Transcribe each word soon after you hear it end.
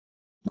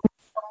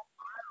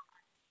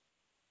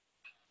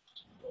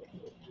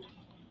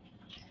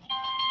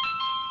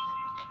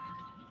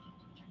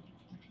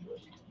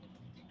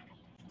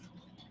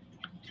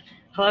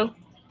Hello?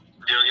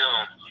 Yo, yo,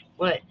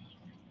 What?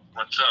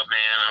 what's up,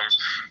 man? I'm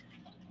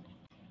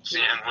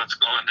seeing what's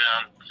going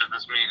down for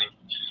this meeting.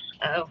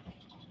 Oh.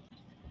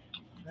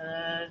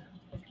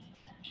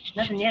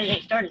 Nothing yet. It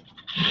ain't started.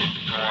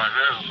 Oh,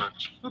 I know,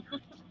 but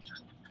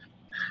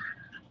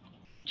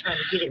Trying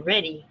to get it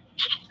ready.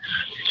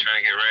 you trying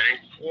to get ready?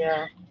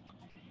 Yeah.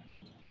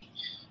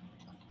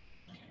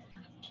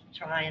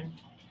 Trying.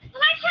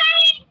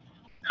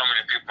 How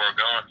many people are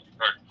going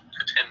or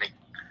attending?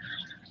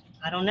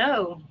 I don't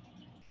know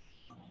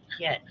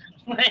yet.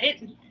 What?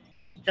 It's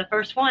the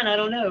first one. I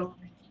don't know.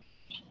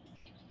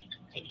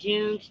 I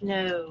don't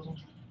know.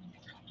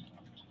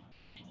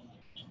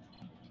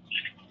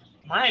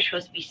 Maya's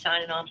supposed to be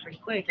signing on pretty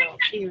quick. I don't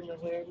see her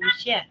nowhere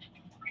just yet.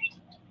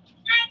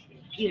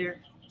 Get her.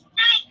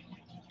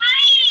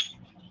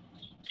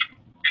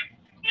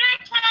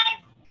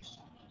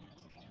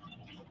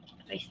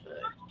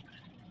 Facebook.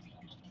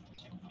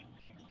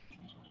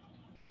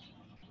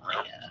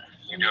 Well,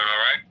 you doing all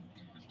right?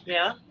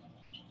 Yeah.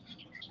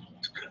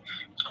 It's good.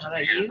 How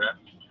about Hear you? that.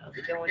 How's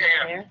it going Yeah.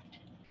 down there?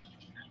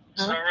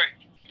 It's Huh? all right.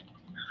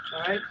 All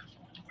right. I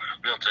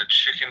built a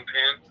chicken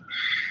pen.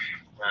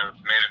 I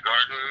made a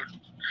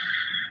garden,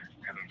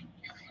 and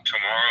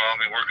tomorrow I'll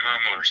be working on a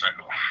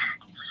motorcycle.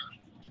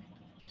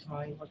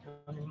 Are you working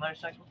on your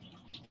motorcycle?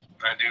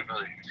 I do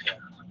believe, yeah.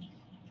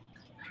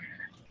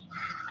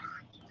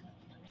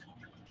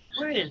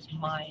 Where is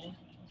Maya?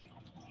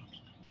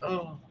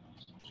 Oh.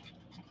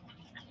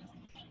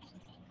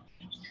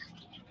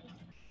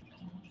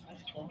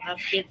 That's cool.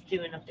 How's kids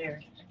doing up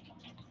there?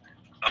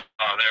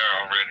 Oh, they're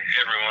all ready.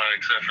 Everyone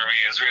except for me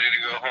is ready to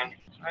go home.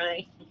 Are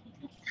they?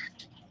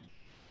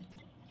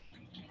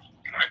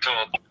 I told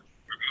her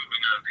we're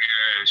moving up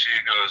here, and she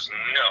goes,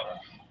 no.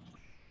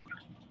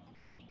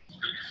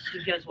 She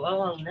goes,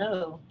 well, oh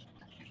no.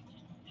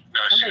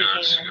 No, she Somebody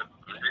goes, came in.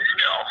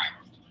 no.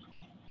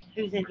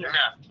 Who's in here?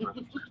 No.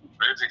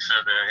 Lindsay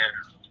said that,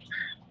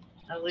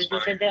 yeah. Oh, Lizzie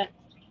said that?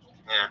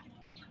 Yeah.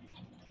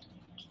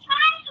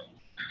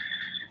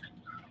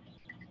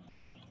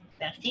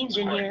 Bastine's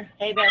in here.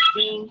 Hey,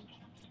 Bastine.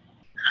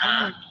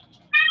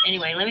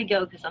 Anyway, let me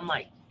go because I'm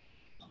like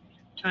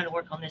trying to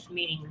work on this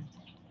meeting.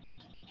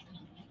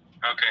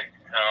 Okay.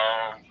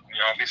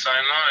 Y'all be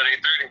signing on at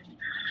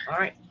 8:30. All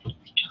right.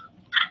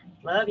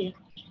 Love you.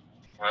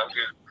 Well,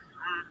 good.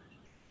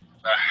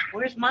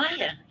 Where's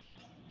Maya?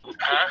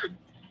 Huh?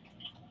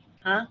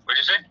 Huh? What'd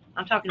you say?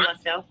 I'm talking to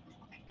myself.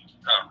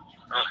 Oh,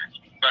 okay.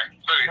 Bye.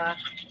 Love you. Bye.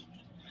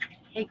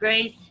 Hey,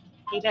 Grace.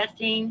 Hey,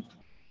 Bastine.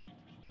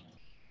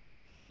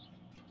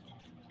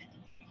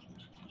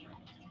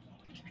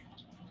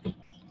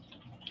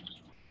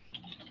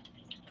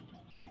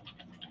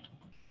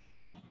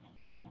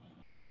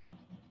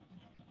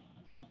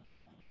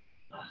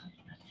 Oh,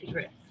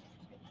 cigarettes.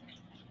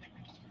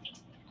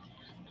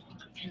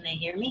 Can they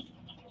hear me?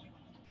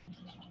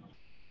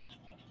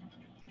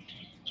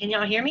 Can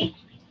y'all hear me?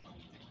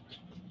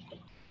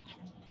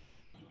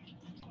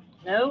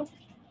 No?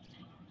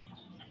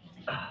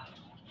 Oh,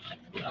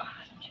 God,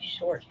 too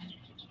short.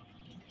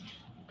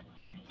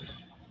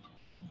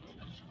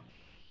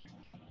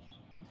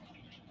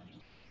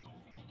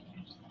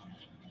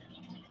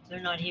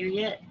 They're not here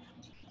yet?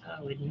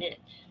 Oh, admit.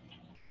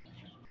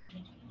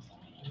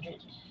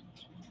 Admit.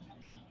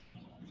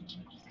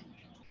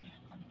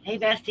 Hey,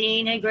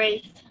 Bastine. Hey,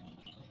 Grace.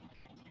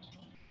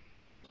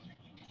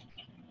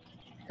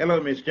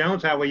 Hello, Miss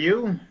Jones. How are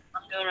you? I'm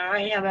doing all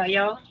right. How about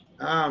y'all?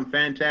 I'm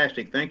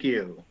fantastic. Thank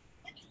you.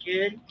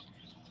 Good.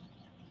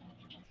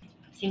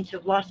 Seem to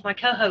have lost my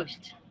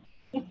co-host.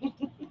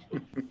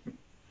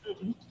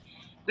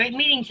 Great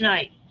meeting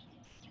tonight.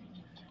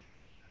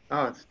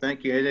 Oh,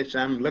 thank you.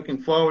 I'm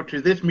looking forward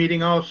to this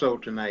meeting also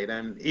tonight.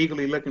 I'm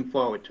eagerly looking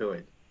forward to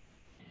it.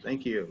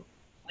 Thank you.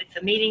 It's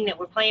a meeting that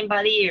we're playing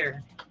by the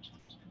ear.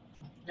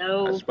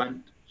 No.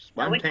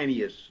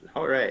 Spontaneous.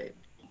 All right.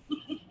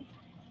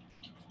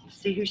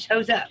 See who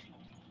shows up.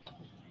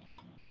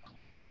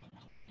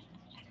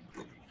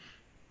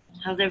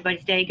 How's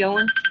everybody's day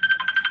going?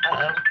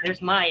 Uh-oh,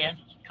 there's Maya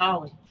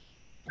calling.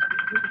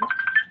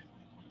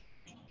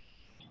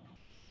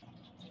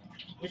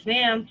 Yes,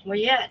 ma'am. Where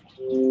you at?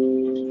 Hey.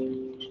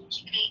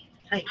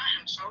 I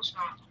am so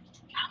sorry.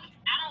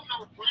 I don't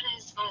know what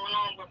is going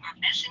on with my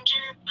messenger,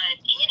 but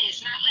it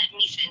is not letting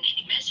me send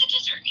any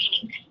messages or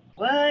anything.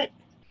 What?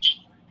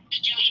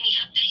 Did you any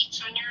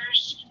updates on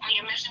yours, on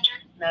your messenger?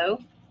 No.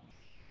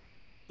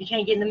 You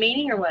can't get in the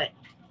meeting or what?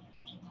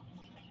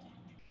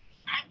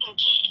 I can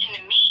get in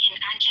the meeting,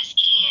 I just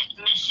can't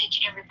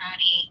message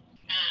everybody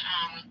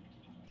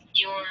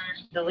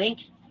The link?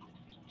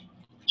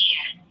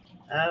 yeah.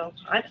 Oh,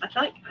 I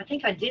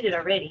think I did it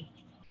already.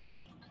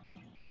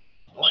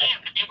 What? Yeah,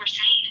 but they were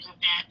saying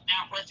that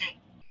wasn't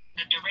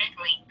the direct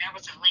link. That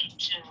was a link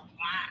to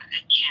my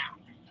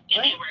account. And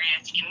What? they were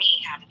asking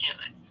me how to do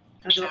it.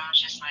 So I was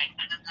just like,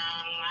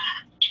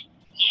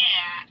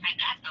 yeah, I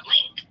got the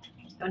link,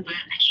 but I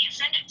can't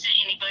send it to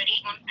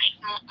anybody on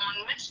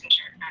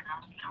Messenger. I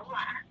don't know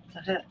why.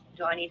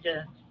 Do I need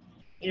to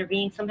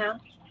intervene somehow?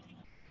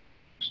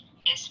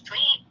 Yes,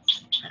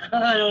 please.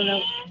 I don't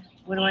know.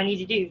 What do I need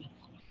to do?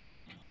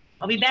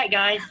 I'll be back,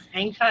 guys.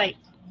 Hang tight.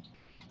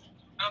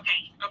 Okay.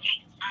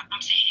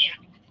 I'm sitting here.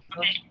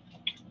 Okay.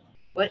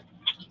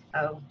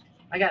 Oh,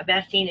 I got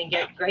Bastine and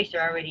Grace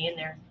are already in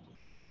there.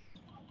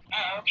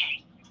 Oh,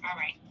 okay. All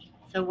right.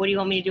 So what do you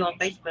want me to do on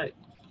Facebook?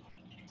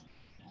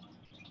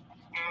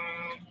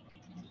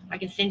 I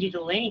can send you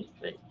the link,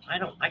 but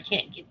I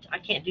can't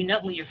do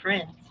nothing with your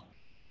friends.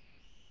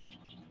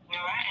 No,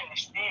 I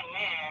understand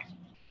that.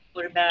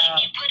 What about Can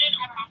you put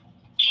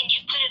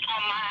it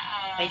on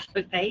my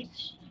Facebook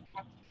page?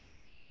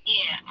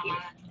 Yeah, on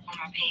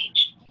my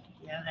page.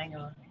 Yeah, hang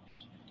on.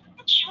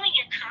 You and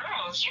your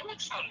curls, you look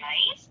so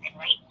nice. I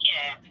like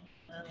you.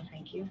 Oh,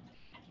 thank you.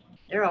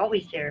 They're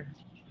always there.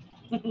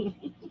 I can't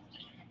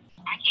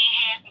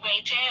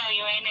halfway tell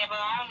you ain't never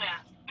on there.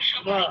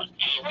 I'm Well, like,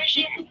 hey, where's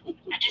she at?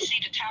 I just see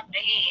the top of the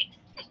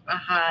head. I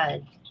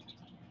hide.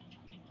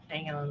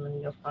 Hang on, let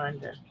me go find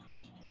the.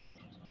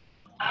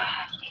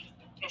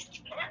 It's the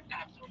work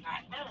I do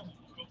not know.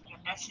 Your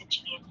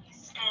message can be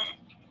sent.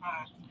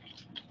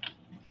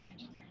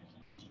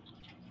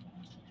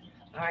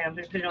 All right, I'm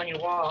gonna put it on your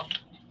wall.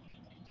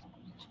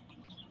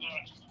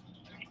 Yeah.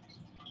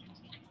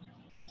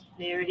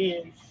 There it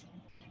is.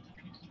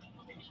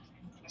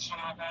 That's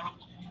all about.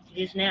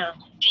 It is now.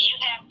 Do you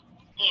have?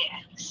 Yeah.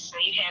 So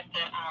you have the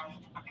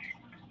Okay.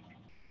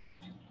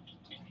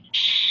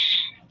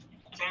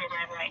 So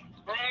everybody's like,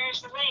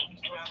 where's the link?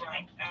 And I'm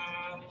like,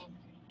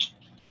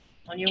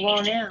 On your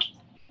wall now.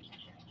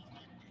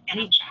 And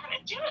I'm trying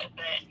to do it,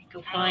 but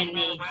Go find I don't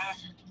know these. why.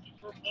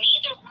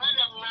 Neither one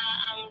of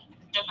my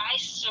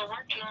devices are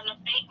working on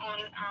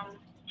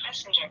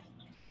Messenger.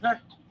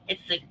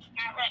 It's a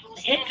Not letting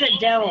me send it's a anything.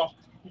 devil.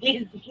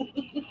 He's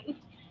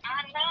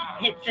I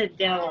know. it's a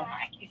devil.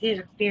 He's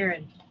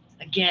interfering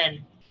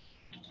again.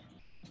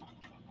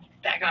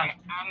 Back off.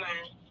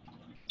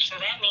 So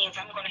that means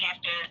I'm gonna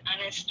have to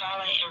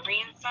uninstall it and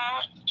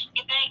reinstall it.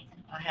 You think?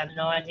 I have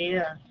no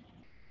idea.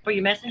 For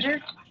your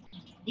messenger?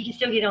 You can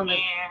still get on Yeah.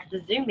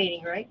 the Zoom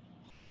meeting, right?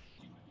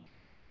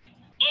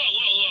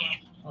 Yeah.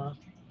 Well,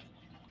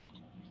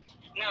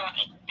 No,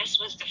 this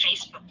was the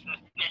Facebook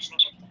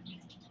Messenger.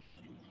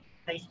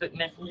 Facebook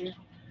Messenger?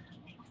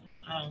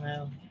 I don't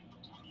know.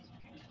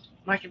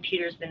 My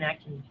computer's been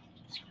acting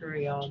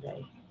screwy all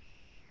day.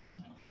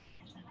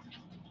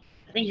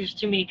 I think there's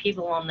too many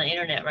people on the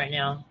internet right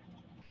now.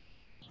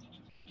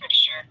 Pretty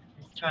sure.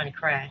 It's trying to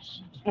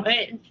crash.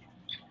 What?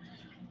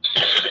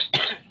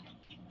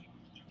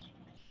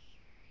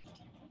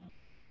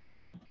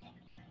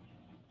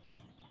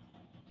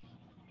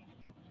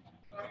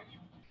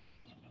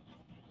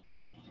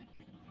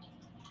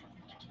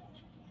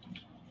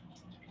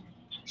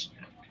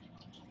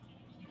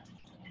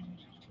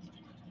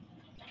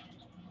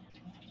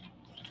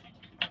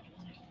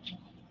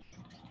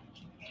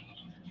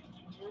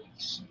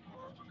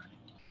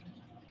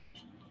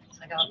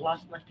 I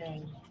lost my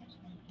thing.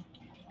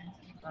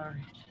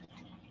 Sorry.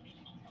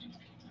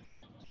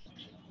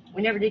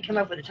 We never did come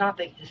up with a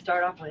topic to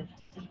start off with.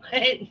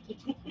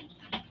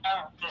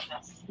 Oh,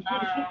 goodness.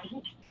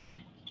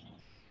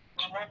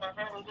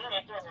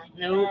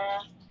 Nope.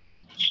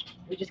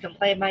 We're just gonna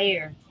play it by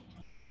ear.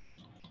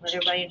 Let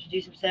everybody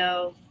introduce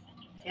themselves,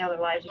 see how their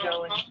lives are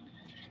going.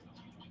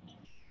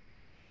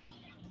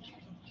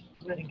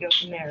 We're gonna go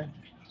from there.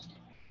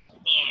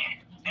 Yeah,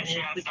 that And if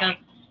sounds we come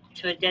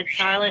to a dead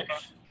silence,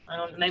 I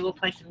don't know, maybe we'll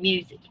play some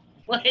music.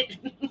 What? My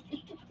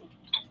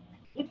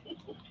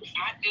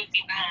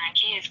goofy behind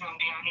kids gonna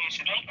be on here,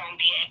 so they gonna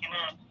be acting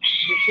up.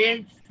 Your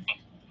kids?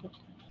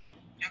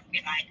 They'll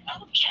be like,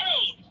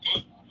 okay,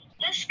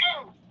 let's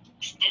go.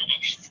 Let's do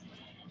this.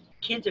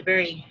 Kids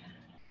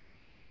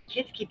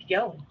keep you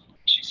going.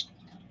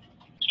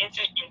 Kids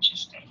are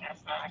interesting,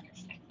 that's all I can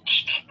say.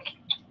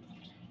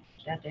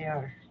 That they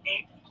are.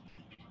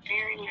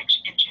 Very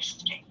much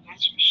interesting,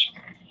 that's for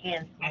sure.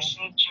 Handful.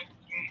 Messenger,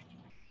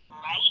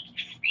 light,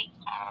 free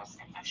calls,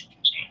 and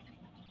messaging.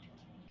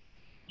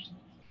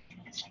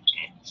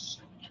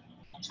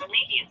 So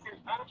maybe it's an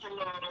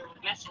overload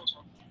of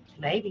Messenger.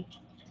 Maybe.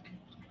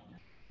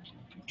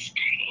 It's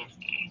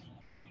crazy.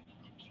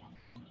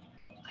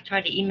 I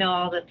tried to email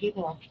all the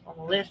people on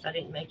the list. I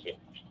didn't make it.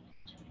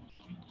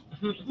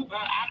 Well,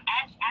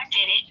 I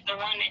did it. The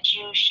one that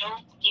you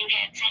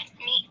had sent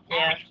me. Yeah. I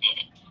already did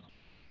it.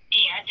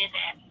 Yeah, I did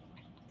that.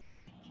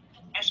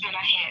 That's when I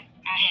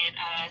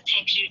had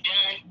text you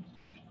done.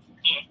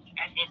 Yeah,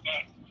 I did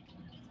that.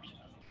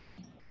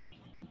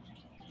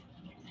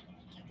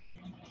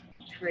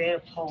 Create a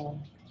poll.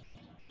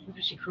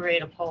 We should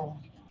create a poll.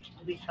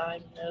 Do we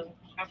sign? No.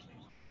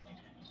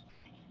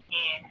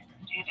 Yeah,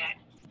 do that.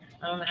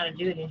 I don't know how to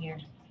do it in here.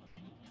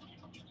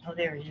 Oh,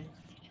 there it is.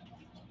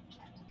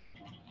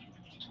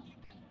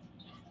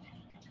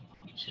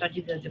 Should I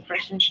do the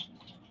depression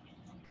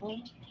poll?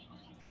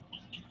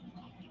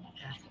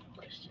 Ask a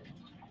question.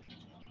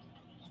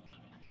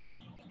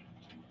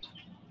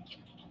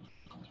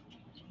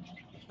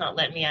 It's not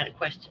letting me add a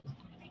question.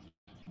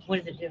 What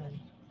is it doing?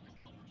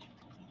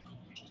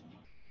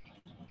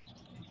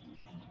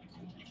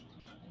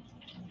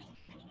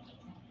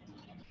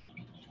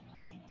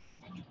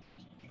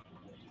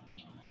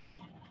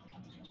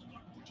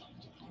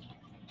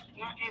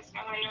 What is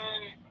going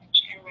on?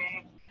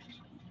 Jared?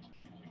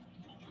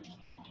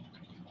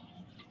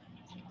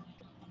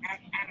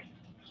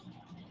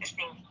 This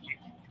thing.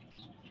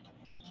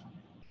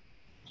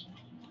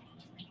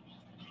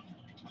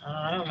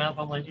 I don't know if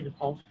I want to do the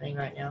poll thing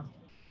right now.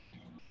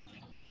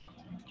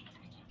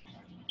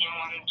 You don't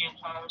want to do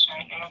polls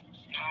right now?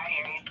 No, I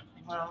hear you.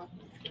 Well,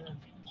 it's gonna,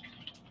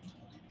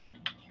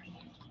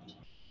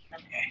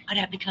 Okay. I'd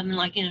have to come in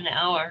like in an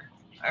hour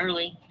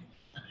early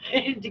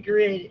to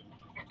grid it.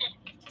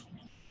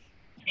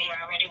 They're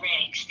already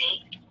ready,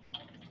 see?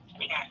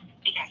 We got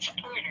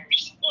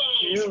supporters.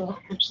 Yay, Yeah.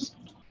 supporters.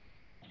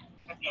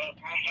 Okay,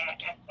 I have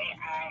to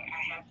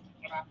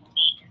get off the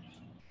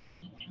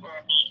meeting for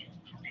a meeting.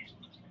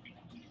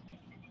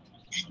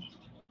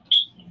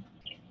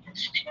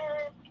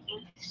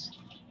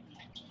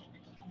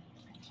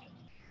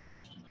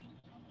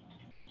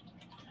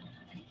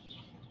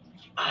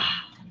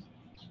 Ah,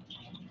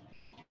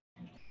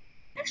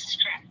 This is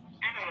crap.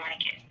 I don't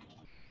like it.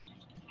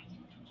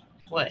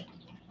 what?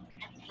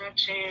 Go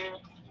to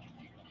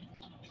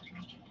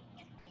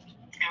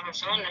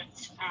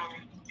Amazonas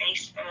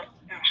Facebook.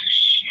 Oh,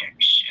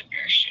 sugar.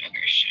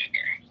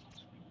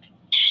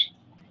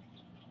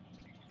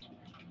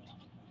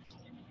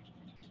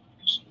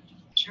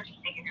 Sure,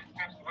 thinking of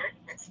how to work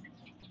this.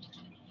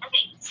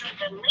 Okay, so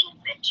the link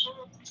that you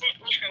sent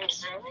me from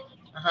Zoom,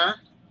 Uh-huh.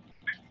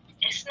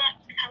 it's not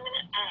coming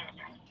up. I don't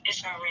know.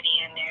 It's already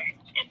in there.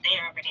 If they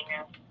already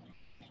know.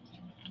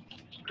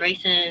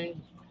 Grace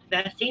and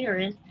Bastine are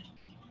in.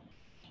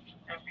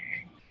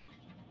 Okay.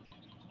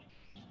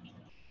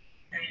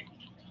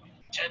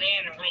 So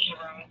they're in the waiting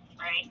room,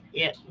 right?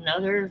 Yeah, no,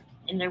 they're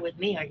in there with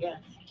me, I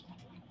guess.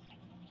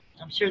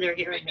 I'm sure they're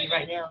hearing me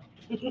right now.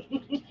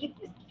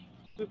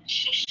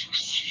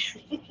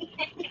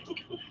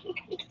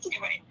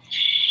 Anyway,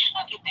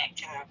 I'll get back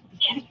to them.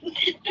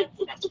 Yeah,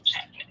 that's what's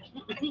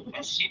happening.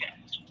 Let's do that.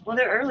 Well,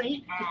 they're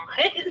early.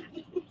 Hey,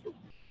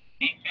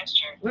 that's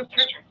true. We're That's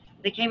true.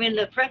 They came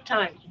into prep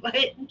time. What?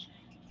 It's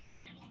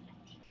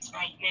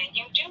like, now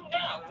you do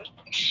know.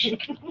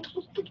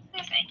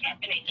 This ain't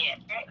happening yet,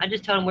 right? I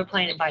just told them we're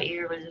playing it by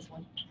ear with this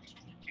one.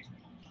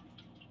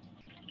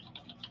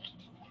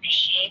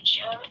 Appreciate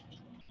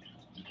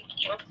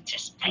your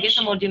participation. I guess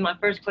I'm gonna do my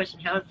first question.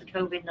 How is the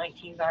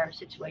COVID-19 virus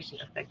situation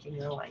affecting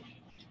your life?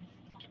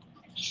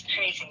 It's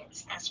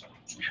craziness. That's what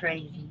it's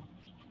Crazy.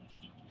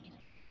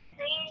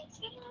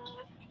 crazy.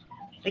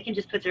 They can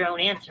just put their own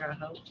answer, I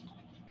hope.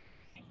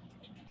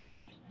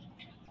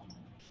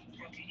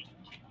 Okay.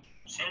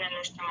 Sending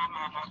this to my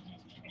mama.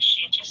 And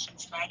she just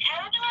was like,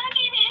 how do I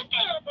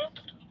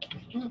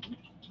get it?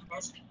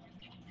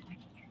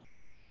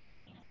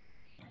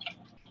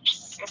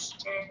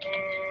 Sister,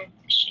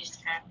 she's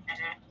got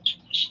that.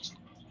 She's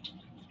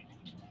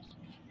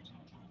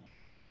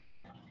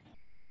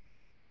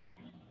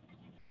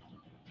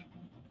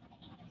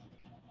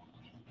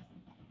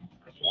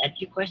Add a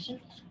few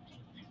questions.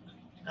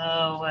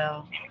 Oh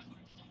well.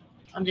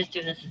 I'm just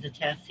doing this as a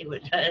test, see what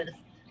it does.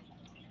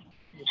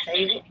 Did it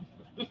save it?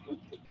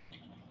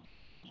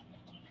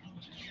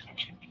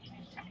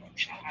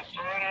 my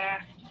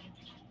daughter,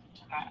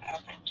 my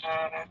other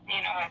daughter.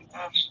 You know what?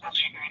 They'll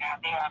figure it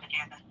out. They're all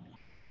together.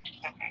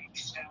 Okay,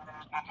 so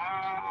my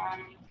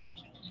mom.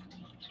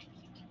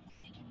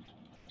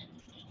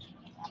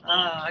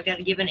 I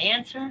gotta give an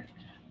answer?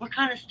 What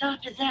kind of stuff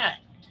is that?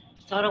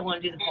 So I don't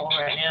want to do the poll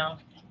right now.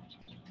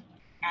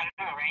 I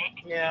don't know, right?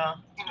 Yeah.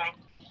 You're like,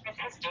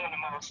 that's doing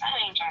the most.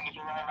 I ain't trying to do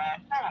all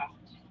that.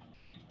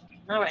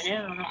 No. Not right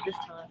now, not this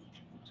time.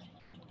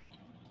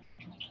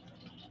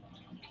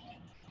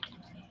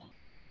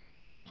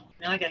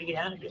 Now I gotta get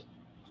out of it.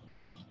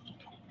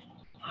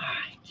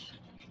 Alright.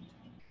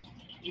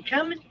 You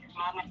coming?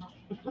 Mama.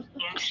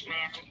 Yes,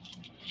 ma'am.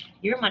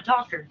 You're my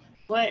talker.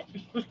 What?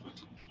 All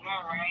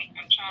right.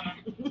 I'm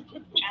trying to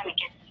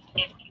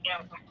get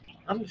together.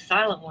 I'm the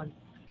silent one.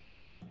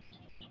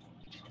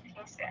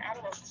 I'm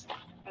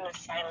the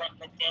silent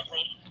but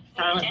deadly.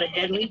 Silent but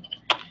deadly?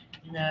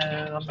 No,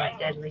 I'm not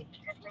deadly.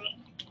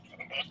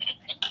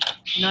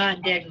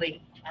 Not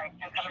deadly. All right,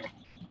 I'm coming.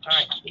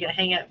 Alright, you gotta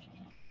hang up.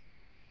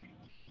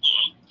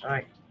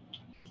 Alright.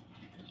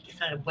 Just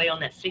had to wait on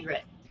that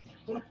cigarette.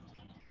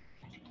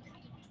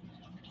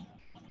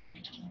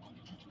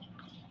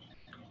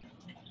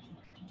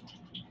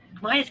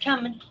 Maya's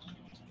coming.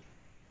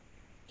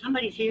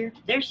 Somebody's here.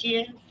 There she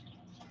is.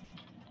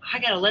 I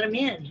gotta let him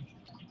in.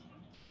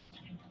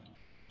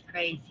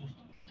 Crazy.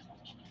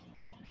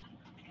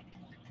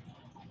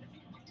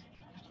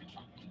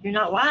 You're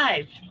not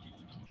live.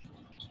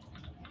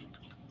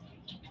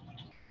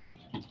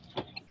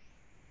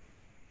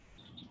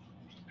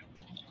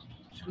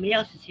 Somebody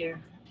else is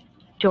here.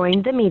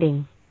 Join the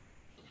meeting.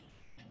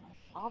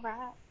 All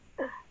right.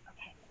 There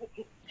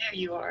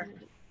you are.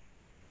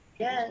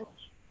 Yes.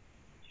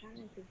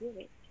 Trying to get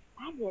it.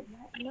 I did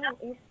not know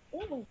it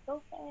went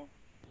so fast.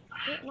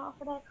 Getting off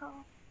of that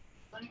call.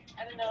 I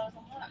didn't know it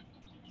was unlocked.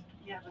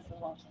 Yeah, it was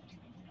unlocked.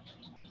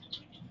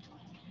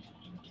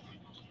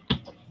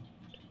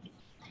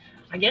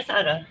 I guess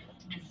I'd have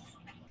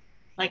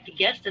Like the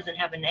guest doesn't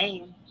have a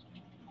name.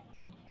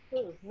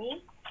 Who,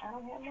 me? I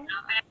don't have one?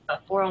 A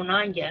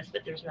 409 guest,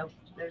 but there's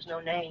no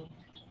name.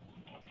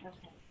 Okay.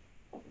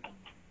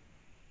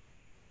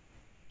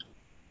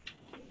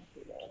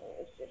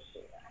 Let's just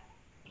see that.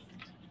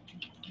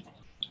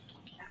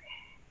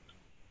 Okay.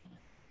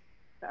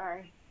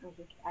 Sorry,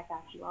 I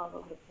got you all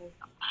over the place.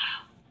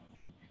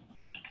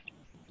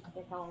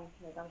 It's on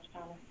because I'm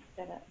trying to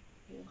set up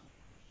here.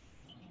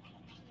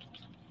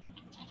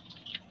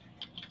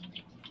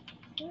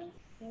 Okay.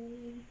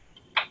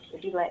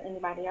 Did you let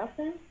anybody else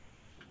in?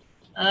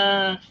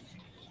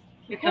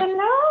 Here comes,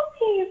 Hello,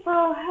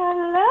 people.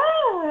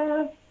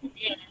 Hello.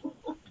 yeah.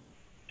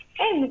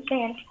 Hey, Miss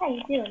Janice. How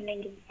you doing,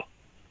 lady?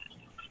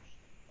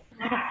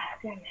 Ah,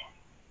 goodness.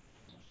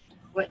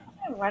 What?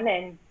 I'm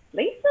running.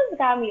 Lisa's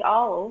got me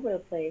all over the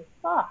place.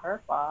 It's all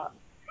her fault.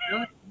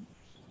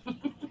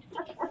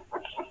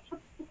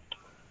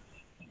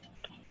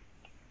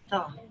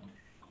 So,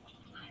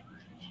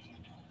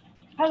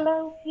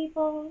 Hello,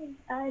 people.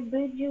 I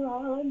bid you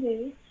all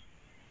adieu.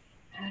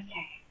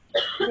 Okay.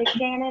 Miss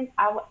Shannon,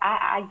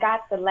 I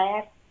got the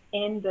last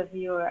end of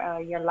your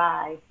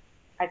live.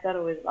 I thought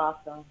it was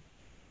awesome.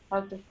 I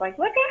was just like,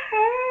 look at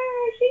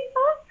her. She's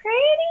so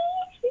pretty.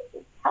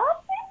 She's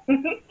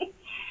talking.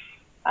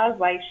 I was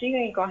like, she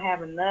ain't gonna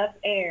have enough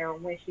air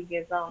when she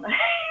gets on.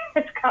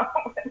 It's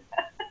going.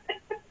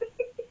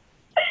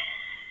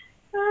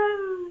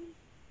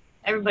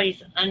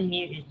 everybody's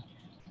unmuted.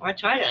 Or I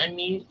try to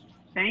unmute.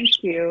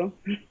 Thank you.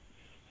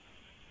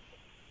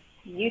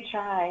 You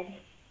tried.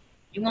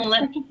 You won't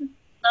let me,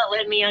 not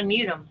let me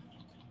unmute them.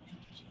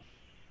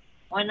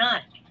 Why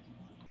not?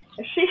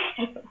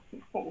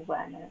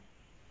 Why not?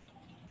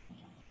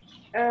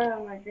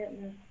 Oh my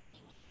goodness.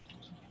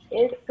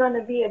 It's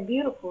gonna be a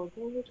beautiful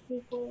day,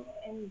 people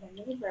in the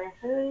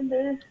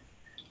neighborhood.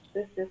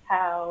 This is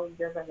how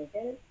you're gonna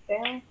get it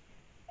there.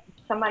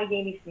 Somebody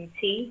gave me some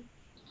tea,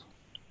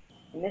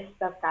 and this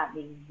stuff got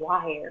me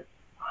wired.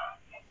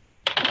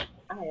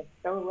 I am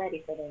so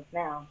ready for this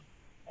now.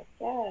 I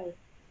guess.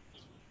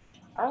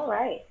 All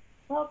right.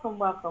 Welcome,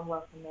 welcome,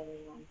 welcome,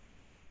 everyone.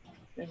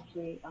 Since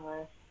we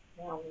are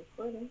now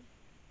recording.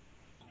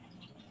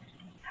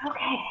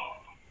 Okay.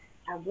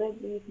 I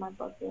would leave my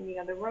book in the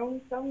other room,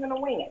 so I'm going to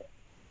wing it.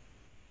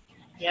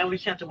 Yeah, we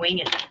just have to wing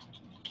it.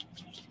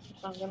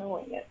 I'm going to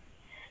wing it.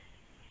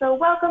 So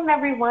welcome,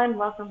 everyone.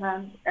 Welcome,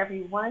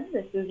 everyone.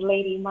 This is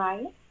Lady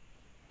Maya,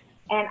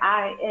 and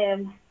I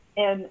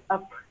am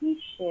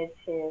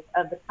appreciative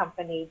of the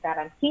company that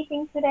I'm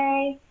keeping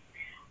today.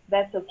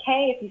 That's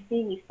okay if you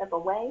see me step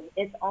away.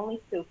 It's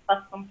only to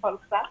fuss some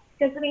folks up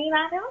because it ain't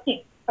out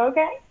here.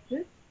 Okay?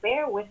 Just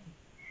bear with me.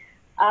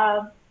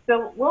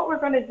 So what we're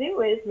going to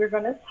do is we're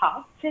going to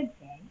talk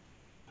today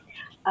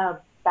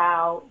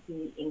about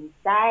the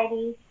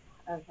anxiety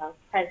of our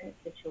present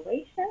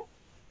situation.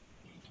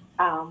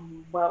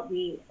 What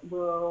we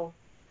will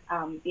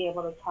be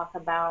able to talk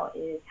about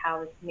is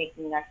how it's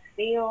making us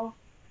feel,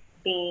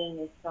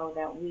 being so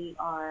that we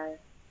are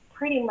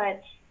pretty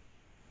much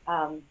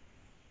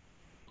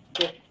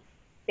just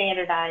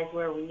standardized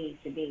where we need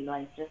to be,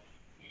 like just,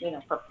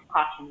 for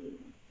precaution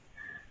reasons.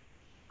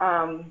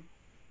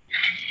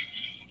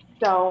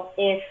 So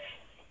if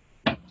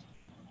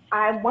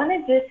I want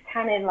to just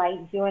kind of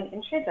like do an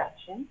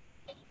introduction,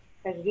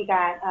 because we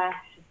got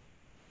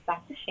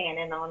Dr.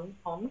 Shannon on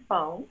the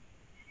phone,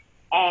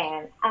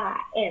 and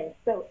I am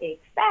so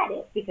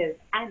excited because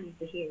I need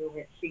to hear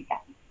what she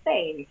got to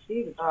say.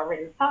 She was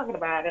already talking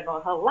about it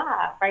on her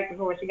live right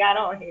before she got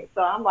on here.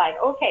 So I'm like,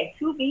 okay,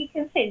 to be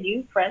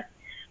continued, press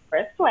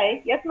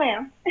play. Yes,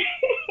 ma'am.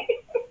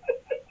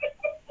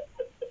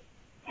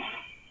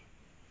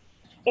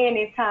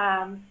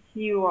 Anytime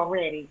you are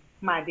ready,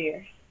 my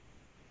dear.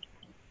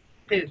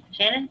 Who?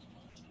 Shannon?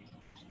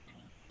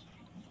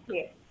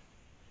 Yes.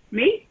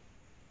 Me?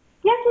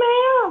 Yes,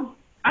 ma'am.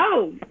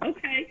 Oh,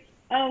 okay.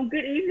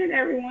 Good evening,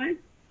 everyone.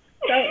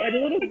 So a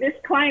little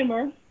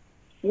disclaimer,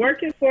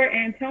 working for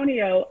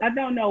Antonio, I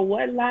don't know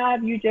what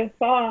live you just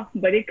saw,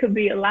 but it could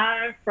be a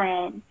live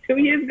from 2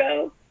 years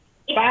ago,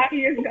 5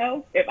 years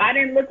ago. If I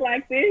didn't look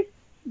like this,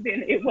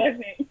 then it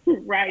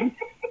wasn't right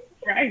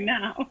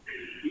now.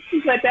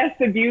 But that's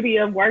the beauty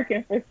of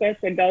working for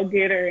such a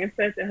go-getter and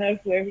such a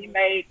hustler. He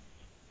made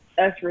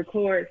us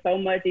record so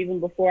much even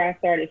before I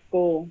started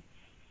school,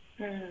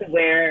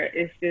 where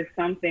it's just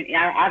something,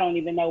 I don't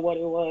even know what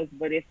it was,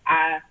 but if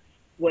I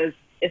was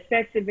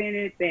effective in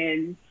it,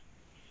 then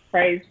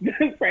praise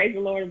the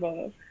Lord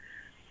above.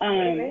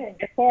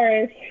 As far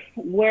as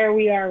where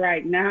we are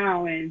right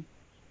now, and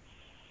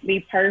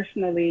me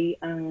personally,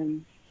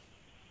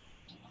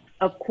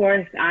 of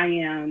course, I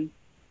am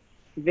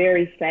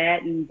very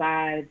saddened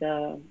by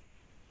the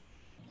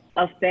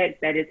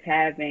effect that it's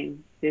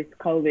having, this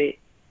COVID-19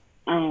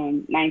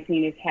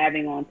 is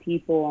having on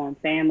people, on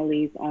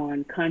families,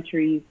 on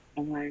countries,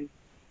 on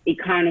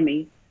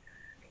economies.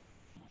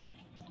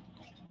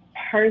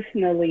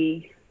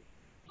 Personally,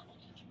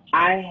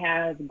 I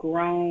have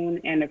grown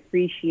an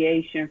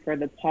appreciation for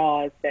the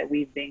pause that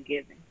we've been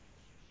given.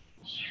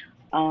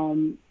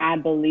 I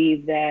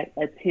believe that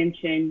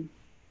attention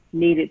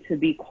needed to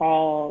be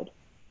called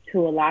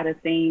to a lot of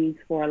things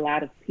for a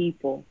lot of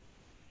people.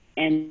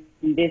 And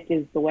this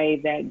is the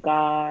way that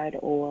God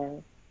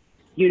or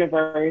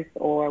universe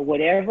or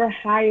whatever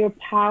higher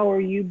power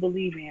you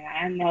believe in,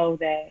 I know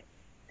that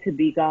to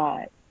be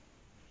God,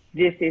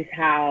 this is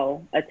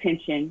how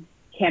attention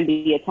can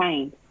be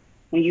attained.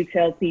 When you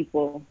tell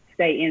people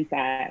stay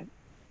inside,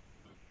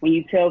 when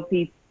you tell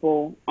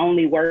people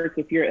only work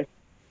if you're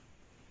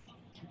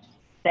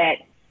that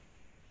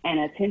an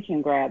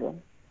attention grabber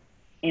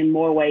in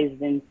more ways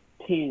than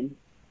 10,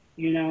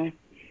 you know?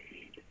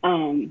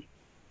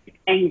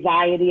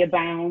 Anxiety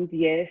abounds,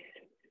 yes.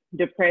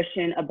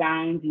 Depression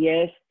abounds,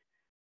 yes.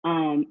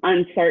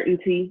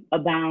 Uncertainty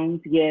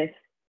abounds, yes.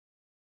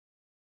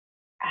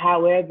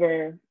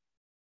 However,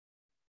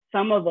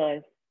 some of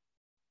us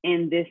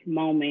in this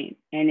moment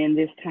and in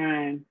this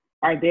time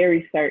are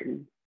very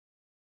certain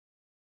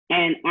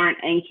and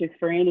aren't anxious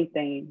for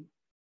anything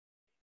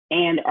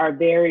and are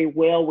very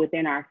well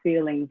within our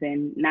feelings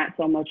and not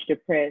so much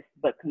depressed,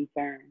 but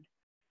concerned.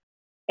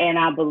 And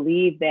I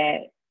believe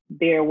that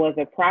there was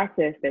a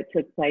process that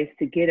took place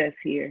to get us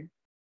here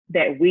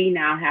that we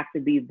now have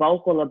to be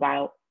vocal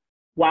about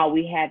while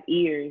we have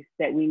ears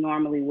that we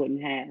normally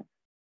wouldn't have.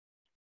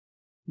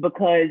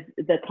 Because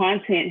the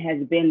content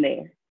has been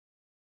there.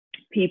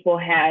 People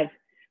have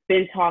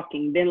been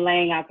talking, been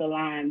laying out the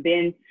line,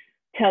 been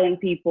telling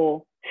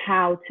people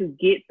how to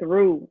get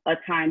through a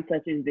time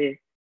such as this,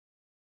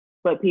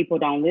 but people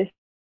don't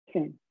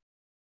listen.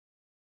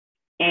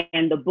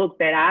 And the book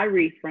that I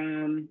read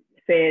from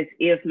says,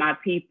 if my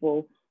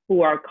people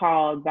who are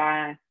called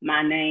by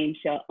my name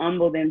shall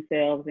humble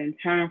themselves and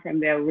turn from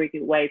their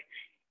wicked ways,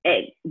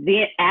 and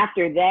then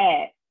after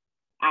that,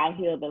 I'll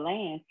heal the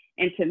land.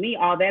 And to me,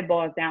 all that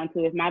boils down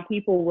to, if my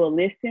people will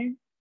listen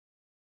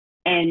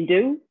and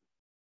do,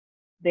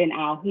 then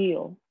I'll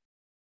heal.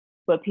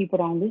 But people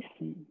don't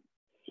listen.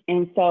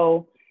 And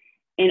so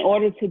in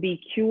order to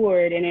be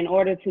cured and in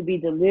order to be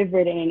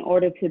delivered and in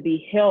order to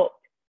be helped,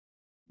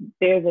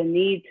 there's a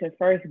need to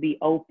first be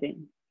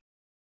open.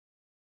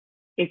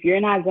 If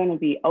you're not going to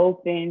be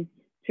open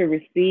to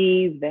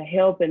receive the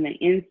help and the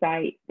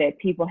insight that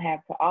people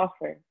have to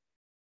offer,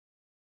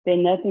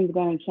 then nothing's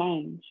going to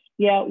change.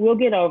 Yeah, we'll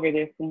get over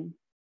this one,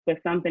 but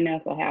something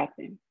else will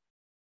happen.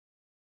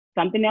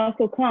 Something else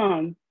will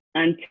come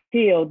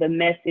until the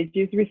message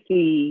is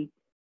received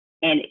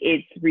and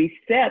its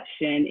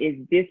reception is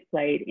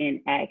displayed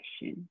in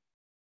action.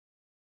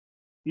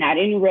 Not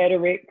in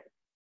rhetoric,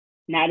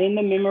 not in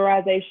the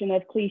memorization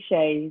of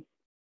cliches,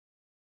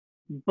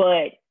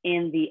 but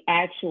in the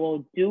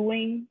actual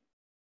doing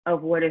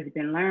of what has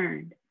been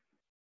learned.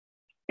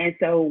 And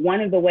so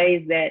one of the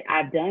ways that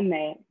I've done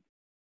that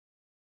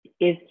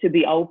is to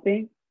be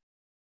open,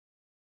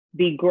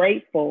 be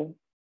grateful,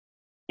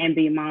 and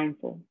be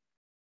mindful.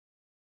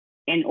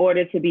 In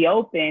order to be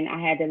open,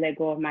 I had to let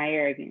go of my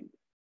arrogance.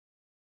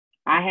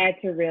 I had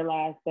to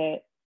realize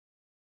that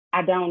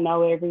I don't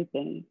know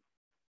everything.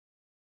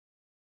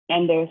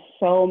 And there's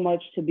so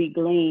much to be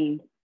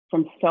gleaned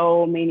from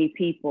so many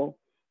people,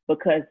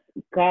 because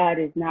God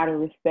is not a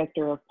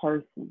respecter of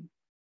persons.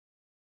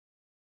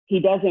 He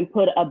doesn't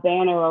put a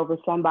banner over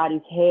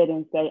somebody's head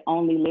and say,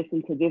 only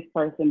listen to this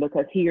person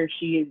because he or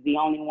she is the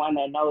only one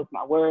that knows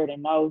my word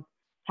and knows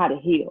how to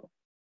heal.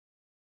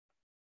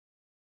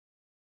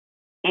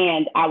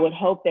 And I would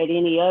hope that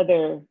any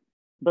other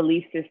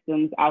belief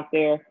systems out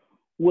there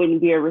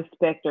wouldn't be a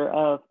respecter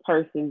of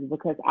persons,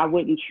 because I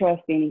wouldn't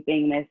trust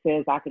anything that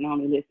says I can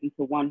only listen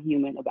to one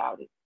human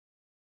about it.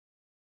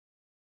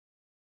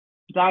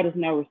 God is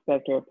no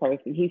respecter of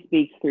person. He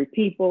speaks through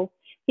people.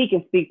 He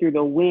can speak through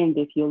the wind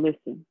if you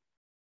listen.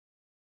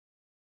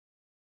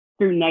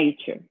 Through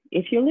nature,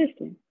 if you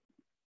listen.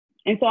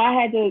 And so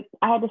I had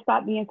to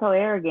stop being so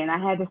arrogant. I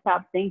had to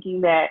stop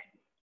thinking that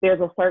there's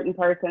a certain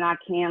person I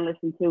can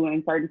listen to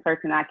and a certain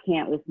person I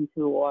can't listen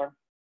to, or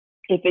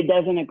if it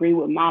doesn't agree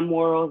with my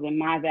morals and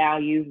my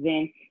values,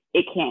 then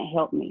it can't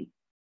help me.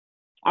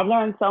 I've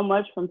learned so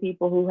much from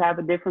people who have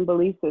a different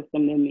belief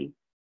system than me.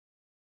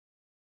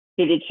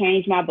 Did it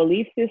change my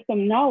belief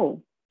system?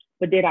 No.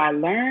 But did I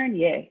learn?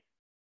 Yes.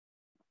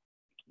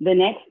 The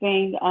next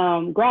thing,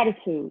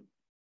 gratitude.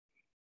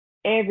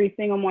 Every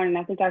single morning,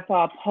 I think I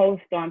saw a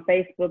post on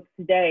Facebook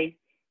today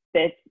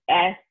that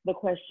asked the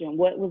question,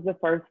 what was the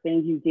first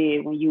thing you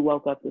did when you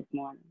woke up this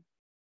morning?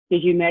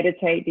 Did you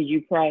meditate? Did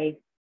you pray?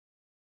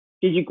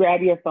 Did you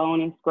grab your phone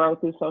and scroll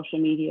through social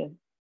media?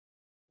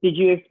 Did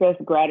you express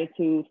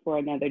gratitude for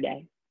another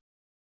day?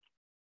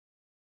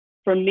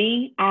 For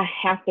me, I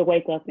have to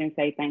wake up and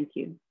say thank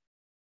you.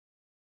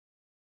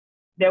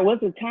 There was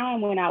a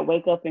time when I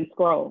wake up and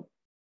scroll.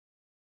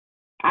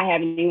 I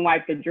haven't even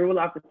wiped the drool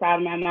off the side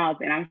of my mouth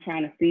and I'm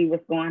trying to see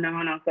what's going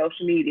on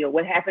social media.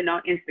 What happened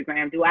on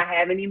Instagram? Do I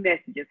have any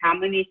messages? How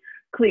many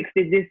clicks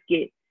did this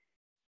get?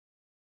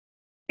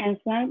 And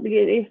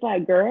it's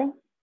like, girl,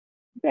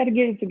 you better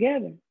get it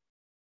together.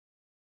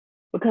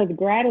 Because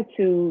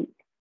gratitude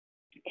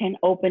can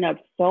open up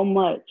so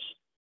much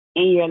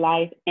in your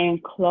life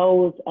and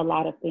close a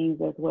lot of things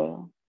as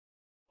well.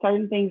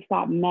 certain things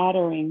stop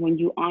mattering when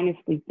you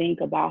honestly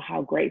think about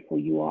how grateful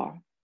you are.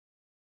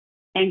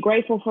 And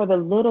grateful for the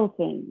little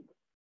things.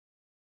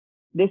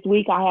 This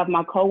week, I have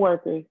my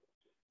coworkers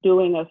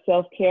doing a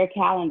self-care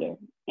calendar,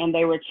 and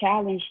they were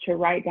challenged to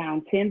write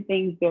down 10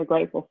 things they're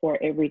grateful for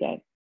every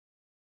day.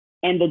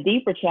 And the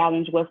deeper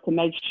challenge was to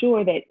make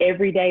sure that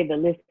every day the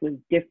list was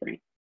different.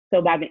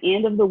 So by the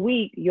end of the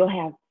week, you'll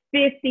have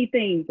 50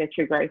 things that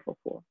you're grateful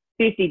for,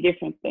 50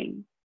 different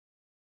things.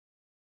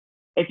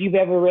 If you've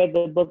ever read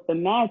the book, The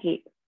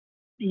Magic,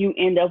 you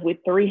end up with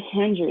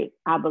 300,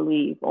 I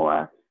believe,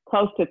 or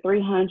close to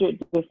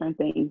 300 different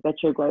things that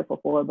you're grateful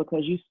for,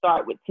 because you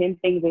start with 10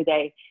 things a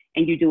day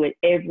and you do it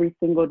every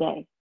single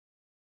day.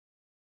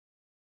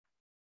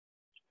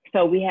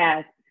 So we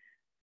have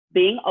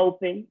being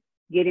open,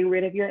 getting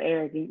rid of your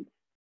arrogance,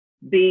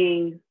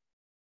 being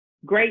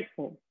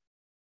grateful.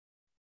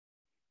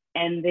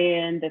 And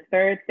then the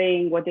third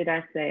thing, what did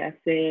I say? I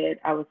said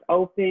I was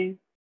open,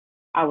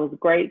 I was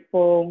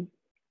grateful,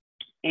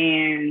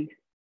 and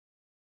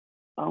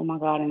oh my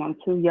God, and I'm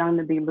too young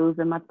to be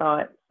losing my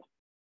thoughts.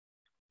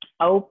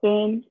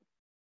 Open,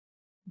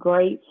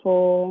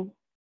 grateful.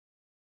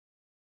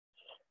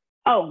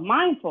 Oh,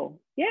 mindful.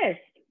 Yes,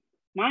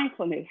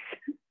 mindfulness.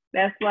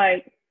 That's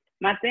like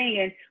my thing.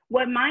 And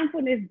what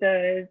mindfulness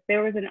does,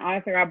 there was an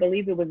author, I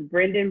believe it was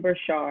Brendan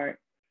Burchard.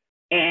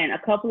 And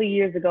a couple of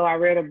years ago, I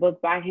read a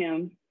book by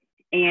him,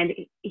 and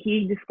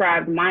he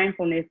described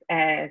mindfulness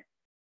as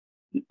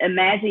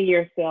imagine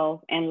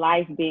yourself and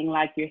life being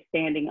like you're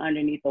standing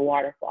underneath a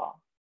waterfall.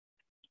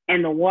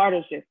 And the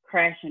water's just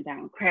crashing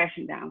down,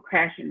 crashing down,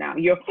 crashing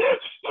down. You're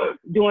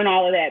doing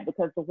all of that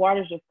because the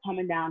water's just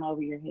coming down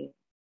over your head.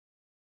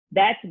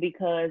 That's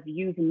because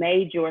you've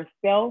made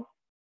yourself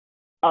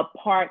a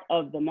part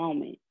of the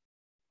moment.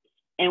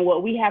 And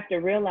what we have to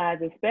realize,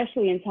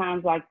 especially in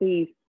times like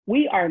these,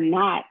 we are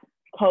not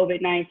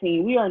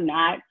COVID-19. We are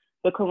not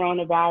the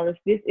coronavirus.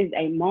 This is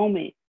a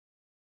moment.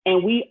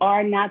 And we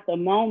are not the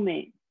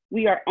moment.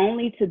 We are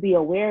only to be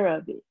aware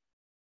of it.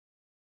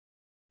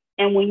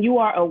 And when you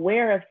are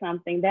aware of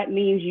something, that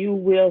means you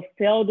will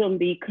seldom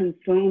be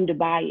consumed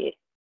by it.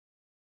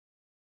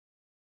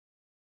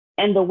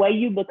 And the way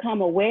you become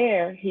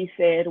aware, he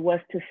said, was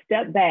to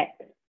step back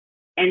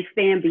and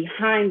stand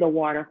behind the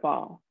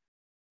waterfall.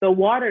 The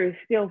water is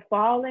still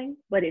falling,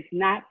 but it's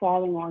not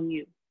falling on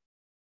you.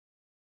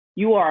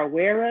 You are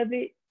aware of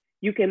it.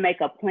 You can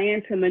make a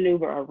plan to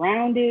maneuver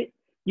around it.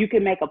 You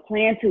can make a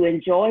plan to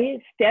enjoy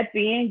it. Step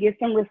in, get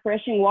some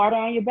refreshing water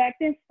on your back,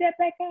 then step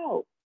back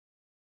out.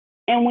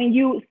 And when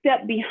you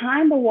step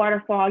behind the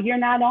waterfall, you're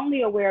not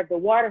only aware of the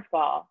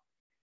waterfall,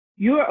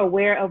 you're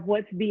aware of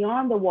what's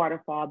beyond the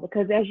waterfall,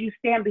 because as you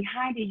stand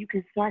behind it, you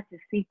can start to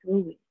see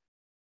through it.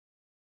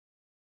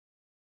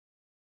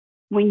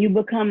 When you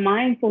become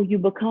mindful, you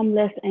become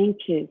less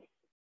anxious,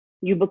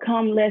 you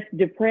become less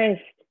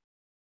depressed,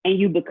 and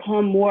you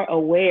become more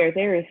aware.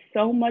 There is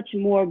so much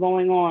more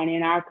going on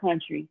in our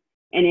country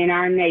and in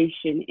our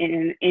nation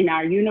and in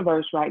our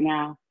universe right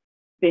now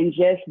than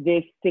just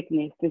this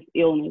sickness, this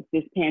illness,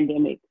 this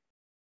pandemic.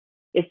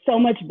 It's so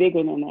much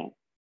bigger than that.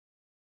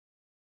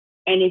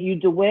 And if you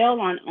dwell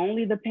on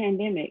only the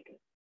pandemic,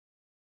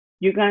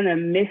 you're gonna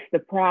miss the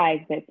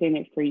prize that's in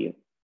it for you.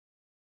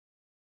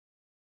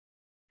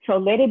 So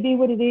let it be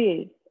what it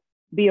is.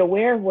 Be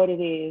aware of what it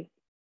is,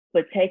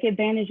 but take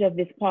advantage of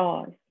this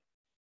pause.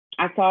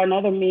 I saw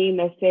another meme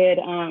that said,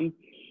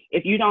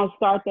 if you don't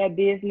start that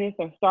business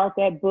or start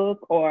that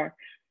book or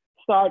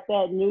start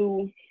that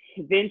new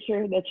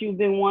venture that you've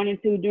been wanting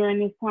to during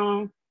this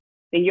time,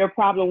 then your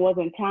problem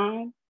wasn't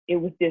time, it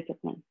was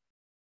discipline.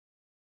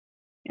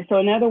 And so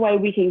another way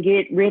we can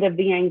get rid of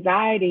the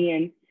anxiety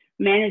and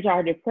manage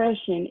our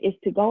depression is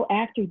to go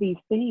after these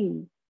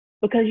things.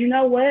 Because you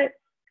know what?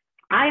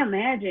 I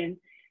imagine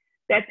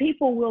that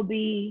people will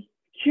be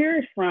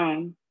cured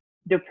from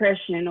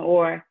depression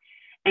or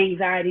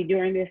anxiety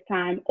during this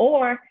time,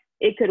 or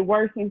it could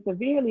worsen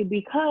severely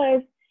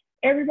because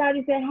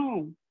everybody's at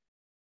home.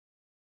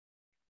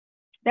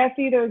 That's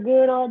either a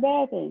good or a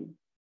bad thing.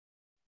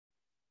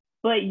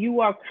 But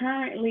you are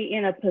currently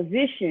in a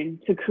position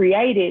to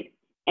create it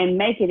and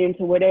make it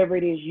into whatever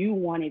it is you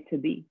want it to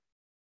be.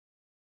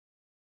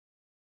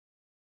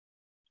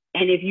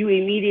 And if you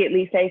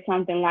immediately say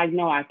something like,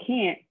 no, I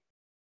can't,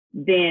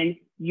 then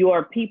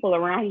your people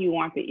around you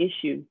aren't the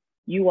issue.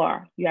 You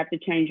are. You have to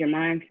change your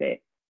mindset.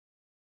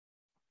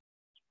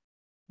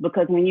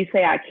 Because when you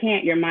say I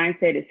can't, your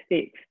mindset is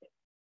fixed.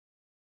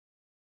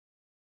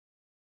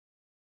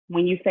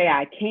 When you say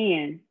I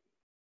can,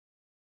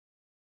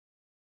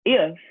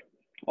 if,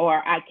 or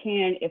I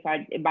can if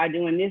by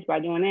doing this, by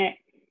doing that,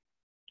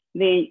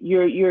 then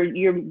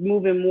you're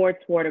moving more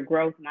toward a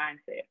growth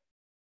mindset.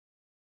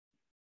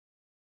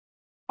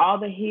 All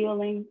the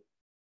healing,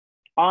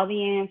 all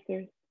the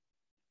answers,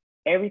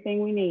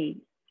 everything we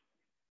need,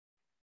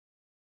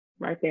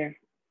 right there.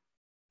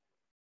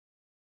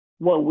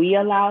 What we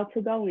allow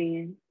to go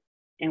in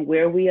and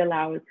where we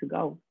allow it to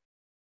go.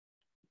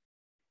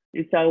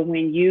 And so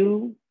when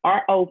you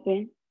are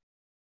open,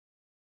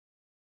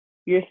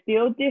 you're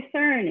still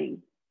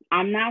discerning.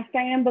 I'm not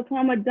saying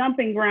become a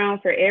dumping ground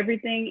for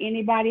everything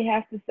anybody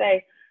has to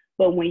say,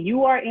 but when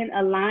you are in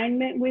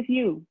alignment with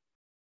you,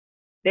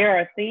 there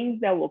are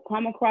things that will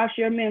come across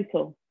your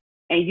mental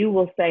and you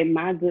will say,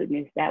 my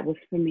goodness, that was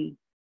for me.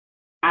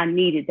 I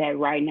needed that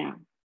right now.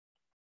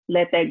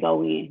 Let that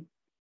go in.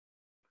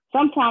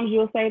 Sometimes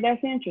you'll say,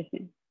 that's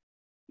interesting.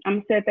 I'm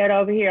gonna set that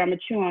over here. I'm gonna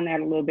chew on that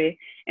a little bit.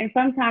 And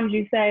sometimes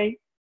you say,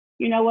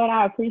 you know what,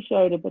 I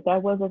appreciate it, but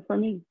that wasn't for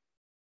me.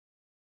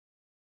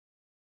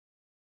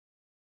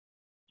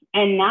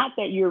 And not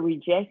that you're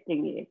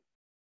rejecting it,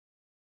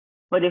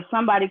 but if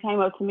somebody came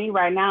up to me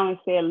right now and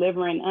said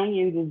liver and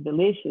onions is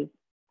delicious,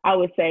 I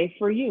would say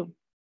for you,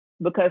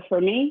 because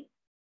for me,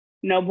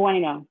 no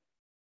bueno.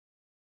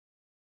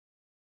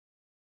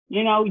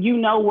 You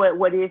know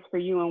what is for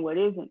you and what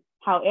isn't.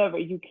 However,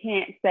 you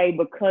can't say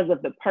because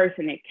of the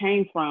person it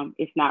came from,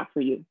 it's not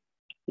for you.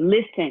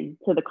 Listen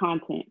to the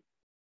content.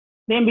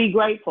 Then be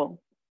grateful.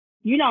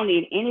 You don't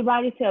need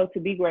anybody else to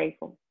be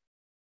grateful.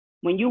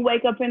 When you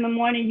wake up in the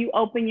morning, you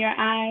open your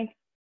eyes,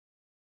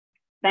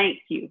 thank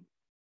you.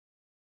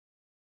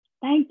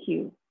 Thank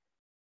you.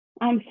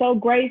 I'm so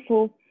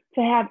grateful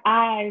to have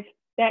eyes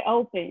that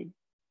open.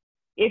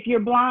 If you're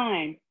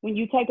blind, when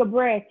you take a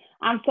breath,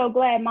 I'm so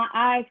glad my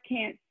eyes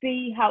can't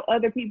see how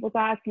other people's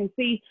eyes can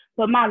see,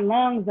 but my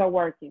lungs are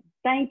working.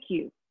 Thank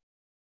you.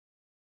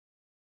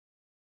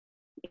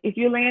 If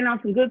you're laying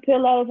on some good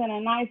pillows and a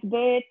nice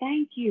bed,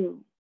 thank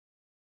you.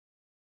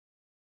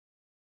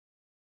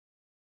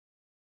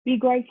 Be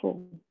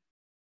grateful.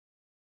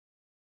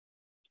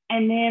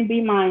 And then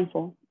be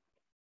mindful.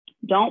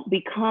 Don't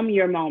become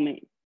your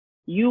moment.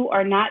 You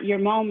are not your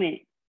moment.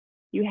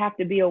 You have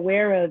to be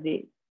aware of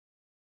it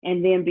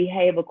and then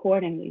behave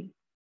accordingly.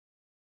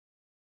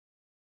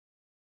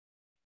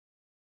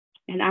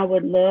 And I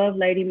would love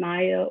Lady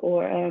Maya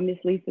or Miss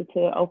Lisa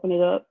to open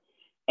it up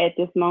at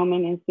this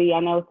moment and see.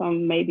 I know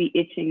some may be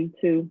itching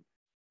to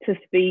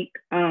speak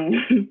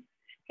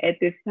at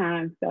this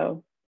time,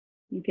 so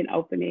you can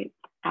open it.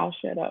 I'll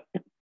shut up.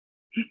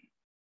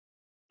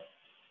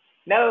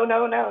 No,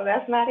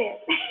 that's not it.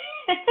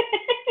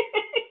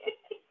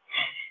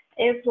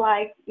 It's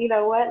like, you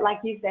know what, like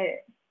you said,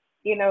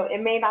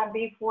 it may not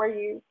be for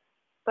you,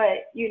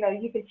 but, you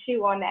can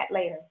chew on that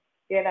later,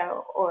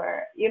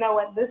 or, you know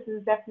what, this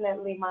is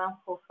definitely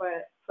mindful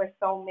for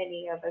so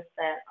many of us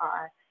that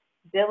are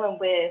dealing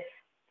with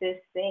this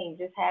thing,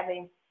 just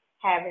having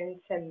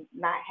to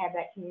not have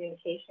that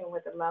communication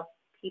with the love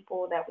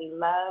people that we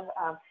love.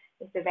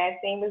 It's the bad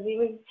thing was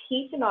even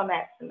teaching on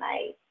that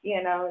tonight,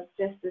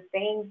 just the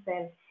things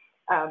and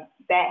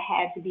that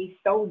had to be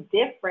so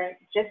different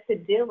just to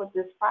deal with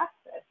this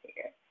process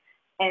here.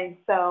 And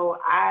so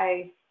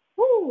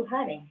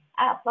honey,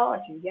 I applaud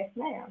you. Yes,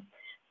 ma'am.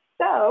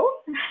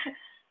 So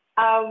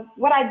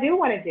what I do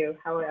want to do,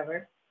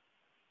 however,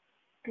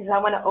 is I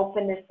want to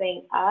open this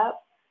thing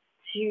up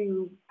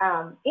to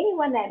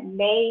anyone that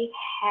may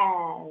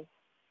have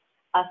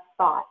a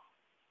thought.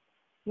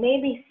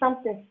 Maybe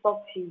something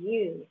spoke to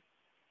you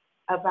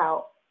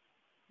about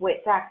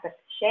what Dr.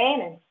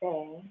 Shannon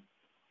said.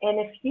 And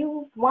if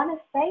you want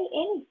to say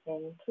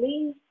anything,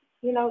 please,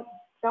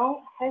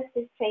 don't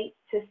hesitate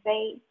to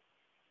say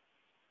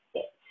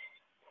it,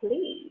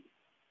 please.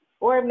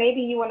 Or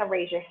maybe you want to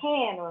raise your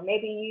hand, or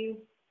maybe you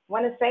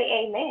want to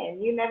say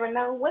amen. You never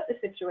know what the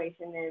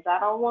situation is. I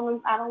don't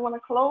want to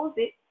close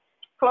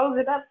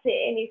it up to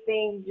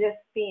anything just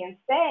being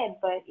said,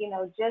 but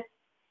just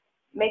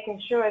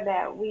making sure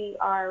that we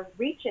are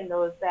reaching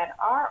those that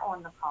are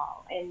on the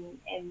call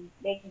and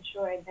making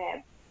sure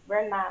that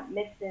we're not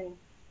missing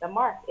the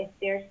mark. If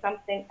there's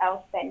something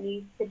else that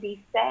needs to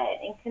be said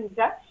in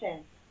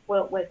conjunction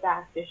with what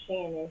Dr.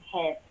 Shannon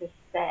had to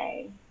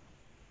say.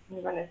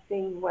 We're going to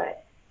see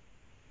what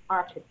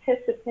our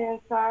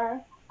participants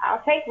are.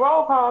 I'll take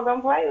roll call.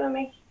 Don't play with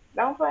me.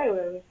 I'll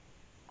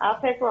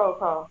take roll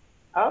call.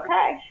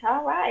 Okay.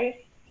 All right.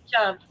 Good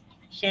job,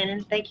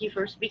 Shannon. Thank you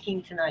for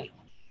speaking tonight.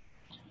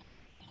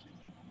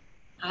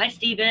 Hi,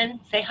 Stephen.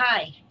 Say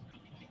hi.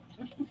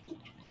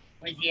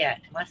 Where's he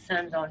at? My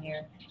son's on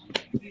here.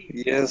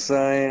 Yes,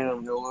 I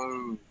am.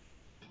 Hello.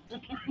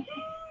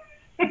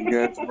 You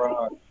guys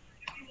rock.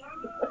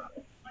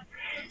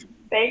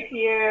 Thank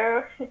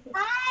you.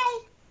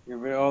 Hi. Give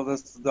me all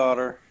this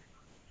daughter.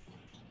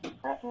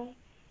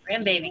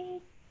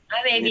 Grandbaby.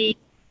 Hi, baby.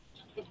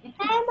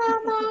 Hi,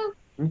 Mama.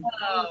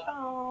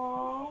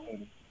 Oh.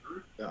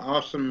 An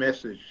awesome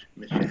message,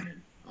 Miss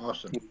Shannon.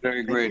 Awesome.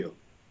 Very great. Thank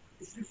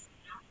you.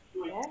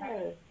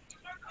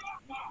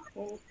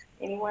 Yes.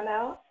 Anyone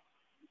else?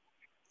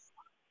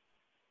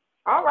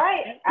 All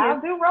right. I'll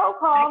do roll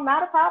call.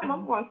 Not a problem.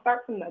 I'm going to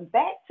start from the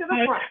back to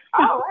the front.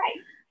 All right.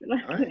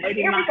 All right.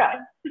 Here we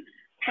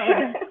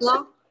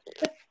go.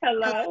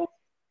 Hello.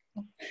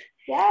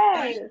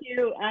 Yes. Thank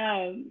you,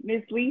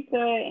 Miss Lisa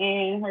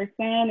and her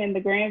son and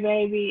the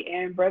grandbaby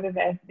and Brother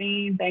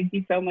Vastine. Thank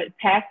you so much,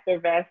 Pastor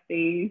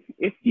Vastine,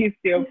 if you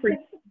still preach.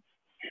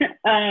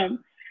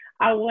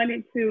 I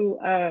wanted to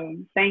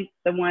thank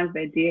the ones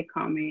that did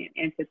comment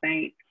and to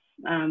thank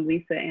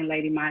Lisa and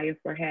Lady Maya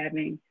for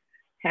having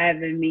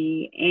having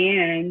me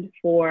and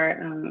for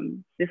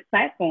this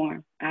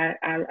platform.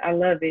 I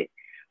love it.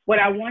 What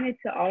I wanted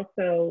to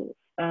also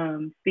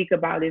speak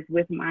about is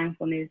with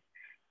mindfulness,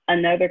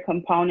 another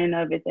component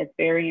of it that's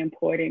very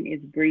important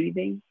is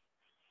breathing.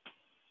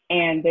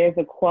 And there's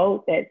a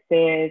quote that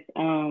says,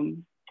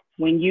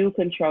 when you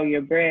control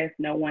your breath,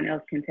 no one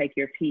else can take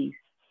your peace.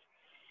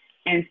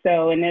 And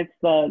so, and it's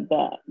the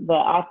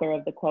author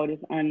of the quote is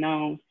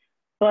unknown,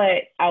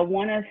 but I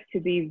want us to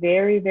be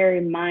very, very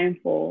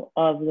mindful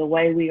of the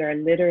way we are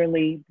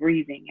literally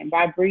breathing. And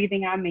by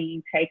breathing, I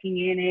mean taking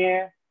in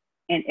air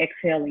and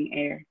exhaling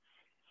air.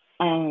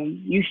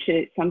 You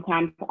should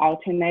sometimes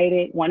alternate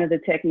it. One of the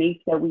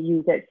techniques that we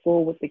use at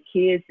school with the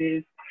kids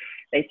is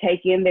they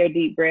take in their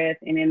deep breath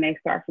and then they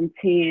start from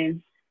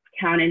 10,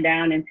 counting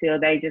down until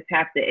they just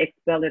have to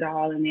expel it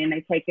all. And then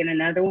they take in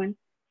another one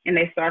and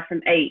they start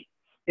from 8.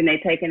 Then they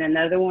take in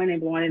another one and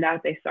blowing it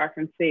out, they start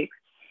from 6.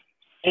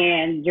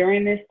 And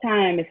during this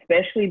time,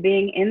 especially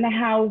being in the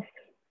house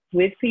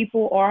with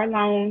people or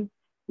alone,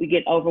 we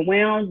get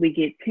overwhelmed, we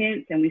get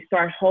tense, and we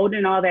start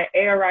holding all that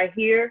air right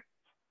here.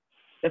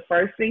 The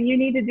first thing you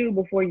need to do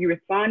before you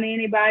respond to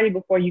anybody,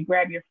 before you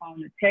grab your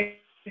phone to text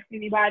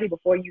anybody,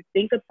 before you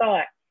think a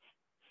thought,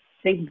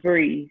 think,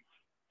 breathe.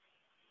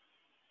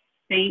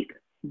 Think,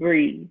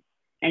 breathe.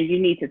 And you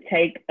need to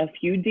take a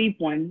few deep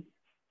ones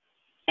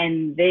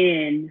and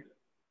then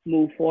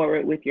move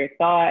forward with your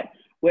thought,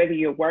 whether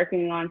you're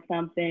working on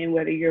something,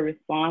 whether you're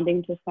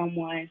responding to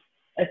someone,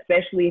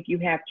 especially if you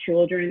have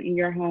children in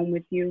your home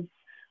with you.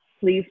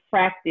 Please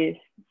practice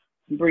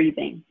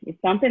breathing.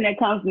 It's something that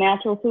comes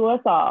natural to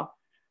us all.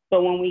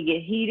 So when we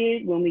get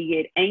heated, when we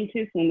get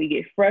anxious, when we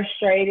get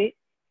frustrated,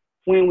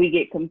 when we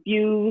get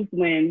confused,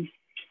 when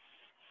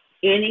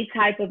any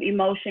type of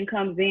emotion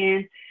comes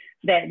in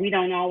that we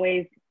don't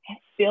always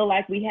feel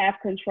like we have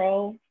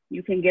control,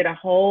 you can get a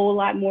whole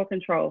lot more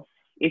control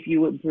if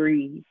you would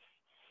breathe.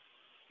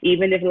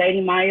 Even if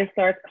Lady Maya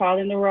starts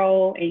calling the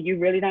roll and you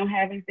really don't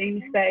have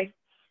anything to say,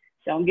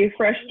 don't get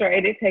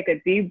frustrated. Take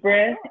a deep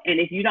breath. And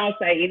if you don't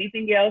say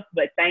anything else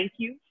but thank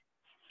you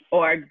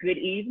or good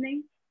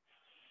evening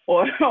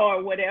or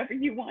whatever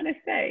you want to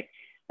say,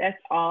 that's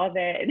all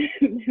that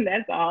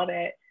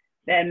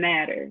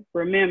matters.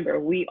 Remember,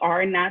 we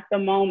are not the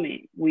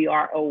moment. We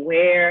are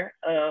aware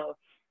of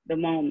the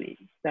moment.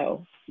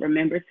 So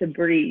remember to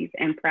breathe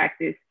and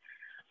practice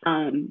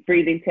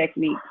breathing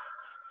techniques.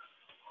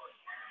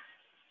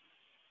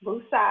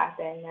 Woosah,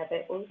 then,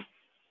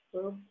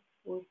 woosah.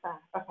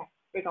 Okay,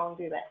 we're gonna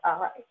do that.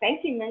 All right.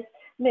 Thank you,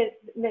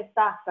 Miss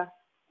Doctor.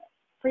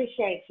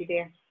 Appreciate you,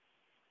 dear.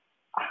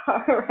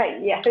 All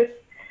right. Yes.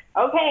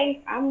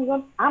 Okay.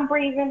 I'm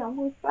breathing. I'm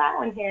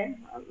woosahing here.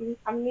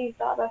 I need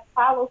y'all to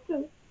follow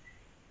too.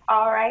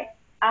 All right.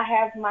 I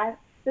have my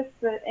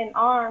sister in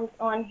arms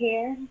on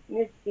here,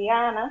 Miss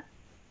Deanna.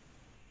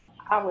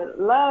 I would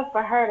love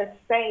for her to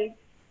say,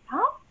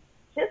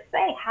 just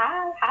say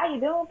hi, how you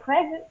doing,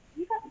 present.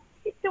 You got to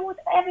do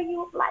whatever you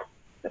would like.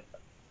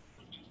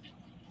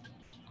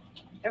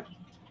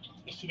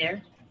 Is she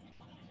there?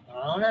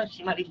 I don't know.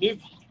 She might be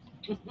busy.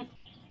 She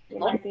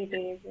might be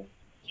busy.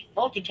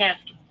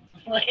 Multitasking.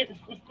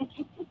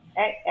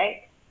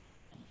 Hey.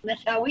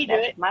 That's how we do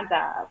it. My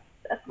job.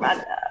 That's my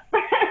job.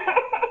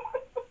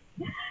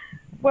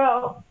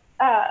 Well,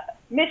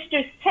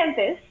 Mistress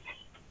Tempest,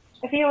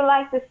 if you would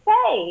like to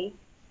say,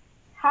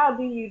 how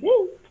do you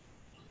do?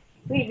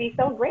 We'd be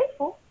so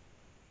grateful.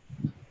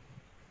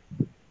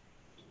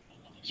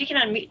 She can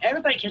unmute.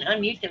 Everybody can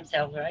unmute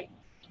themselves, right?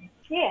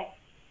 Yeah.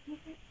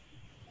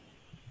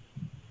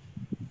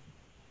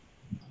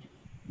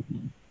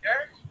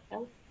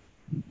 Sure.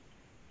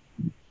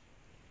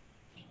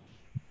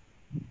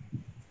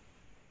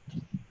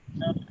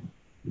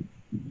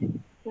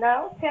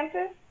 No,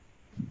 Tempest?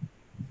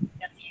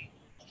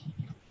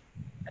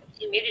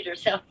 She muted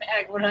herself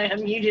back when I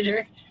unmuted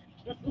her.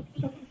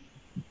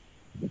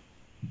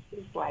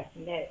 She's like,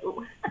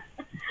 no.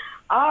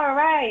 All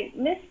right,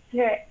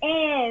 Mr.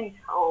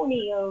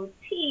 Antonio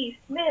T.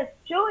 Smith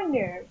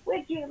Jr.,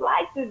 would you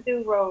like to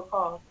do roll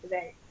call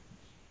today?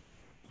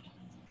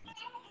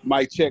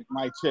 Mic check,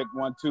 1, 2,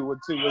 1, 2.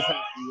 What's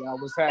happening, y'all?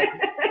 What's happening?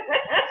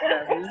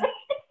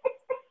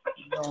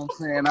 You know what I'm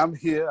saying? I'm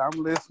here.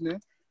 I'm listening.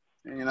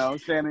 You know,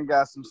 Shannon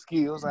got some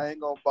skills. I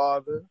ain't gonna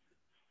bother.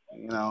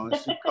 You know,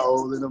 she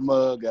cold in the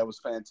mug. That was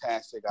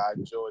fantastic. I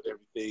enjoyed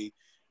everything.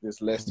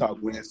 This Let's Talk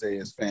Wednesday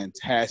is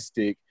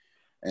fantastic.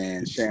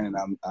 And Shannon,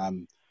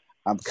 I'm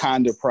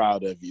kind of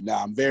proud of you.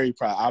 Now, I'm very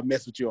proud. I'll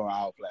mess with you on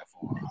our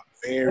platform. I'm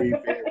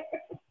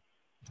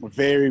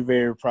very,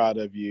 very proud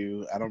of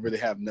you. I don't really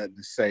have nothing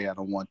to say. I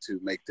don't want to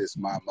make this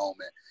my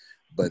moment,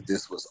 but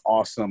this was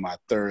awesome. I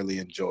thoroughly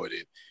enjoyed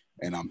it,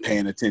 and I'm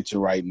paying attention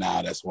right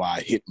now. That's why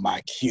I hit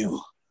my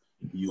cue.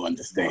 You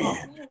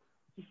understand?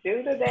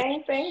 Do the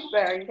dang thing,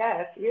 sir.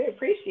 Yes, we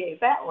appreciate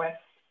that one.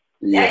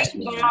 Yes,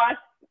 thanks, boss.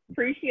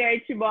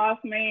 Appreciate you, boss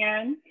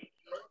man.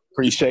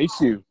 Appreciate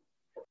you.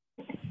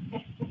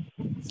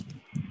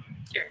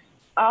 Sure.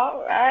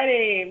 All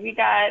righty. We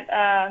got,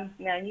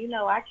 now you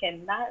know I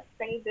cannot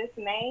say this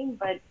name,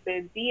 but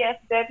the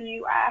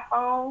DSW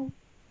iPhone.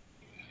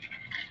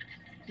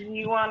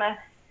 You want to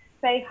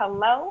say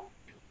hello?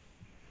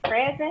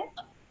 Present?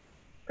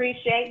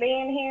 Appreciate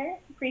being here.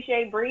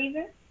 Appreciate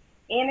breathing.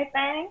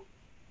 Anything?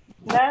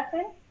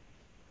 Nothing?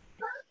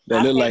 They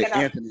I'll look take like it up.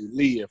 Anthony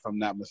Lee, if I'm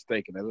not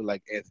mistaken. They look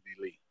like Anthony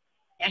Lee.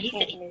 Yeah, he's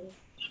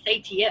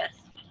ATS.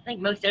 I think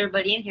most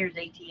everybody in here is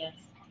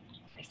ATS,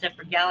 except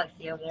for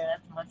Galaxy over there.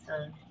 That's my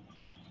son.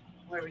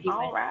 Wherever he All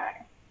went.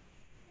 right.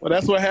 Well,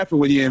 that's what happened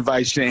when you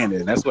invite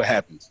Shannon. That's what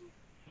happens.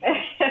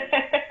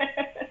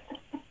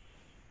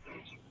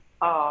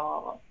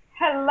 Oh,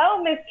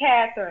 hello, Miss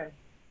Catherine.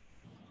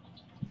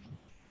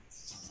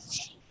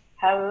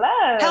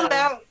 Hello.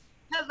 Hello.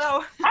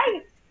 Hello.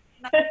 Hi.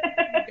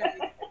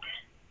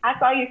 I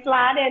saw you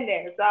slide in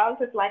there, so I was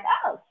just like,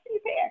 oh,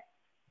 she's here.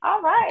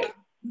 All right.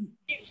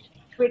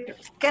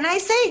 Can I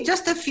say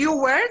just a few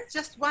words?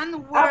 Just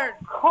one word.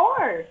 Of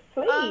course,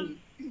 please.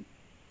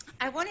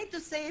 I wanted to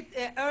say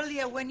it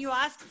earlier when you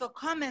asked for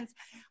comments.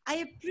 I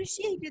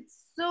appreciated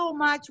so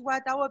much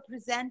what our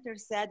presenter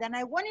said, and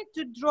I wanted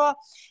to draw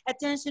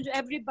attention to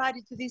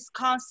everybody to this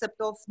concept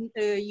of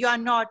you are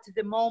not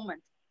the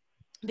moment.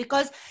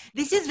 Because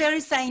this is very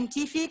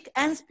scientific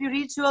and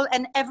spiritual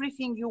and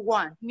everything you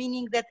want,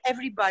 meaning that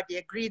everybody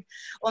agreed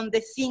on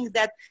the thing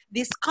that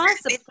this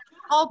concept can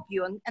help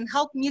you and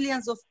help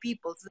millions of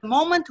people. The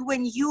moment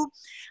when you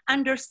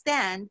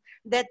understand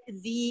that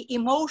the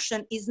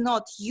emotion is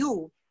not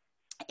you,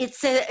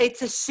 it's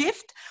a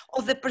shift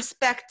of the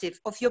perspective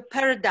of your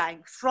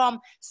paradigm from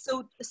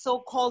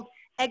so-called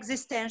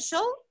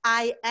existential,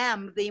 I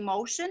am the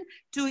emotion,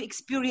 to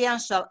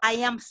experiential, I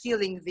am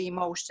feeling the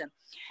emotion.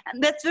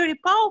 And that's very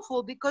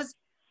powerful because,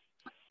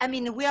 I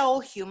mean, we are all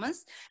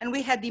humans and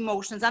we had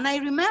emotions. And I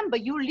remember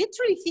you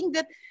literally think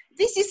that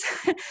this is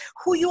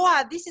who you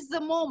are. This is the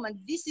moment.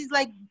 This is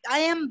like, I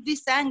am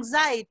this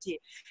anxiety.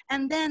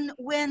 And then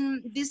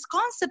when this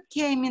concept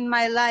came in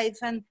my life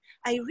and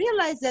I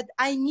realized that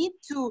I need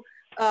to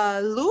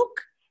look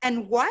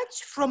and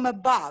watch from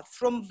above,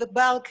 from the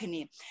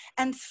balcony.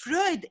 And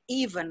Freud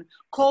even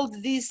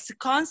called this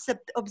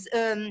concept of,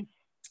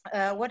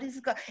 what is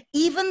it called?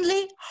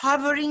 Evenly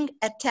hovering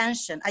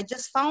attention. I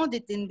just found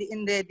it in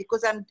the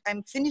because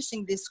I'm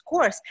finishing this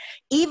course.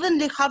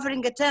 Evenly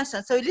hovering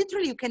attention. So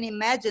literally you can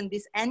imagine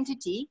this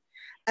entity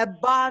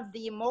above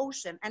the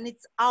emotion, and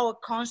it's our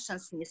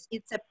consciousness.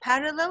 It's a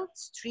parallel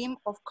stream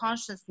of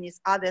consciousness,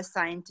 other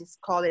scientists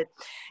call it.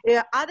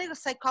 Other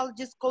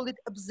psychologists call it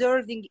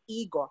observing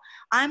ego.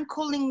 I'm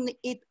calling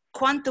it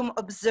quantum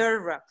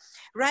observer,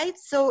 right?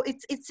 So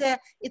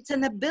it's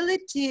an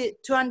ability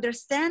to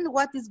understand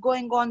what is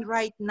going on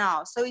right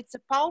now. So it's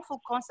a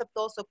powerful concept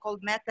also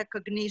called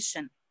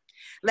metacognition.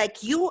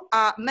 Like you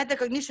are,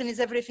 metacognition is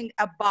everything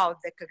about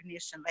the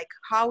cognition, like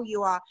how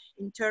you are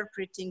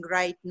interpreting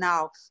right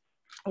now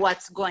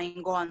what's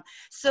going on.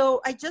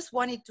 So I just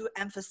wanted to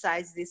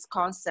emphasize this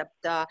concept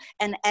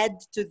and add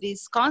to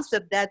this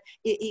concept that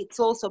it's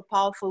also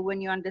powerful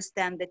when you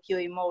understand that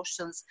your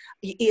emotions,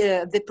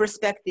 the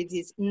perspective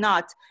is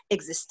not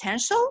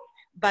existential,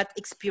 but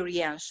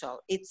experiential.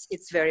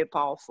 It's very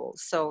powerful.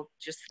 So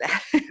just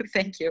that.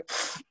 Thank you.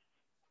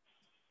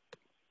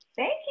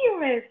 Thank you,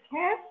 Ms.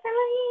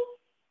 Catherine.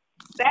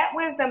 That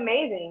was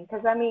amazing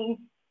because, I mean,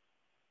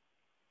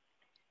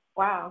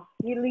 wow,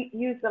 you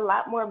used a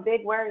lot more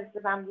big words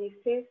than I'm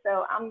used to,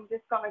 so I'm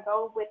just going to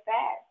go with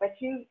that. But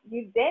you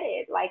did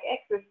it, like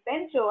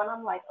existential, and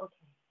I'm like, okay,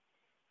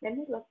 let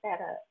me look that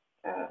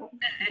up.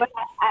 But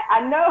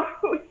I know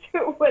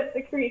what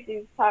the creature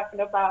is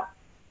talking about.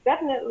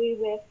 Definitely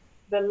with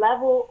the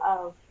level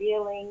of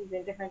feelings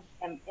and different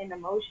and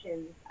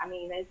emotions. I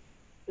mean,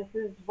 this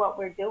is what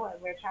we're doing.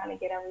 We're trying to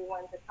get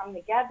everyone to come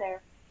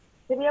together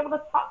to be able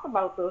to talk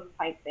about those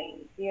type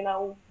things. You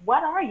know,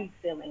 what are you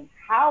feeling?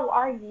 How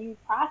are you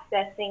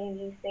processing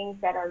these things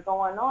that are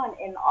going on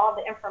and all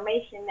the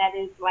information that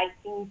is like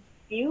being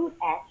spewed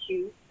at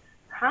you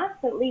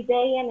constantly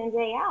day in and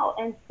day out?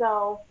 And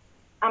so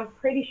I'm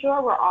pretty sure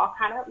we're all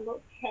kind of a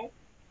little tense,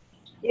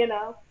 you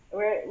know,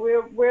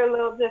 we're a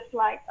little just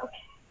like, okay.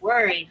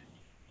 Worried.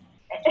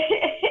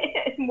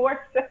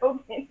 More so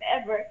than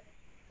ever.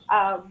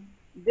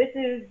 This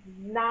is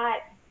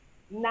not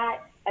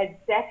a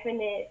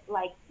definite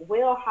like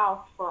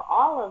wheelhouse for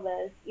all of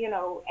us, you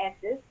know, at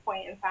this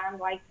point in time.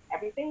 Like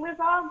everything was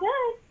all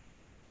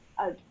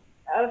good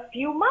a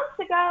few months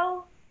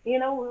ago. You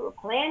know, we were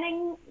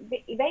planning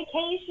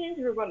vacations.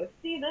 We were going to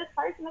see this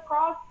person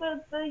across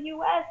the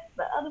U.S.,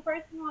 the other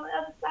person on the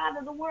other side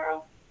of the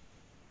world.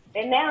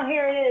 And now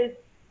here it is.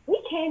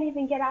 We can't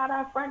even get out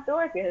our front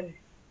door good.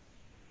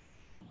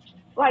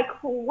 Like,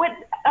 what,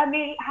 I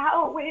mean,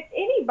 how would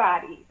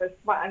anybody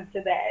respond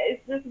to that?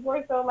 It's just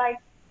more so like,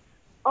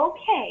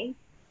 okay,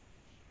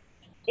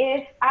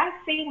 if I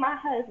see my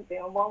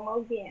husband one more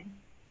again,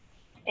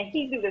 and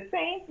he do the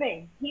same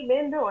thing he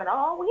been doing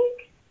all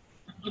week,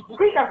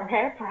 we gonna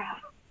have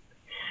problems.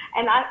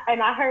 And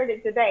I heard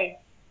it today.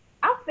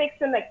 I'm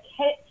fixing to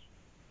catch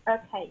a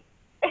case.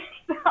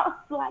 So I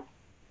was like,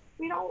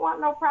 We don't want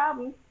no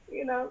problems,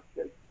 you know,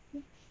 just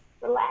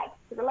relax,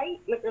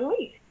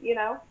 release, you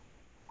know.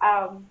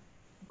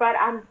 But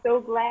I'm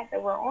so glad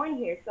that we're on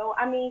here. So,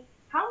 I mean,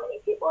 how many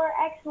people are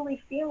actually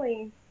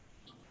feeling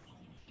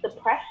the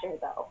pressure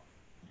though?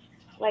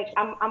 Like,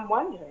 I'm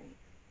wondering,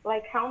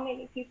 like, how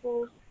many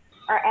people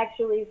are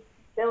actually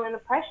feeling the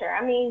pressure?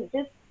 I mean,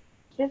 just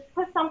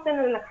put something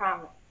in the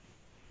comments.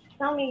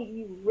 Tell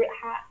me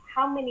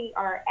how many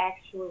are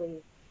actually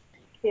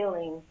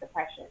feeling the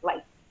pressure.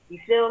 Like, you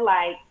feel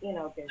like, you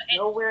know, there's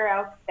nowhere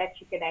else that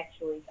you could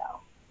actually go.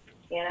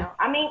 You know,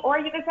 I mean, or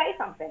you can say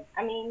something.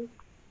 I mean,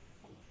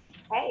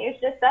 hey, it's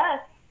just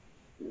us.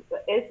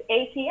 It's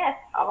ATS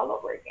all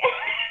over again.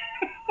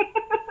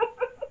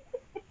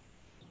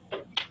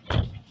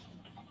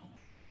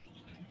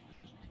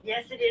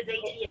 Yes, it is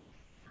ATS.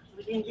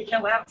 We didn't get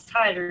no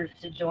outsiders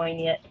to join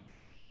yet,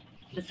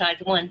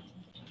 besides one.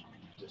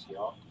 Just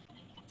y'all.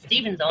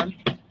 Steven's on.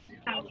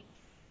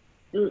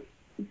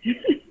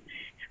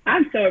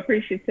 I'm so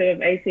appreciative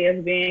of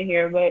ATS being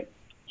here, but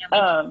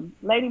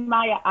Lady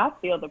Maya, I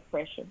feel the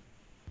pressure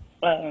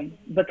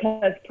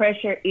because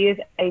pressure is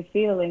a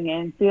feeling,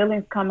 and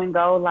feelings come and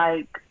go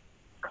like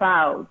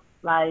clouds,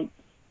 like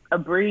a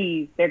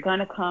breeze. They're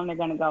gonna come, they're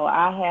gonna go.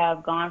 I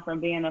have gone from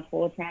being a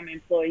full-time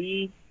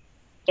employee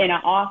in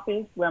an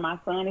office where my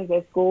son is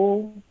at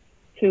school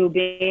to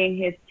being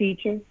his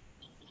teacher,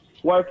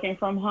 working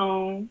from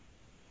home.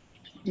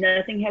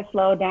 Nothing has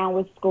slowed down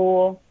with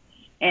school,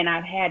 and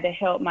I've had to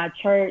help my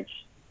church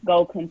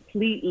go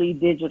completely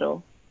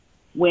digital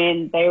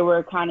when they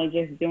were kind of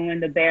just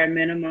doing the bare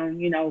minimum,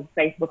 you know,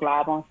 Facebook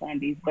Live on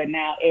Sundays, but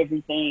now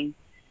everything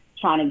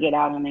trying to get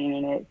out on the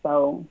internet.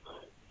 So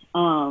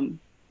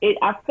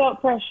I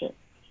felt pressure,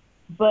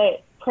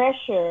 but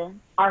pressure,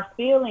 our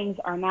feelings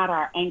are not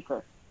our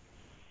anchor.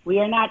 We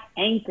are not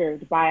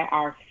anchored by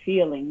our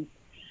feelings.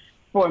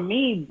 For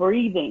me,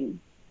 breathing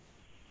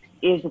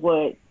is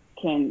what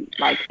can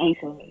like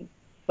anchor me,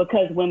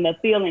 because when the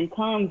feeling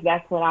comes,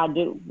 that's what I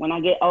do. When I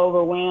get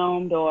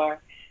overwhelmed, or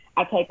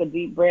I take a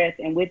deep breath,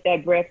 and with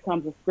that breath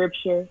comes a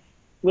scripture,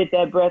 with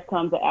that breath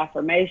comes an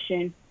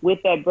affirmation,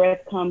 with that breath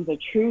comes a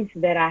truth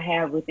that I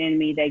have within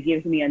me that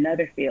gives me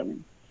another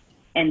feeling.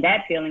 And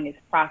that feeling is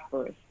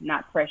prosperous,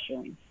 not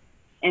pressuring.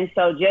 And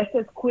so just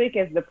as quick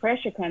as the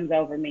pressure comes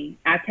over me,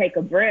 I take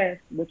a breath,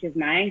 which is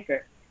my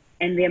anchor,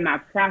 and then my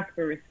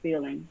prosperous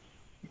feeling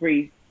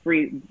breathes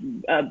through,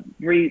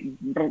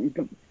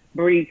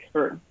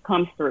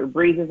 comes through,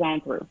 breezes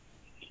on through.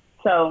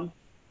 So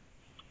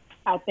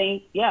I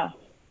think, yeah,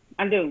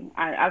 I do.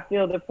 I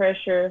feel the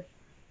pressure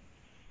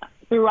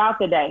throughout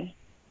the day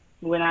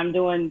when I'm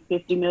doing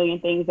 50 million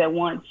things at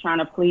once, trying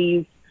to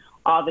please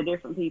all the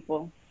different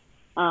people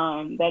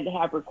that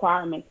have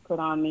requirements put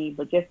on me.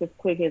 But just as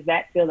quick as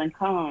that feeling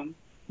comes,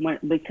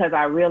 because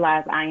I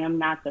realize I am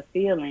not the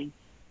feeling,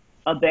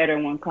 a better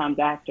one comes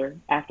after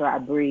I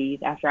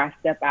breathe, after I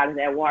step out of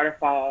that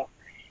waterfall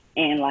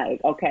and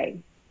like, okay,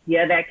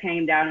 yeah, that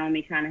came down on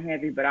me kind of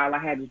heavy, but all I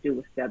had to do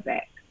was step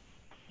back.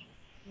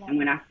 And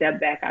when I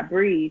step back, I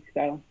breathe.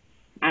 So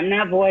I'm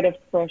not void of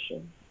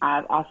pressure.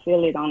 I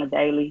feel it on a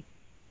daily.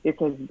 This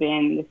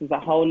is a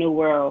whole new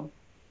world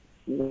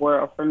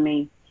for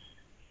me.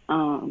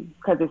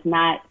 Because it's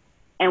not,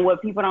 and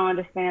what people don't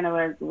understand,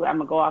 I'm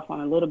gonna go off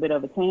on a little bit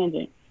of a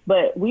tangent,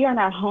 but we are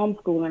not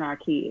homeschooling our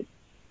kids.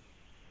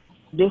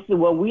 This is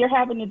what we are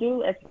having to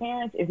do as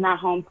parents is not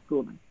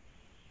homeschooling.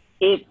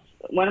 It's,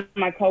 one of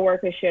my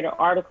coworkers shared an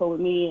article with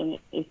me, and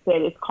it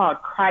said it's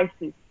called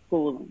crisis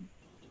schooling.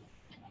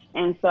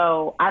 And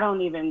so I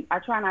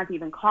try not to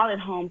even call it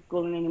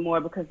homeschooling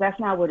anymore, because that's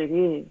not what it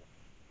is.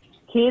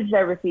 Kids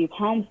that receive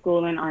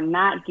homeschooling are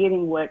not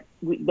getting what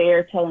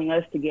they're telling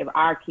us to give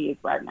our kids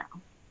right now.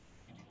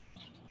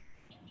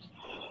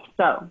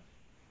 So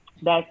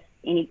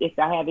if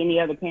I have any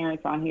other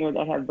parents on here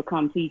that have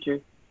become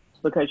teachers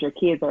because your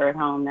kids are at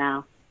home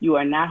now, you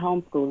are not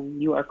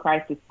homeschooling, you are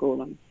crisis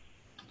schooling,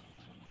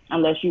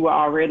 unless you were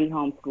already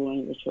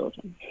homeschooling your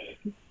children.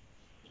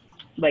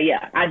 But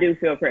yeah, I do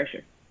feel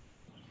pressure.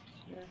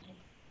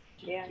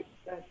 Yeah,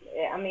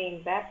 I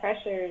mean, that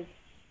pressure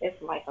is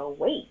like a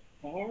weight,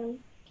 man.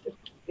 It's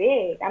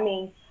big. I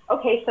mean,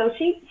 okay, so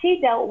she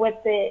dealt with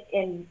it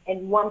in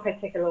one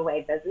particular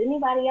way. Does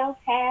anybody else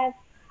have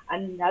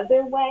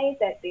another way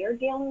that they're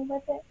dealing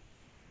with it?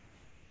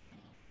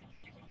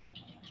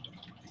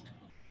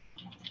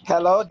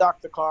 Hello,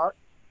 Dr. Clark.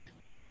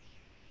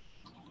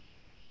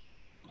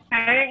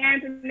 Hey,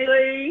 Anthony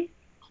Lee.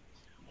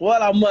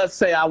 Well, I must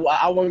say, I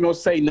wasn't gonna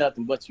say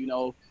nothing, but you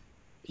know,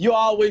 you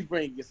always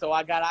bring it. So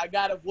I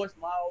gotta voice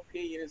my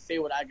opinion and say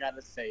what I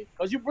gotta say,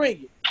 cause you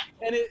bring it,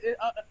 and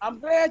I'm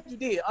glad you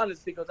did,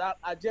 honestly, cause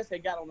I just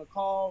had got on the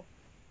call,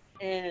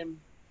 and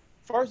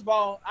first of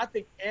all, I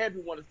think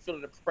everyone is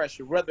feeling the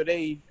pressure, whether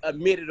they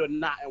admit it or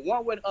not. And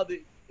one way or the other,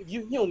 if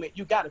you're human,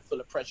 you gotta feel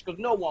the pressure, cause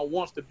no one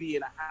wants to be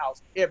in a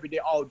house every day,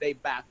 all day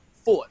by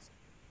force.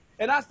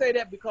 And I say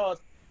that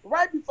because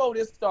right before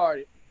this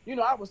started, you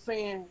know, I was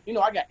saying, you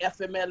know, I got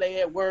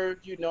FMLA at work,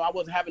 you know, I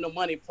wasn't having no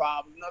money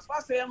problem. You know, so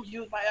I said, I'm going to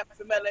use my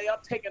FMLA. I'm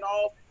taking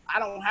off. I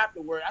don't have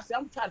to work. I said,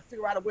 I'm trying to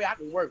figure out a way I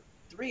can work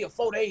 3 or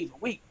 4 days a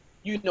week,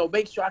 you know,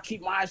 make sure I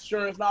keep my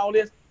insurance and all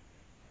this.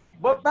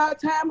 But by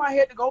the time I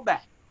had to go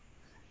back,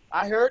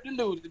 I heard the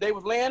news that they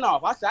was laying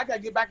off. I said, I got to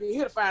get back in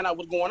here to find out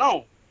what's going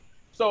on.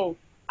 So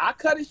I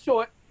cut it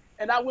short,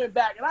 and I went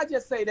back. And I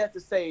just say that to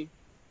say,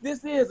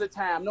 this is a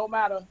time, no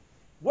matter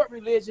what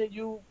religion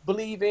you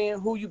believe in,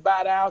 who you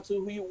bow down to,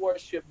 who you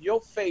worship, your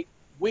faith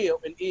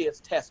will and is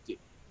tested.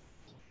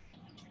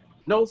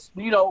 No,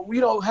 you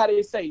know how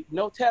they say,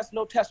 no test,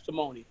 no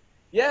testimony.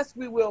 Yes,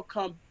 we will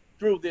come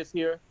through this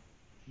here,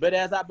 but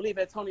as I believe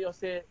Antonio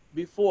said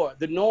before,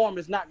 the norm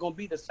is not going to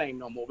be the same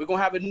no more. We're going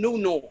to have a new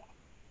norm.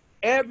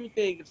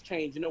 Everything is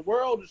changing. The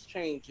world is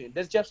changing.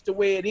 That's just the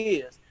way it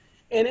is.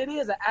 And it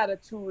is an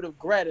attitude of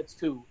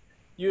gratitude,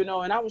 you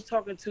know. And I was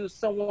talking to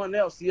someone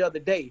else the other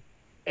day,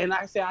 and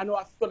I said, I know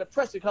I feel the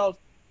pressure because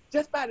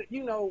just by,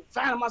 you know,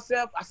 finding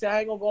myself, I said, I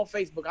ain't going to go on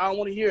Facebook. I don't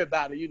want to hear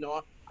about it, you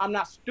know. I'm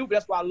not stupid.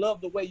 That's why I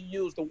love the way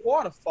you use the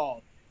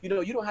waterfall. You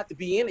know, you don't have to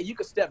be in it. You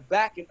can step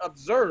back and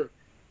observe.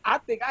 I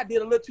think I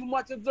did a little too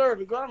much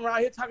observing because I'm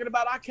around here talking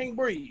about I can't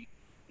breathe.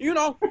 You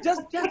know,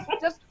 just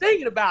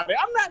thinking about it.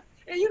 I'm not,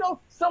 and you know,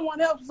 someone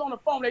else was on the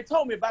phone. They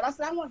told me about it. I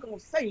said, I wasn't going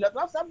to say nothing.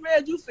 I said, I'm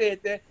glad you said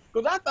that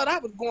because I thought I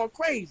was going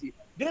crazy.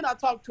 Then I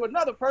talked to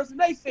another person.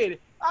 They said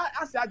it.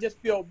 I said, I just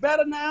feel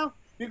better now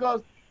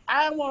because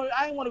I ain't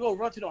want to go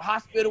run to the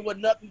hospital with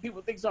nothing.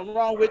 People think something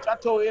wrong with you. I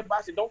told everybody,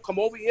 I said, don't come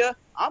over here.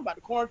 I'm about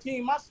to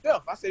quarantine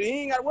myself. I said, he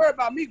ain't got to worry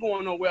about me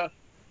going nowhere.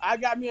 I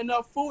got me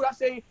enough food. I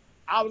said,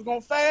 I was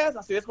going to fast.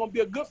 I said, it's going to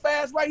be a good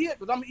fast right here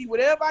because I'm going to eat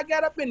whatever I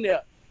got up in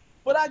there.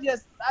 But I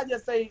just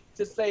say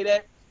to say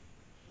that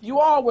you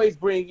always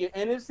bring it,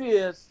 and this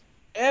is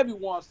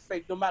everyone's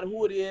faith, no matter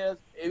who it is.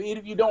 Even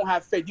if you don't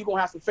have faith, you're going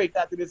to have some faith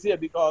after this here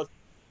because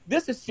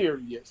this is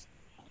serious.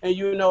 And,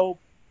 you know,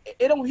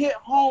 it don't hit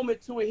home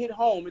until it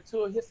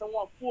hits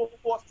someone full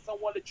force,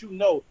 someone that you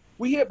know.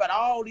 We hear about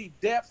all these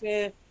deaths,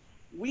 and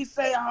we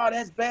say, oh,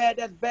 that's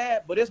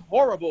bad, but it's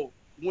horrible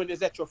when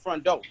it's at your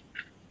front door.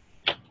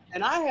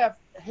 And I have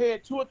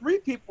had 2 or 3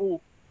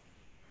 people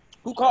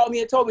who called me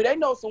and told me they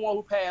know someone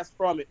who passed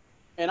from it.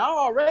 And I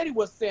already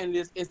was saying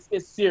this,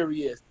 it's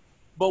serious.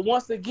 But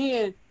once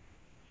again,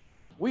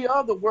 we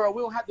are the world.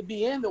 We don't have to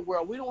be in the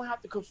world. We don't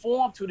have to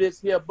conform to this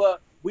here,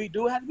 but we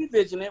do have to be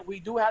vigilant. We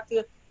do have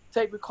to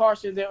take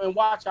precautions and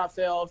watch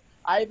ourselves.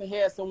 I even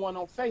had someone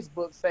on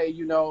Facebook say,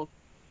 you know,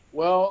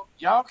 well,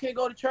 y'all can't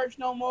go to church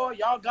no more.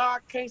 Y'all,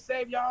 God can't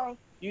save y'all.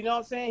 You know what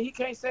I'm saying? He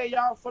can't save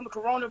y'all from the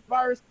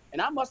coronavirus.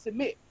 And I must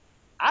admit,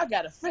 I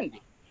got offended.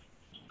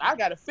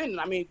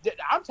 I mean,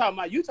 I'm talking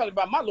about, you talking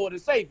about my Lord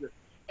and Savior.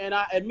 And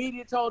I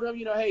immediately told him,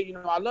 you know, hey, you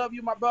know, I love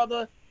you, my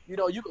brother. You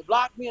know, you could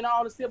block me and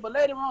all this shit. But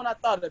later on, I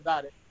thought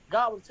about it.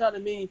 God was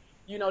telling me,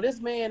 you know, this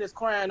man is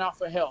crying out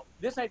for help.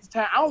 This ain't the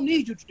time. I don't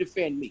need you to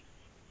defend me.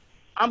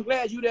 I'm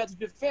glad you're there to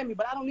defend me,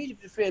 but I don't need you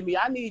to defend me.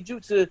 I need you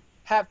to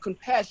have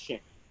compassion.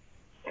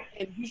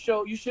 And you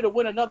should have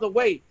went another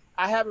way.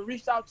 I haven't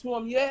reached out to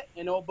him yet,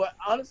 you know, but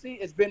honestly,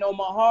 it's been on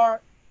my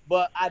heart.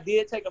 But I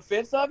did take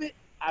offense of it.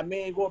 I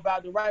may go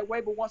about the right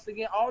way, but once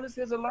again, all this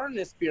is a learning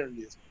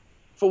experience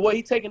for what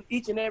he's taken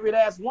each and every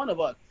last one of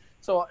us.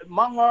 So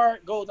my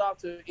heart goes out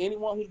to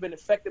anyone who's been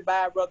affected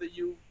by it, whether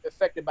you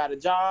affected by the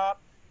job,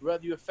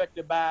 whether you're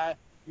affected by,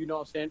 you know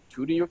what I'm saying,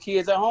 tutoring your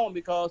kids at home,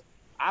 because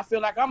I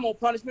feel like I'm on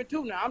punishment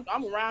too now.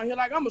 I'm around here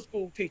like I'm a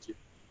school teacher.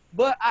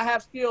 But I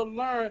have still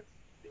learned,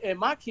 and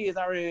my kids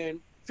are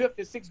in 5th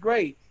and 6th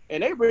grade,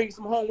 and they bring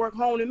some homework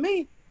home to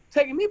me,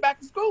 taking me back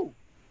to school.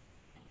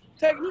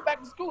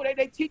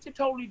 They teach it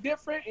totally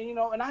different, and you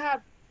know, and I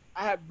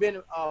have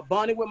been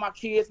bonding with my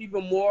kids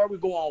even more. We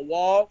go on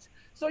walks,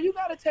 so you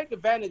got to take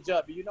advantage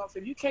of it. You know, so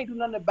if you can't do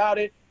nothing about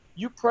it,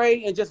 you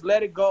pray and just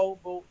let it go.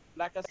 But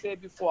like I said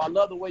before, I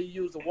love the way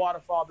you use the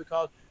waterfall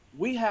because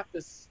we have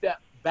to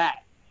step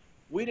back.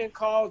 We didn't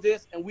cause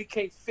this, and we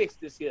can't fix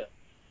this here.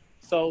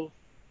 So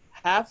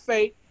have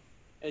faith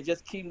and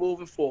just keep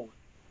moving forward.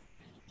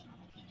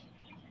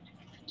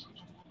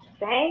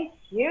 Thank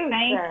you.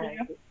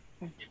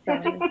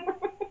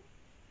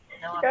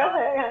 Go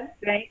ahead.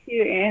 Thank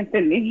you,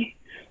 Anthony.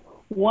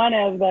 One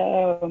of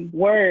the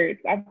words,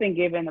 I've been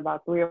given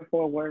about 3 or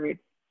 4 words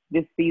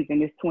this season,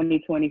 this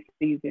 2020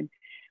 season.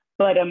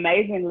 But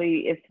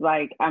amazingly, it's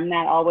like I'm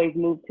not always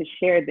moved to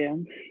share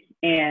them.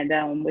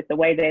 And with the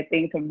way that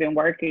things have been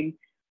working,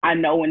 I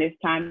know when it's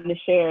time to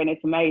share, and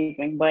it's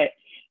amazing. But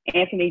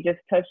Anthony just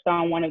touched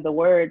on one of the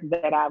words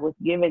that I was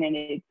given, and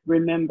it's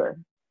remember.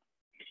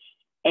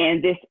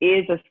 And this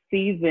is a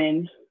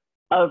season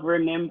of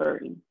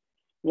remembering.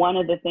 One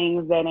of the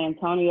things that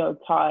Antonio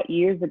taught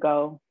years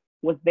ago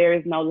was there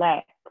is no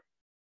lack.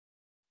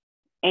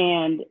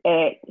 And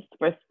at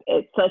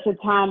such a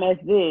time as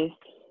this,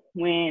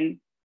 when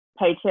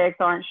paychecks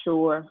aren't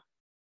sure,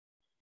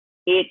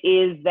 it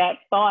is that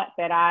thought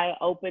that I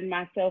opened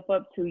myself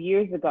up to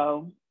years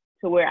ago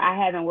to where I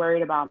haven't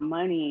worried about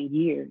money in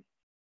years.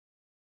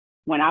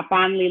 When I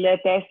finally let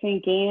that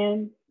sink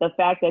in, the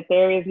fact that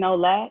there is no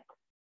lack,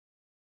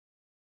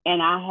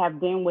 and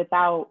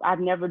I've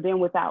never been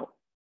without.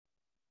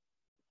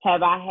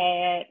 Have I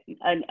had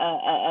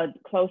a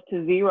close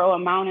to zero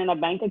amount in a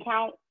bank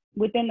account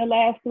within the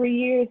last 3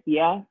 years?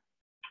 Yeah.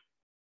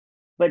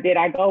 But did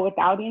I go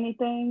without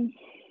anything?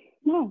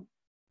 No,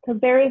 because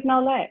there is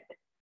no lack.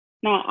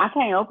 Now, I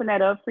can't open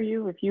that up for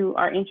you if you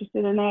are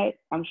interested in that.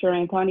 I'm sure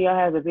Antonio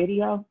has a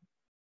video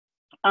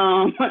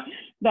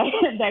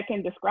that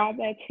can describe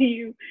that to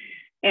you.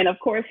 And of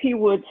course he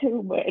would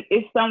too, but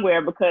it's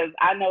somewhere because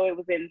I know it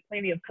was in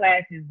plenty of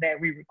classes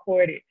that we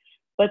recorded,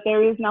 but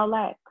there is no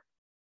lack.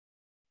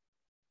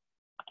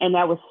 And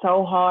that was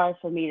so hard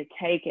for me to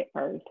take at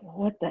first.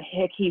 What the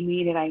heck he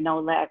mean it ain't no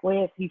lack?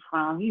 Where is he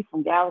from? He's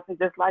from Gallatin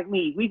just like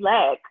me. We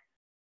lack,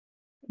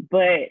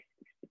 but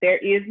there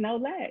is no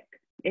lack.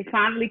 It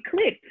finally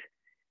clicked.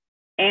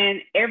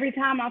 And every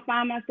time I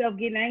find myself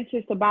getting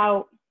anxious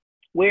about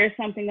where's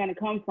something gonna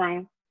come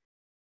from,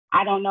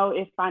 I don't know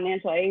if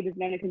financial aid is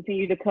gonna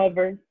continue to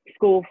cover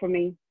school for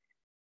me,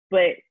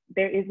 but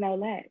there is no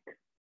lack.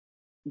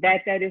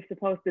 That is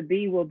supposed to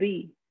be will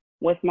be.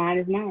 What's mine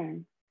is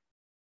mine.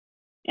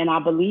 And I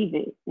believe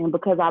it. And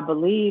because I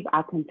believe,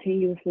 I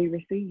continuously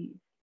receive.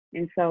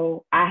 And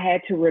so I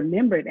had to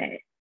remember that.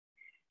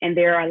 And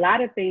there are a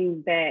lot of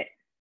things that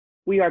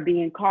we are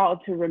being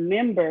called to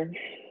remember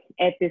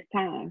at this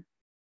time.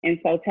 And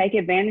so take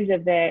advantage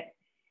of that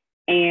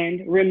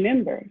and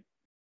remember,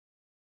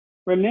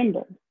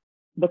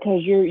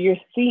 because you're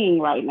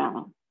seeing right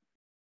now.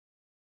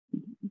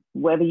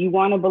 Whether you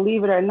want to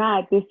believe it or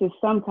not, this is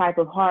some type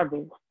of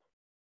harvest.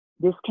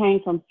 This came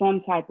from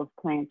some type of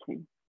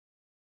planting.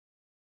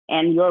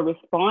 And your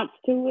response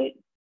to it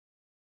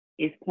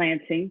is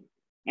planting,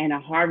 and a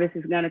harvest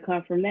is going to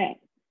come from that.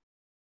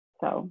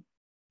 So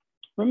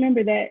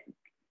remember that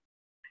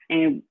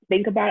and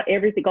think about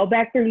everything. Go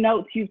back through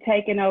notes you've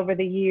taken over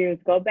the years.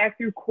 Go back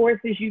through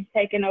courses you've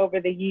taken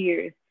over the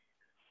years.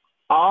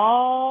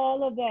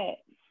 All of that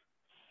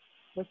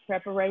was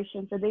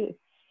preparation for this.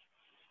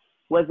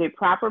 Was it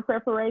proper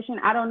preparation?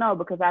 I don't know,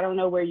 because I don't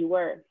know where you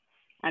were.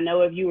 I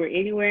know if you were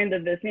anywhere in the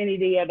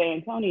vicinity of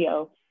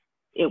Antonio,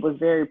 it was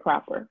very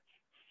proper,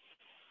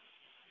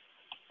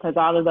 because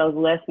all of those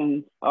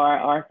lessons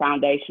are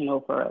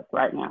foundational for us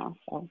right now.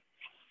 So,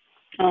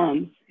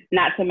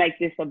 not to make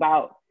this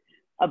about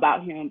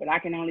him, but I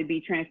can only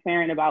be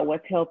transparent about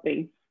what's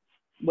helping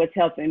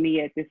me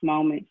at this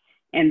moment.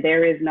 And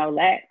there is no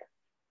lack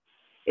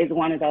is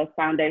one of those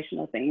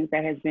foundational things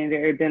that has been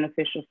very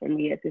beneficial for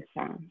me at this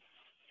time.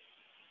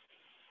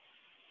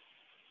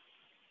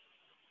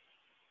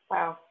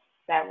 Wow,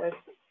 that was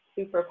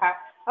super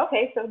powerful.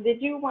 Okay, so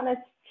did you want to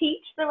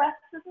teach the rest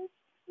of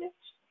this,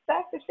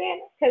 Dr.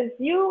 Shannon? Because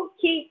you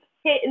keep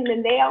hitting the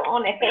nail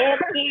on the head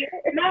here.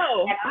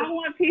 No, I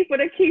want people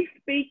to keep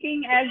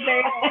speaking as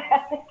they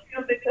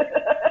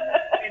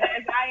and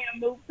as I am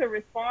moved to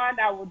respond,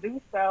 I will do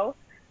so.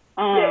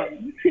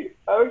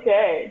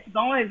 Okay. It's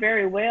going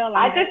very well.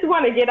 I just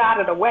want to get out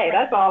of the way.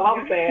 That's all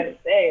I'm saying.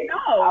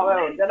 No, I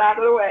will get out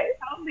of the way.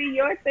 Totally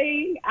your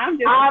thing. I'm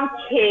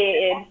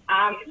kidding.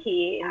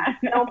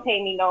 Don't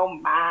pay me no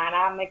mind.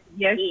 I'm a kid.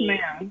 Yes,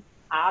 ma'am.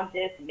 I'm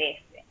just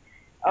messing.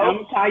 I'm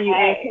gonna call you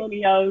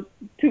Antonio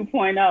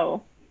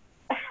 2.0.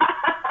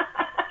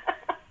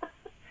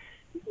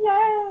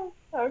 Yeah.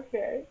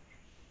 Okay.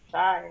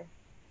 Sorry.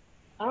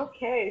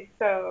 Okay.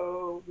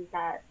 So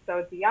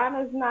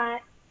Deanna's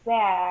not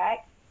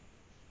back.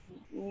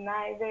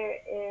 Neither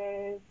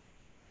is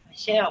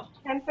Michelle.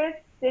 Tempest.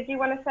 Did you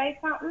want to say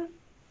something?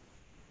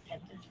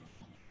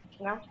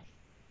 No.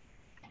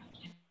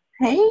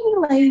 Hey,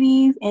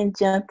 ladies and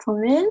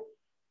gentlemen.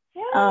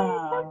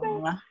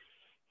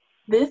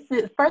 This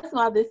is, first of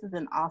all, this is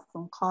an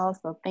awesome call.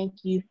 So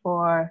thank you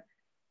for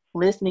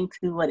listening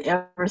to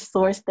whatever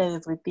source that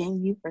is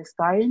within you for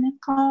starting this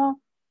call.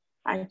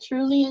 I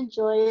truly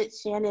enjoy it.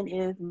 Shannon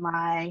is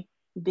my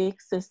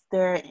big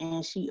sister,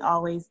 and she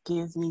always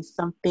gives me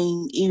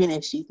something, even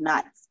if she's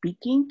not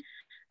speaking.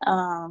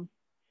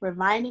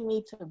 Reminding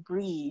me to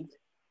breathe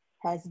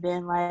has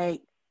been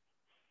like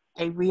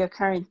a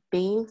reoccurring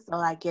theme. So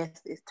I guess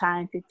it's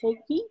time to take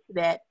heed to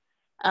that,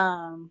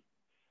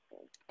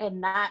 and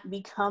not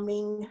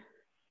becoming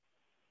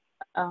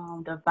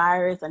the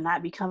virus, or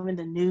not becoming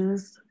the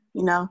news.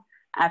 You know,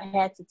 I've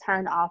had to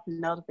turn off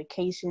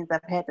notifications.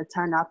 I've had to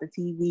turn off the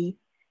TV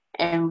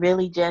and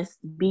really just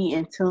be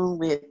in tune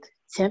with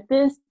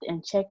Tempest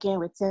and check in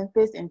with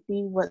Tempest and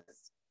see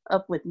what's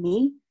up with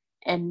me,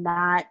 and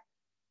not,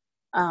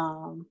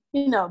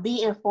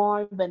 be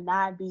informed, but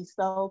not be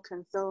so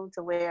consumed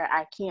to where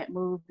I can't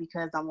move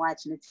because I'm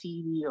watching the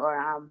TV, or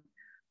I'm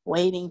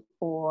waiting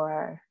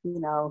for,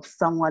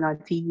 someone on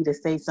TV to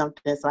say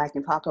something so I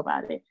can talk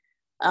about it.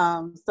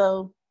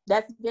 So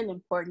that's been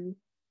important.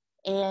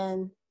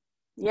 And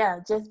yeah,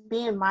 just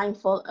being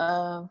mindful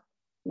of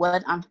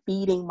what I'm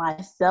feeding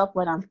myself,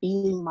 what I'm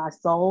feeding my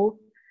soul,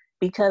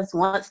 because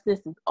once this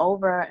is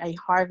over, a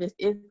harvest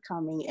is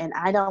coming, and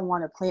I don't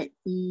want to plant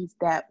seeds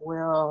that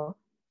will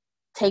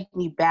take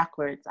me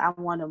backwards. I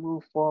want to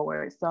move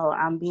forward. So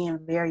I'm being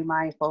very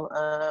mindful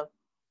of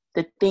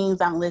the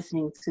things I'm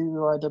listening to,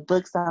 or the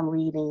books I'm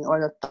reading, or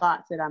the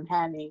thoughts that I'm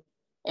having,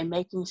 and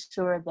making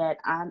sure that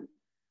I'm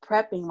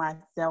prepping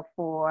myself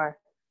for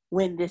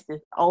when this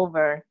is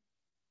over,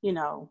 you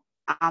know,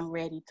 I'm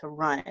ready to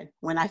run.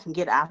 When I can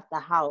get out the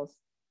house,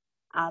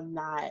 I'm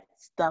not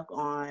stuck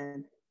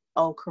on,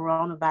 oh,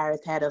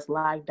 coronavirus had us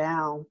locked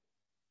down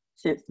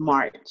since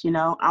March. You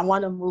know, I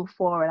want to move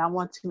forward. I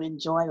want to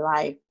enjoy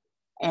life.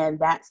 And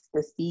that's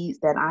the seeds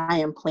that I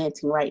am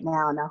planting right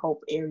now. And I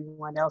hope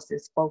everyone else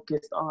is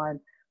focused on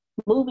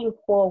moving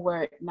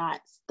forward,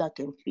 not stuck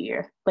in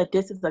fear. But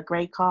this is a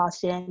great call,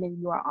 Shannon.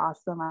 You are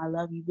awesome. I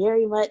love you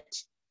very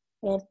much.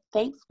 And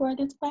thanks for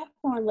this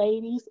platform,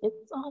 ladies.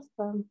 It's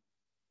awesome.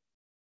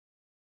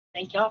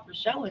 Thank y'all for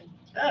showing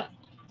up.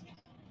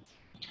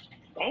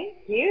 Thank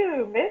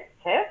you, Miss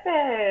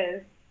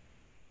Tempest.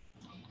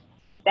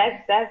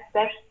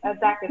 That's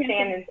Dr.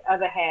 Shannon's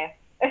other half.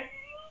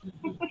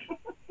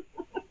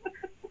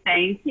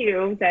 Thank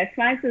you. That's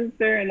my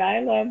sister, and I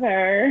love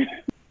her.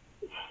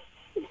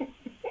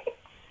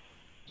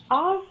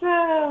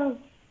 Awesome.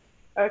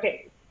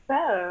 Okay,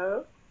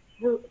 so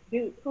who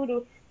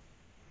do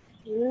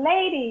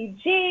Lady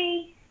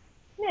G,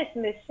 Miss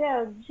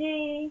Michelle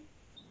G,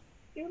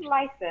 you'd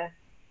like to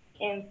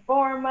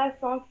inform us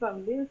on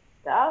some new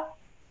stuff?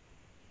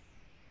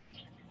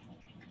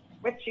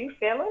 What you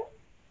feeling?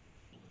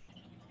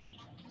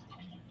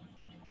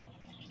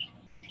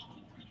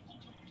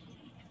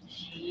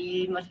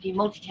 She must be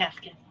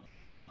multitasking.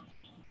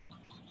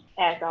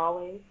 As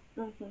always.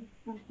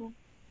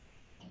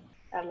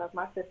 I love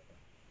my sister.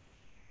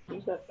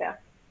 She's up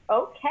there.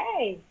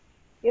 Okay.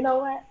 You know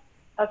what?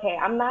 Okay,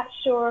 I'm not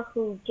sure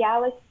who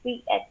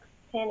Galaxy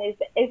X10 is.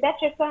 Is that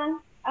your son?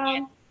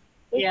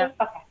 Yeah.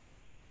 Okay.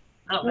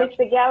 Oh,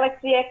 Mr.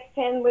 Galaxy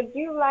X10, would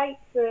you like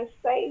to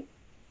say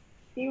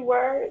a few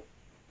words?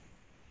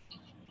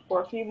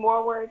 Or a few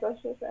more words, I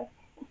should say.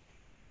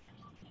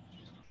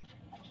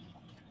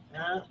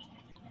 No,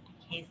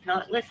 he's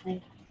not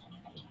listening.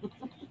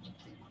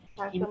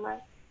 Not so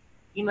much.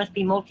 You must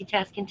be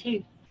multitasking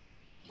too.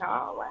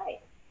 All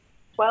right.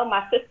 Well,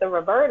 my sister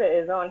Roberta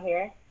is on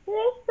here.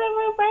 Sister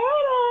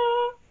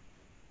Roberta,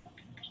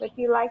 would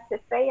you like to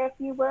say a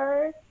few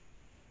words?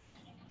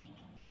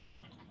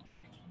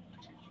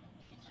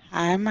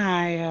 Hi,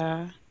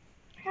 Maya.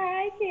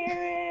 Hi,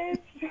 Karen.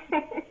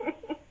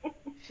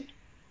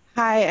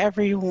 Hi,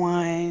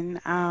 everyone.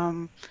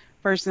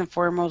 First and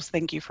foremost,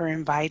 thank you for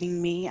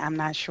inviting me. I'm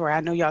not sure.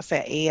 I know y'all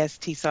said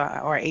AST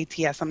or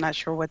ATS. I'm not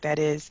sure what that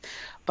is,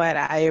 but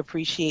I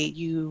appreciate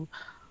you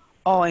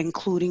all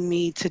including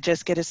me to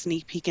just get a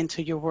sneak peek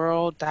into your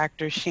world.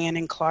 Dr.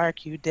 Shannon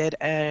Clark, you did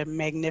a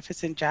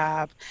magnificent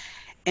job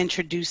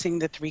introducing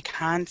the 3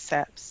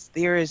 concepts.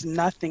 There is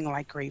nothing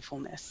like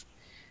gratefulness.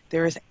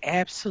 There is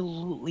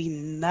absolutely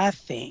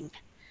nothing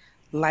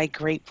like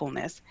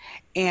gratefulness.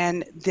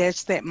 And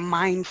there's that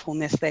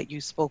mindfulness that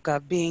you spoke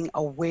of, being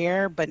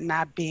aware but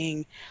not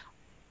being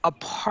a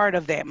part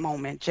of that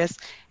moment, just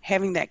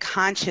having that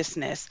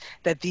consciousness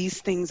that these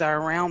things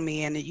are around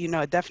me. And, you know,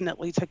 it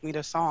definitely took me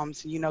to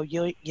Psalms, you know,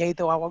 yea,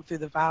 though I walk through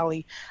the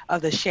valley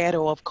of the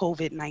shadow of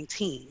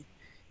COVID-19.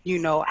 You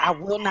know, I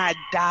will not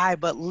die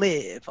but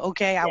live,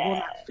 okay? I will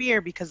not fear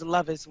because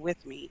love is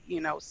with me,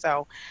 you know.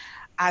 So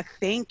I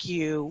thank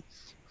you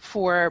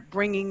for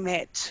bringing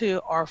that to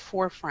our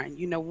forefront.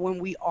 You know, when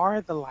we are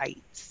the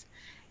lights,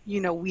 you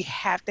know, we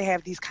have to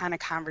have these kind of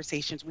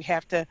conversations. We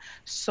have to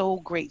sow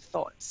great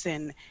thoughts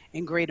and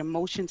great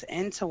emotions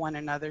into one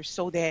another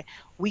so that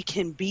we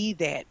can be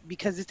that,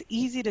 because it's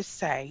easy to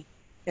say,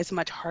 it's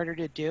much harder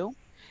to do.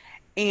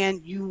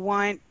 And you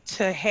want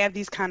to have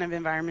these kind of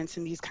environments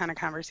and these kind of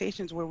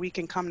conversations where we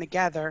can come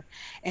together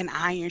and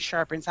iron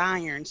sharpens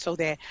iron, so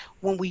that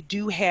when we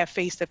do have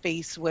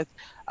face-to-face with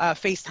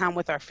FaceTime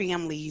with our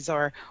families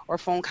or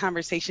phone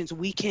conversations,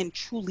 we can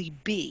truly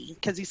be,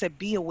 because he said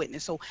be a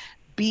witness. So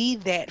be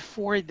that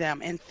for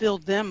them and fill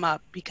them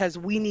up, because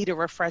we need a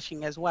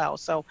refreshing as well.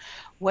 So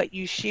what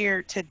you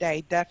shared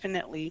today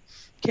definitely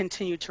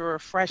continue to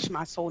refresh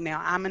my soul. Now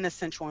I'm an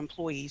essential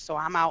employee, so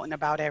I'm out and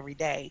about every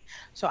day.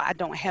 So I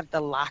don't have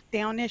the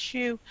lockdown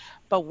issue,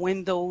 but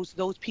when those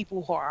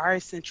people who are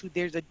essential,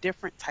 there's a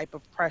different type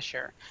of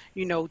pressure,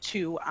 you know,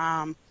 to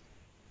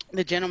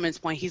the gentleman's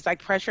point. He's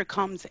like, pressure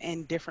comes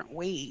in different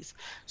ways.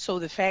 So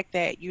the fact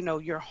that, you know,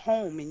 you're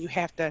home and you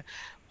have to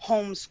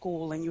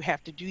homeschool and you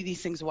have to do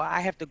these things while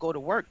I have to go to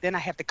work, then I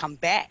have to come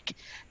back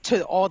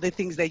to all the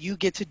things that you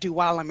get to do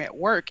while I'm at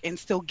work and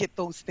still get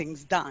those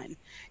things done,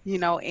 you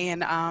know.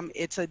 And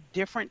it's a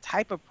different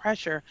type of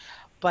pressure,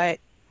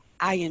 but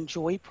I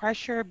enjoy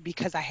pressure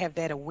because I have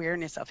that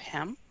awareness of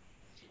him.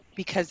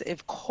 Because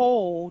if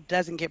coal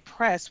doesn't get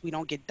pressed, we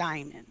don't get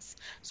diamonds.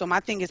 So my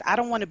thing is, I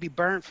don't want to be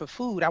burned for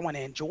food. I want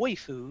to enjoy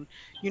food,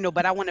 you know,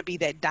 but I want to be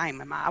that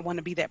diamond. I want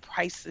to be that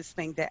priceless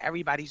thing that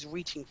everybody's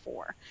reaching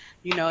for,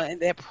 you know. And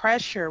that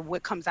pressure,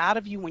 what comes out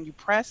of you when you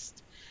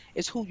pressed,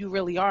 is who you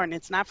really are. And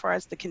it's not for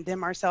us to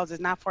condemn ourselves.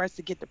 It's not for us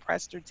to get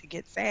depressed or to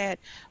get sad,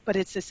 but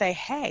it's to say,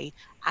 hey,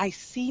 I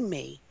see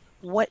me.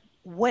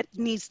 What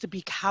needs to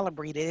be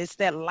calibrated? It's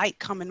that light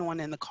coming on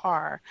in the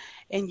car,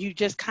 and you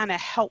just kind of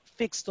help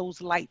fix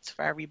those lights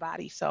for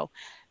everybody. So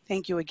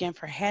thank you again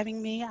for having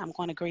me. I'm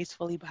going to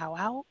gracefully bow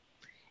out,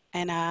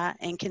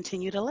 and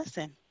continue to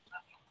listen.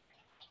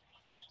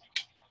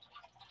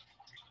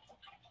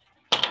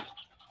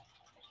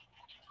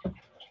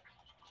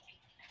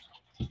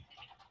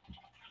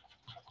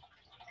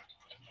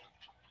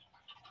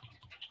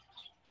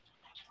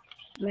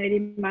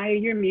 Lady Maya,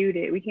 you're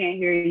muted. We can't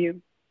hear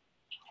you.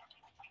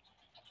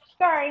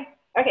 Sorry.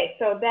 Okay,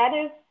 so that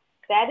is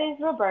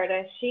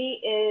Roberta. She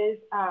is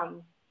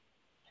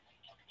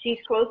she's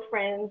close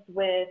friends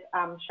with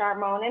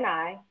Charmone and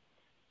I.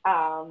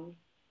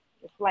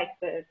 It's like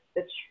the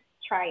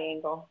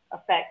triangle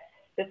effect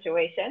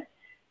situation.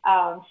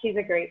 She's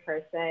a great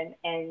person,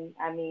 and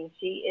I mean,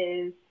 she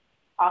is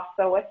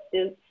also a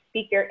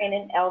speaker and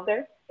an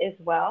elder as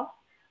well.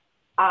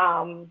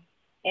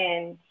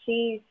 And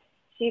she's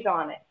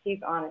on it.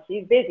 She's on it.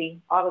 She's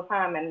busy all the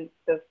time, and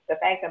the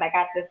fact that I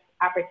got this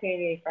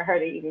opportunity for her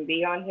to even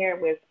be on here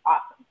was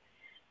awesome.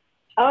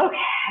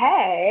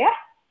 Okay,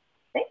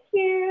 thank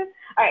you.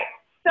 All right,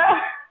 so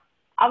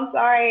I'm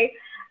sorry.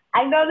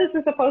 I know this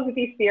is supposed to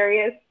be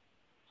serious,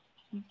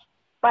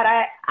 but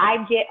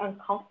I get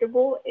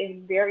uncomfortable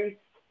in very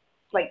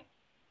like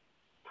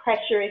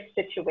pressurous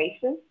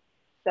situations.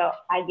 So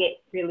I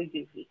get really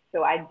goofy.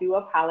 So I do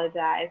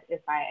apologize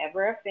if I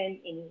ever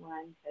offend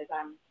anyone, because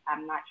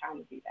I'm not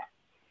trying to do that.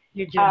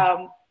 You're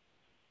doing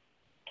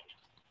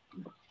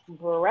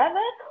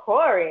Brother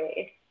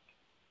Corey,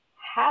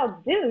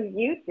 how do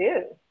you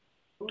do?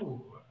 Ooh, I'm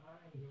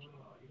doing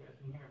well. You guys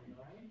can hear me,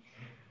 right?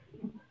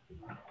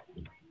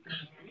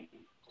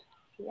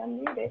 Yeah, I'm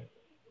muted.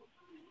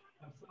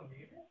 I'm still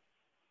muted?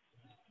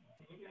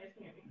 Can you guys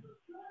hear me?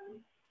 Hello?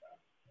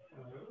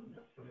 Hello?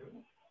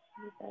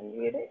 I'm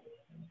muted.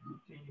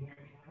 Can you hear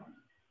me now?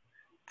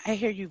 I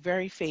hear you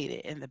very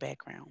faded in the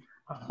background.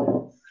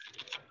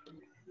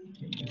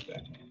 Give me a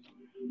second.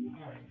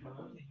 All right,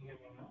 hello? Can you hear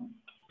me now?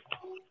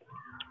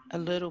 A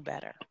little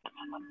better. A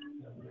little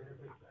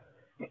bit better.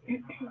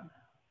 Okay, how about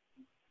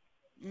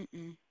now?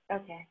 Mm-mm.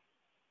 Okay.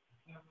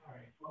 All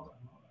right, hold on.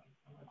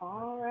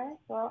 All right.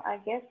 Well, I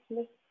guess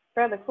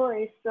Brother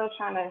Corey is still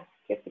trying to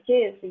get the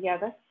kids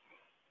together.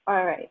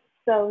 All right.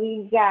 So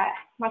we got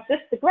my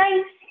sister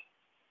Grace.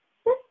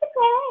 Sister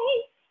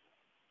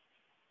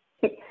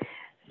Grace.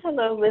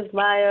 Hello, Miss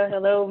Maya.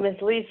 Hello, Miss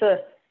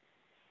Lisa.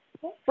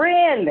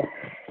 Friend,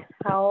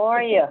 how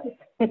are you?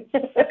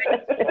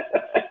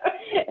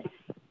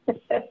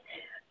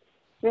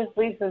 Miss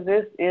Lisa,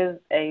 this is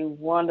a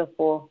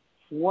wonderful,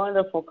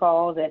 wonderful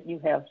call that you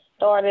have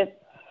started.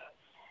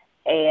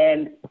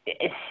 And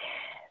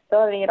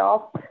starting it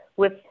off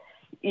with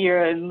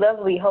your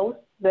lovely host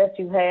that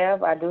you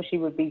have, I know she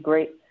would be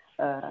great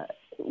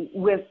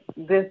with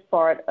this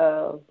part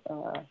of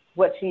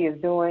what she is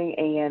doing.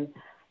 And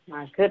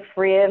my good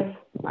friend,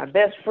 my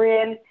best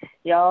friend,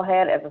 y'all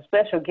had as a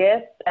special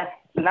guest,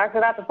 knocked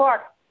it out the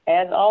park,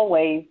 as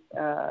always.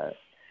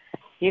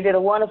 You did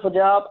a wonderful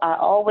job. I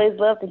always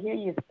love to hear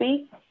you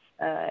speak.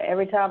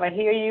 Every time I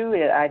hear you,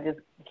 I just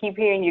keep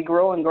hearing you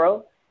grow and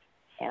grow.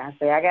 And I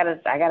say, I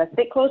gotta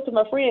stick close to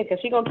my friend, because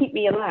she's gonna keep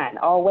me in line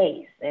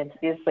always, and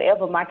she's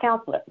forever my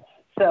counselor.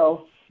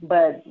 So,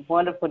 but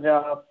wonderful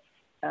job.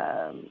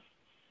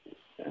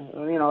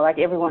 You know, like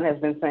everyone has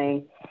been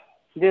saying,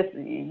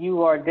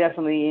 you are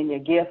definitely in your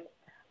gift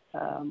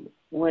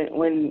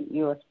when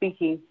you are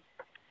speaking.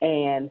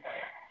 And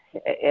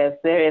if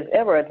there is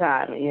ever a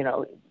time, you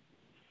know,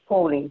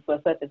 quoting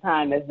for such a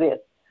time as this,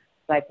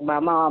 like my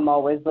mom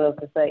always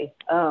loved to say,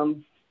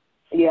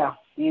 yeah,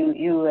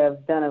 you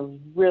have done a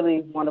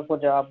really wonderful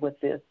job with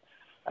this.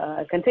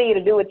 Continue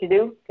to do what you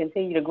do.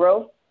 Continue to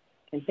grow.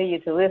 Continue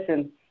to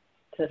listen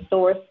to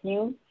Source,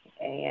 you,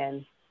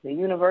 and the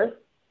universe,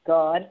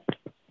 God,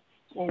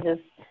 and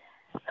just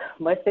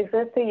much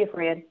success to you,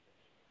 friend.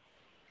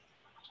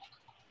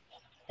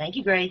 Thank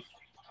you, Grace.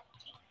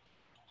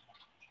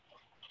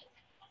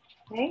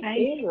 Thank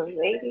you,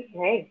 Lady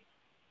Grace.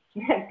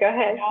 Go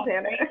ahead,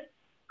 Shannon.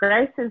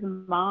 Grace's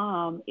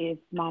mom is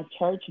my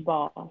church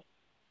boss.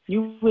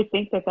 You would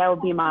think that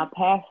would be my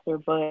pastor,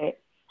 but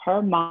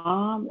her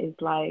mom is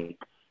like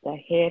the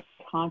head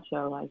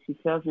honcho. Like, she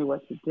tells me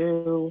what to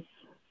do.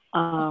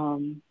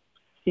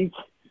 She's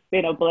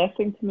been a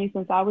blessing to me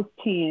since I was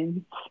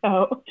 10.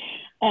 So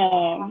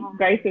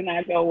Grace and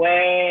I go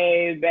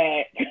way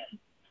back,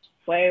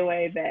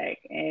 way back.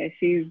 And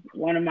she's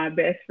one of my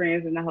best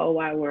friends in the whole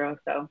wide world.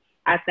 So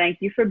I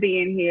thank you for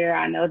being here.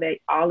 I know that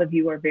all of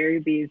you are very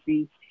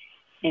busy.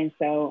 And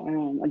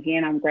so,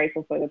 again, I'm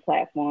grateful for the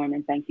platform,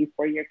 and thank you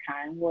for your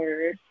kind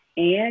words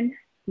and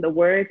the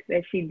words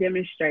that she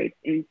demonstrates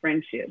in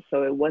friendship.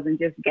 So it wasn't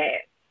just gas.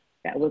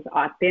 That was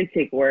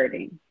authentic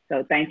wording.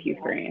 So thank you,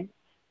 friend.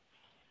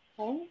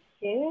 Thank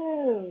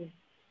you.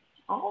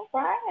 All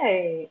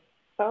right.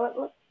 So it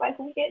looks like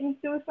we're getting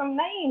through some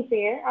names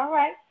here. All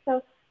right.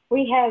 So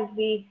we have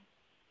the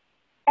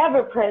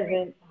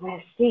ever-present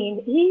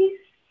Westine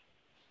East.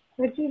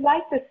 Would you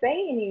like to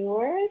say any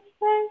words,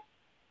 sir?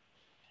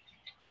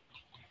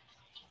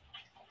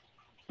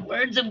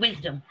 Words of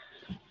wisdom.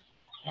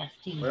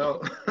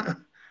 Well,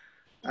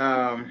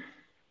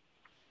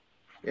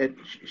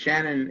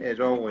 Shannon, as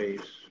always,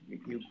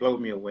 you blow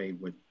me away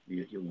with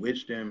your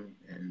wisdom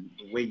and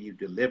the way you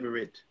deliver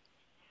it.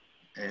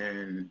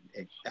 And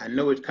I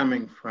know it's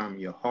coming from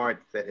your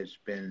heart that has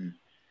been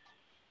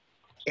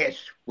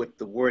etched with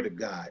the Word of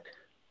God.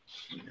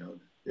 You know,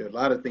 there are a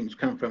lot of things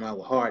come from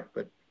our heart,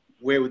 but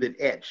where was it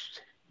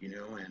etched? You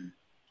know,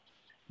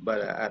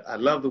 but I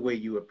love the way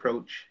you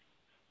approach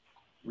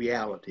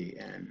reality,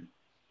 and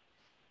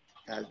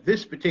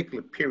this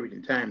particular period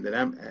in time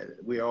that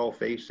we're all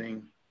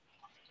facing.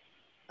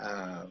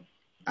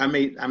 I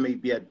may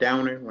be a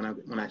downer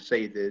when I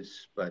say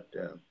this, but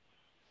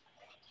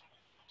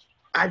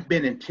I've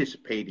been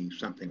anticipating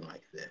something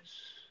like this.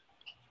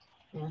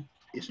 Yeah.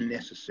 It's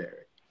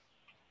necessary.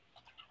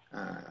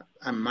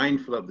 I'm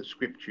mindful of the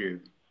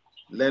scripture,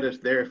 let us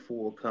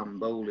therefore come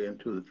boldly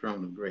unto the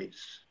throne of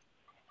grace,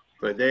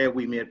 for there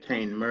we may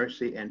obtain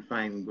mercy and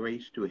find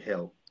grace to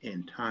help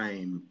in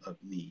time of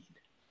need.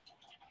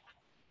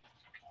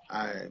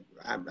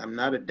 I'm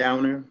not a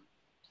downer,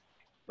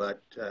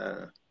 but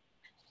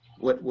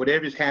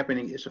whatever's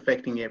happening is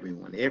affecting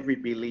everyone, every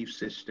belief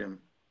system.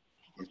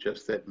 It's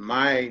just that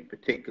my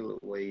particular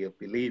way of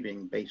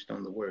believing based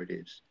on the Word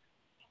is,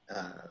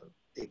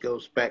 it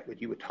goes back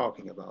what you were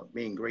talking about,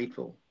 being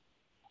grateful.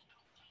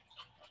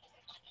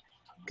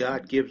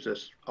 God gives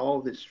us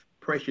all this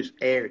precious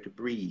air to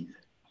breathe,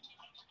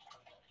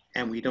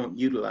 and we don't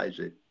utilize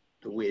it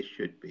the way it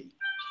should be.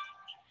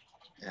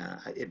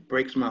 It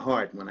breaks my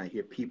heart when I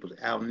hear people say,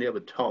 I'll never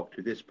talk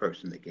to this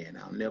person again.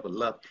 I'll never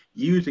love,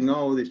 using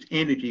all this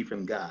energy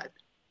from God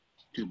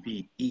to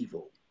be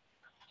evil.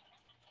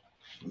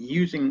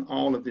 Using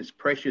all of this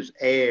precious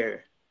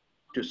air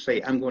to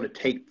say, I'm going to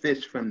take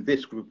this from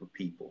this group of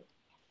people.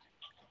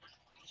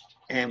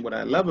 And what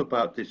I love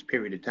about this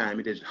period of time,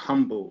 it has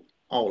humbled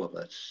all of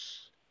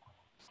us.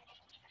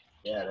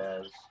 Yeah,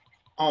 it is.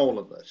 All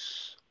of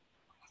us.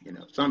 You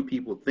know, some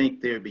people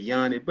think they're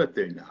beyond it, but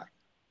they're not.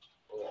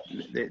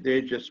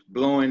 They're just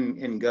blowing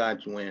in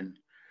God's wind.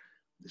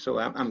 So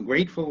I'm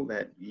grateful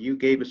that you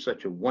gave us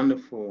such a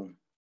wonderful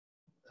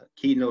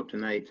keynote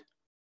tonight,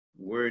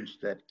 words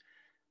that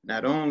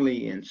not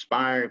only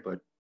inspire, but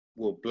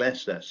will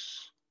bless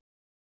us.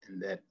 And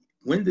that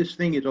when this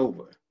thing is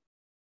over,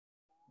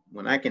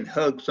 when I can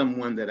hug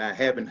someone that I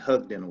haven't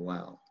hugged in a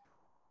while,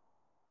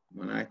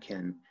 when I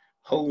can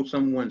hold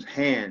someone's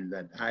hand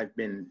that I've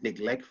been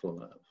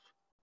neglectful of,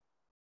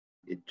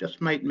 it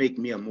just might make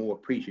me a more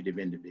appreciative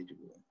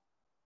individual.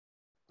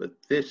 But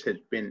this has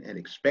been an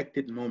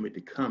expected moment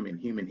to come in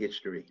human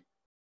history.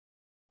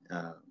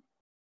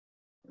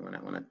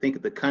 When I think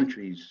of the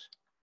countries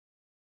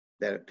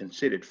that are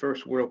considered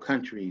first world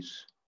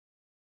countries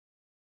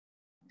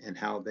and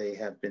how they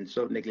have been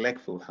so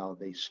neglectful, how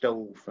they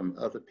stole from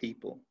other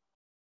people,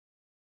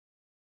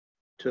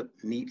 took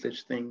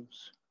needless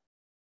things.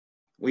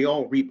 We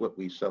all reap what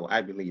we sow.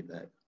 I believe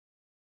that.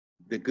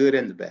 The good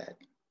and the bad.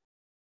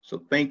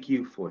 So thank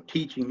you for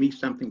teaching me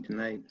something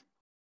tonight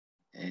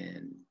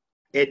and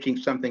etching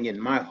something in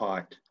my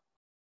heart,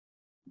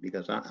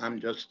 because I'm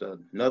just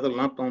another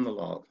lump on the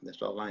log.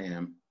 That's all I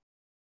am.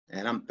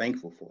 And I'm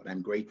thankful for it.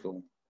 I'm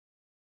grateful.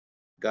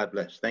 God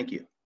bless. Thank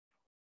you.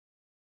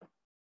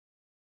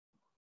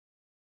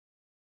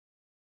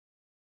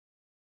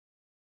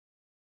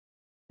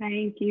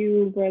 Thank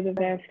you, Brother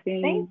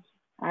Vastine.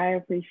 I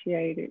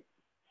appreciate it.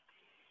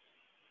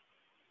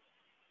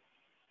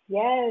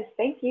 Yes,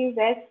 thank you,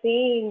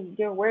 Vastine.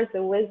 Your words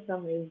of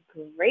wisdom is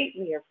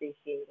greatly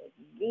appreciated.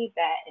 You need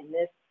that in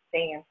this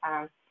day and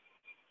time.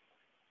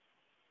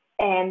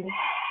 And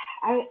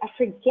I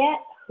forget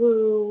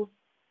who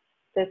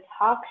the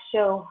talk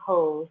show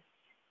host,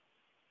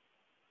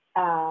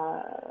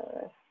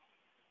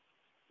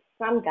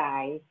 some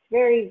guy,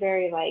 very,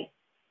 very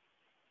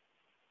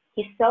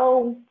he's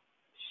so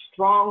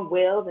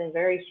strong-willed and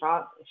very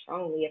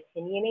strongly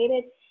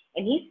opinionated.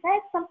 And he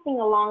said something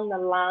along the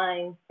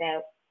lines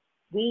that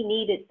we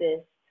needed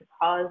this to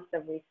cause the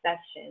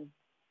recession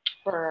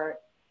for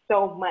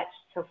so much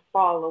to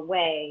fall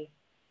away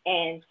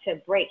and to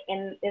break.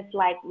 And it's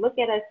like, look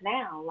at us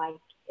now.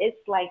 It's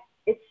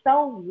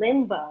so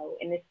limbo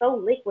and it's so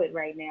liquid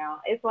right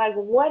now. It's like,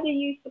 what are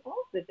you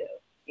supposed to do?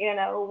 You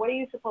know, what are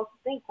you supposed to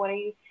think? What are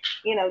you,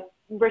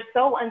 we're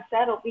so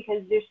unsettled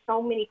because there's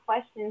so many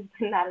questions,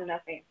 but not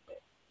enough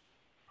answers.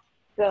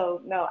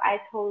 So no, I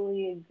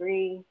totally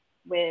agree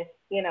with,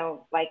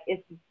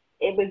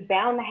 it was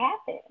bound to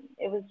happen.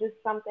 It was just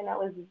something that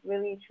was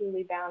really,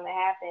 truly bound to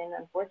happen.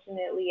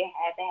 Unfortunately, it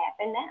had to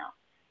happen now.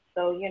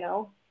 So,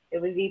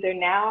 it was either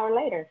now or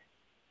later.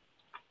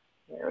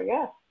 There we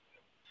go.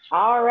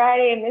 All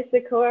righty,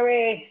 Mr.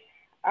 Corey,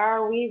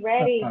 are we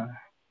ready?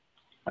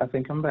 I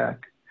think I'm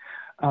back.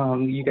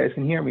 You guys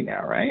can hear me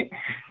now, right?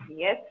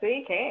 Yes,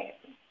 we can.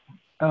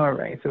 All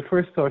right. So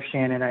first off,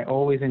 Shannon, I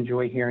always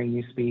enjoy hearing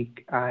you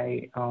speak.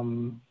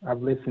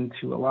 I've listened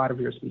to a lot of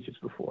your speeches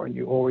before, and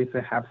you always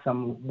have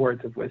some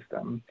words of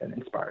wisdom that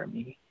inspire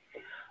me.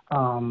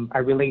 I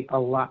relate a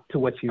lot to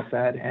what you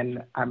said,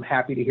 and I'm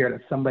happy to hear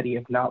that somebody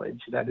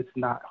acknowledged that it's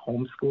not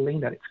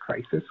homeschooling, that it's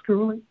crisis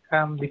schooling,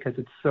 because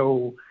it's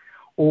so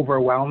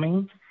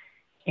overwhelming.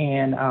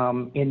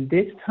 And in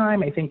this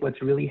time, I think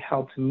what's really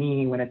helped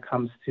me when it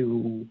comes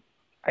to,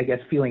 I guess,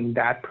 feeling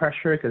that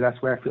pressure, because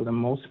that's where I feel the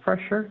most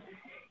pressure,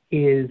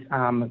 is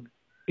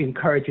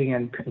encouraging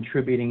and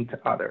contributing to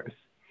others.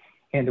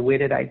 And the way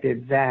that I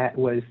did that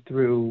was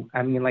through,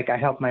 I mean, like I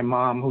helped my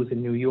mom who's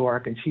in New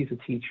York, and she's a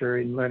teacher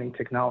in learning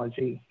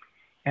technology.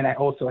 And I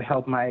also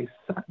helped my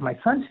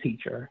son's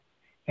teacher.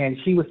 And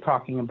she was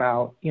talking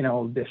about, you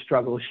know, the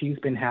struggle she's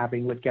been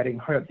having with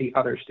getting the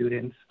other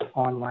students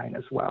online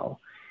as well.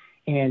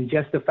 And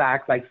just the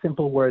fact, like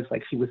simple words,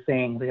 like she was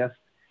saying, just,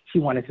 she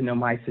wanted to know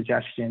my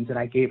suggestions, and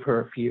I gave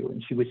her a few.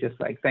 And she was just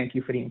like, thank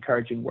you for the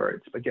encouraging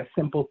words. But just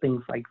simple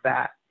things like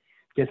that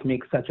just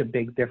make such a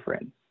big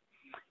difference.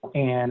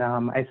 And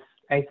I,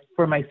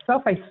 for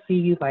myself, I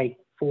see like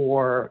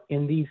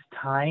in these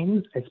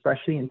times,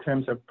 especially in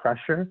terms of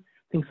pressure,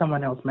 I think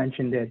someone else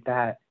mentioned it,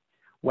 that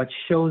what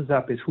shows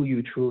up is who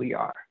you truly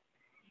are.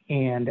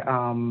 And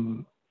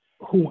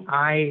who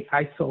I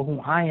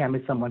am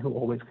is someone who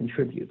always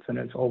contributes, and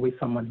there's always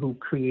someone who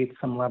creates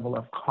some level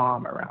of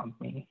calm around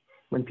me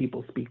when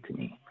people speak to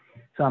me.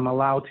 So I'm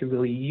allowed to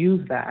really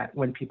use that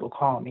when people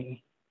call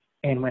me.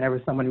 And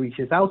whenever someone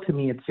reaches out to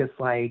me, it's just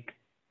like,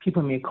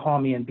 people may call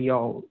me and be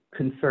all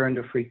concerned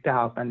or freaked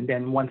out. And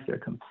then once they're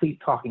complete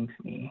talking to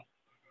me,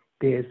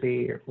 there's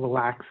a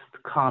relaxed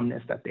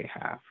calmness that they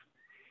have.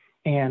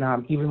 And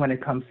even when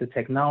it comes to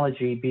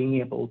technology, being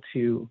able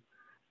to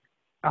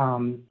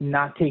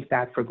not take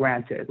that for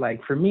granted.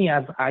 Like for me,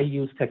 I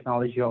use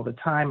technology all the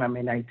time. I'm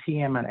in IT,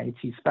 I'm an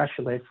IT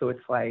specialist. So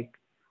it's like,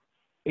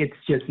 it's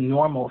just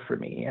normal for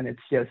me. And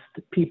it's just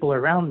people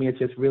around me, it's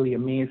just really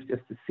amazed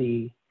just to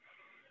see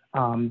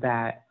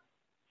that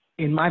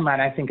in my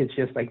mind, I think it's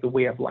just like the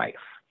way of life.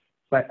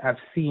 But I've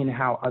seen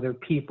how other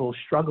people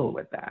struggle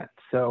with that.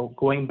 So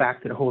going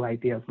back to the whole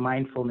idea of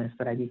mindfulness,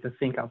 that I need to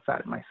think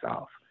outside of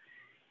myself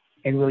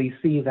and really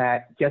see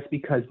that just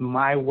because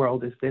my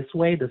world is this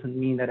way doesn't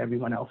mean that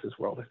everyone else's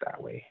world is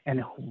that way.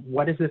 And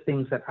what is the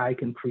things that I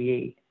can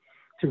create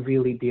to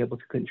really be able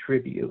to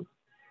contribute?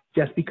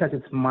 Just because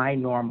it's my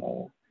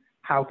normal,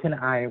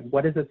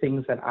 what are the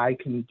things that I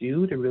can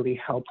do to really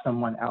help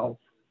someone else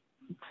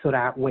so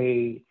that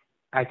way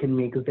I can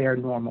make their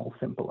normal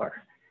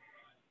simpler?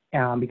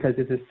 Because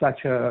this is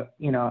such a,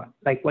 you know,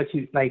 like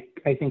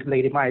I think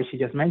Lady Maya, she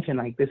just mentioned,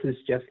 like this is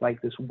just like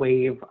this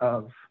wave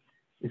of,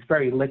 it's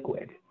very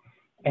liquid.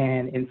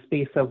 And in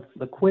space of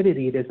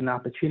liquidity, there's an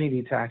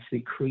opportunity to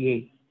actually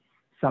create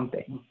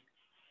something.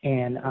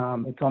 And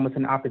it's almost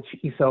an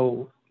opportunity.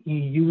 So you're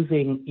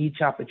using each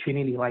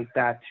opportunity like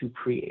that to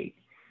create.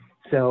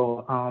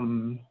 So,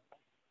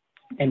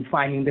 and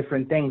finding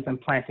different things and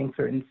planting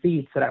certain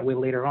seeds so that way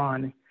later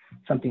on,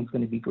 something's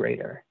going to be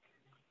greater.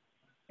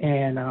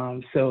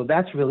 And so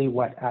that's really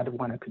what I'd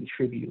want to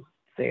contribute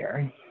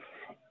there.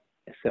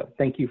 So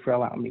thank you for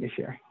allowing me to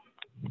share.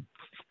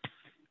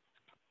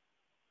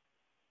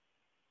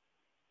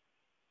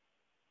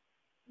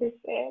 Ms.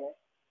 Anna,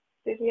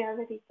 did you have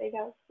anything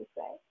else to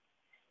say?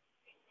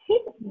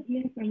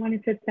 Yes, I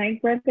wanted to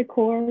thank Brother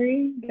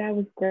Corey. That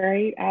was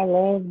great. I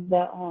love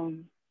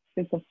the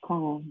sense of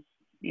calm.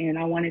 And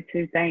I wanted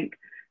to thank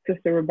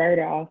Sister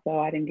Roberta also.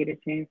 I didn't get a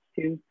chance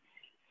to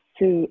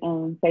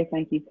say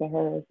thank you to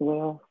her as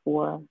well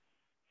for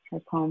her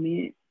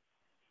comment.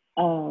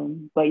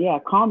 But yeah,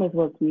 calm is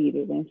what's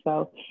needed. And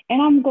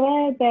I'm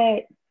glad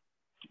that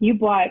you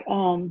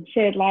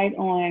shed light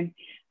on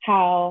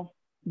how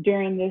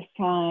during this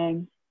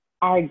time,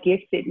 our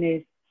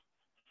giftedness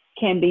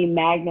can be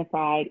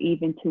magnified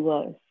even to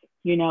us.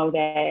 You know,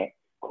 that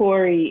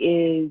Corey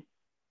is,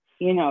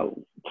 you know,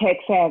 tech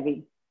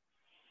savvy.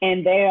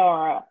 And there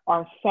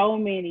are so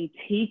many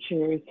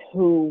teachers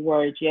who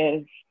were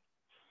just,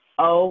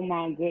 oh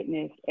my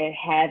goodness, at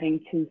having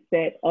to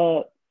set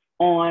up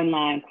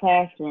online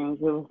classrooms.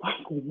 It was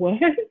like,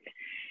 what?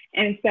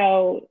 And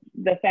so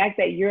the fact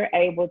that you're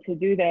able to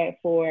do that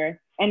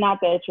and not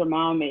that your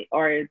mom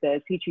or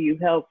the teacher you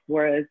helped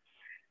was,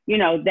 you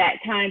know, that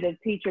kind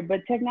of teacher, but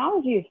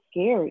technology is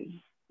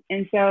scary.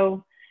 And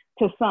so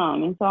to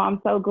some, and so I'm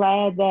so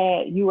glad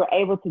that you were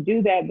able to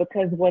do that,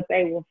 because what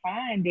they will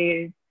find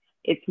is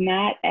it's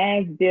not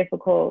as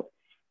difficult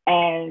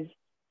as,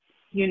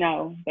 you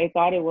know, they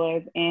thought it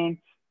was. And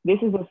this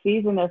is a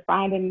season of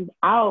finding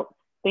out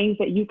things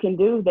that you can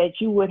do that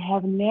you would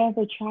have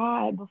never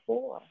tried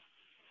before.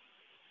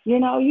 You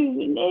know, you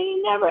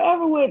never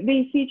ever would,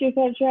 these teachers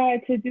have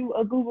tried to do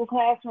a Google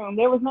Classroom.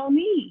 There was no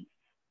need.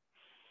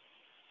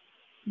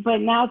 But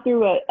now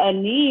through a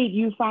need,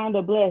 you found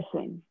a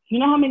blessing. You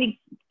know how many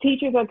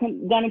teachers are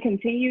going to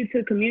continue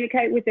to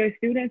communicate with their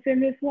students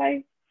in this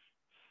way?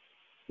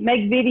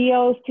 Make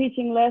videos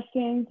teaching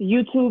lessons,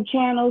 YouTube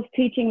channels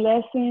teaching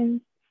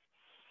lessons.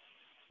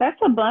 That's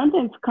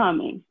abundance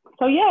coming.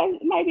 So yeah,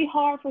 it may be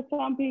hard for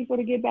some people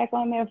to get back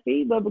on their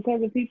feet, but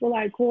because of people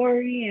like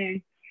Corey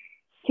and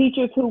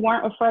teachers who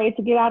weren't afraid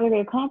to get out of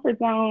their comfort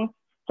zone,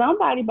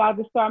 somebody about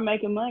to start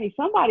making money.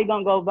 Somebody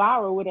gonna go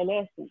viral with a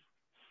lesson.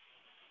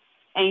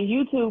 And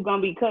YouTube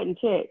gonna be cutting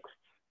checks.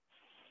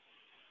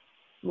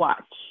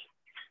 Watch.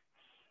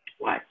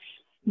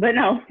 But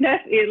no,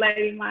 that's it,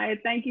 Lady Maya.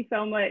 Thank you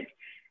so much,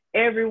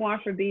 everyone,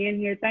 for being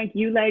here. Thank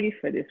you, ladies,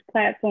 for this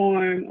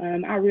platform.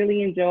 I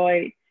really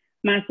enjoyed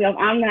myself.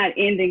 I'm not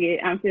ending it.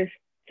 I'm just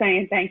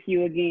saying thank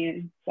you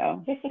again.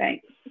 So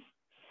thanks.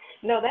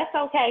 No, that's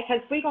okay,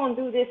 because we're going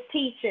to do this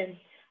teaching,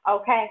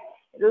 okay?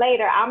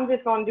 Later, I'm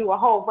just going to do a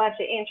whole bunch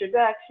of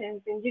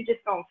introductions, and you're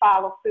just going to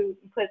follow suit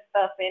and put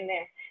stuff in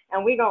there.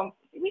 And we're going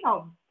to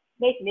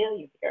make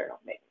millions, girl,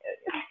 make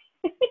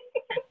millions.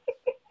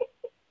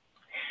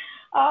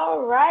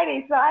 All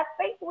righty, so I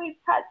think we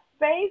touched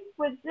base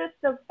with just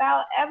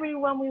about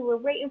everyone. We were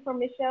waiting for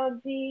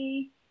Michelle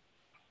G.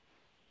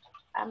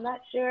 I'm not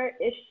sure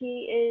if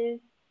she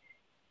is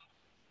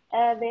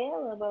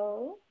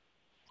available.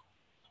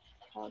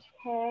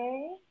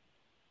 Okay.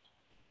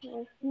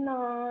 If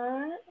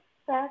not,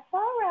 that's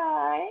all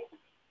right.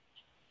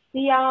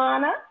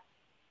 Deanna?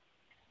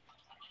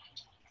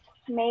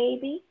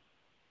 Maybe.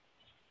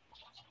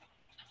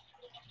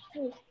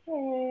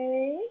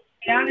 Okay.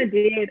 Deanna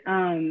did,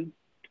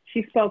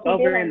 she spoke She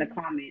over did. in the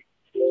comments.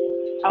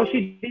 Oh,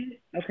 she did?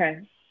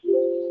 Okay.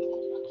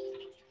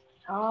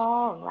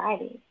 All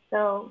righty.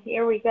 So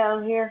here we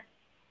go here.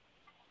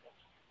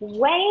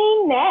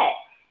 Waynette,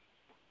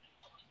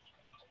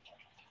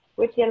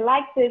 would you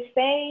like to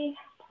say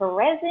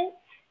present,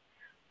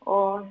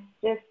 or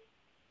just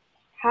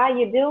how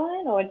you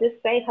doing, or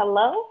just say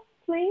hello,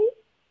 please?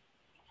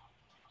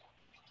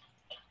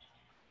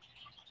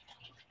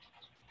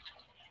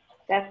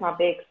 That's my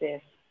big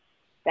sis.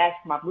 That's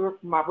my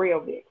real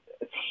big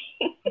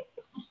sis.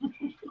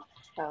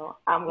 So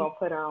I'm gonna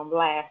put her on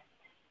blast.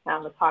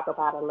 I'm gonna talk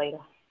about her later.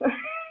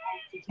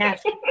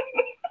 Yes.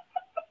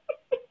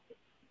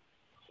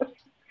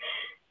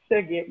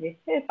 She'll get me.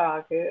 It's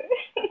all good.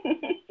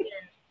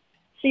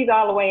 She's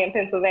all the way in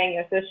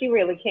Pennsylvania, so she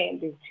really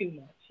can't do too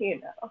much, you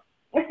know.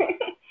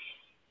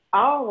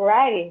 All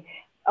righty.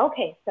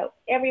 Okay, so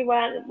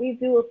everyone, we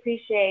do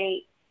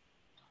appreciate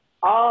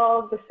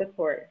all the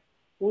support.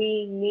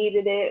 We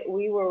needed it.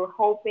 We were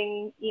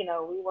hoping,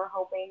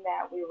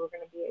 that we were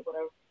going to be able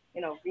to,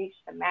 reach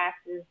the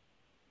masses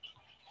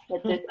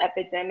with this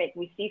epidemic.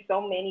 We see so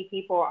many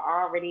people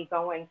are already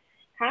going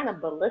kind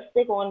of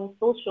ballistic on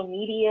social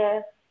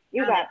media.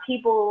 You got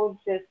people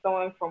just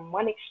going from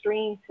one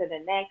extreme to the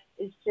next.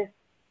 It's just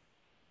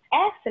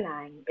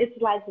asinine.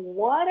 It's like,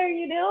 what are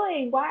you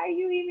doing? Why are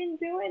you even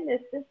doing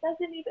this? This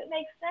doesn't even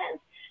make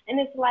sense. And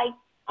it's like,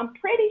 I'm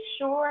pretty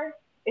sure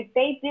if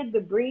they did the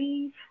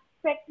breathe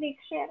technique,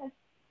 Shannon,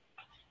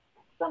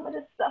 some of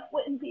this stuff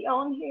wouldn't be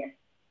on here.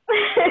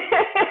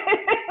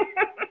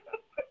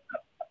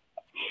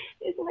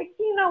 It's like,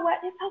 you know what?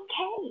 It's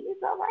okay.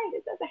 It's all right.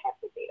 It doesn't have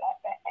to be that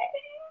bad.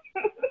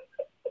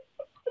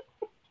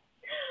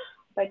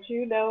 But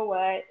you know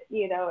what?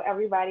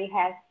 Everybody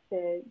has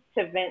to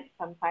vent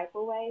some type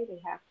of way. They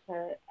have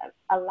to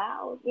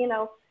allow,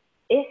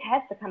 it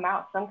has to come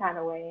out some kind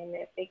of way. And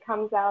if it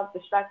comes out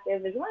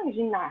destructive, as long as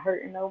you're not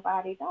hurting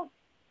nobody,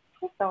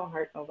 just don't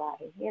hurt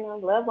nobody.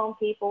 Love on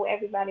people.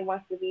 Everybody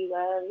wants to be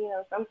loved.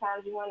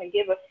 Sometimes you want to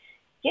give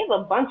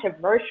a bunch of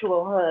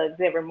virtual hugs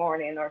every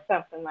morning or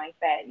something like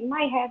that. You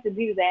might have to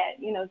do that,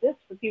 just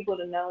for people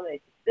to know that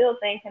you're still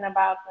thinking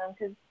about them,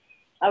 because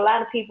a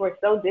lot of people are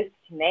so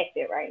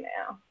disconnected right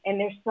now, and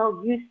they're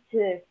so used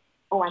to,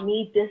 oh, I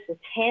need this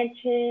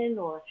attention,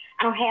 or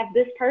I don't have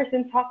this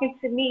person talking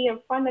to me in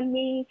front of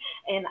me,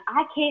 and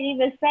I can't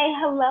even say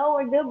hello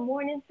or good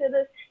morning to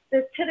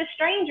the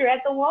stranger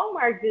at the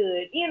Walmart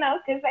good,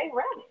 because they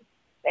running.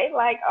 They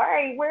like, all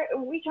right,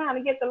 we trying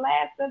to get the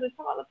last of the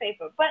toilet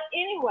paper. But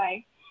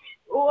anyway,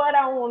 what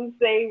I want to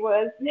say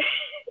was,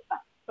 I'm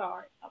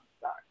sorry.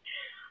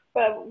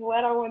 But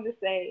what I wanted to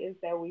say is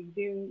that we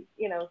do,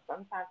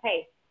 sometimes,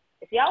 hey,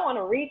 if y'all want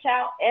to reach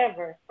out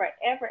ever,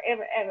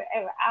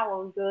 I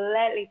will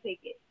gladly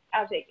take it.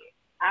 I'll take it.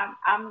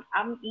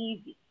 I'm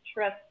easy.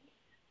 Trust me.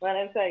 But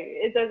I'm telling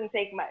you, it doesn't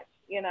take much.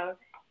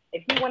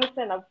 If you want to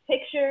send a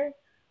picture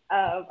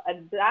of a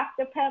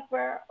Dr.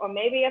 Pepper or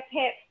maybe a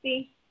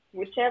Pepsi,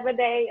 whichever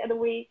day of the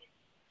week,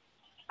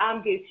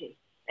 I'm Gucci.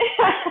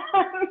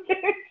 I'm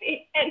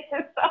Gucci, and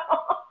that's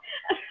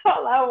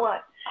all I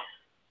want.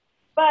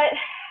 But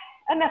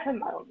enough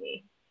about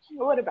me.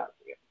 What about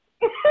you?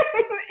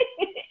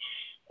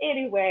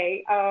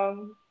 Anyway,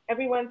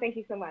 everyone, thank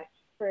you so much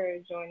for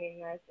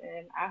joining us,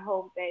 and I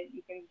hope that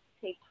you can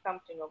take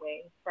something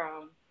away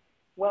from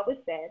what was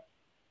said.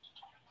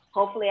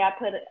 Hopefully I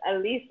put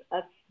at least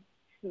a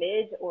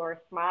smidge or a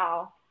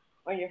smile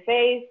on your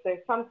face, or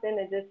something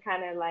to just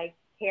kind of like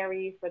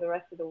carry you for the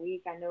rest of the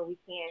week. I know we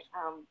can't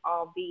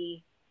all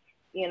be,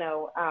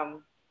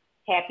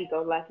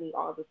 happy-go-lucky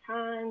all the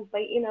time,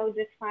 but,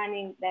 just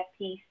finding that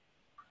peace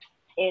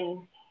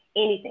in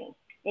anything,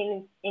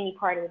 in any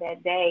part of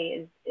that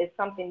day is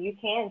something you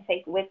can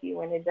take with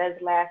you, and it does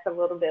last a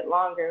little bit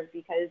longer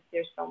because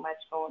there's so much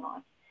going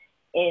on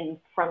in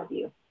front of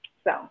you.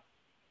 So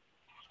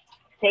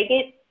take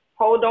it,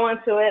 hold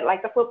on to it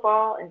like a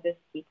football, and just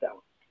keep going.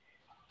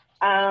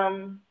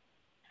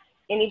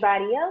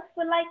 Anybody else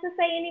would like to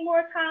say any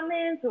more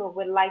comments, or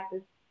would like to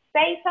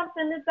say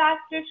something to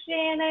Dr.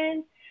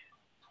 Shannon?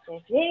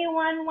 If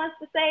anyone wants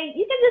to say,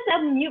 you can just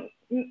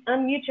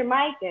unmute your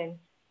mic and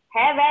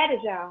have at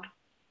it, y'all.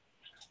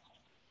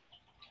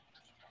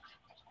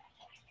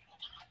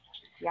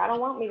 Y'all don't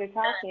want me to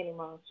talk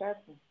anymore, trust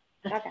me.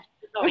 Okay.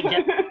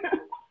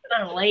 It's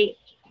kind of late.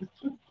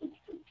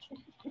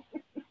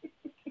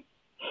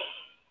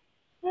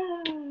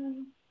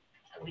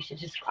 We should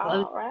just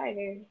close. All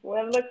righty.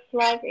 Well, it looks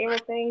like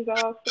everything's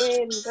all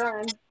said and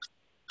done.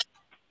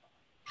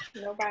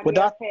 Nobody Well,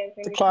 else Dr. has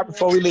anything Clark, else?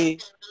 before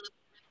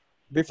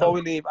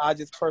we leave, I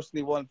just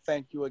personally want to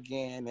thank you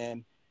again.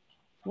 And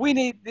we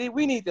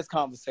need this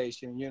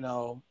conversation, you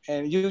know.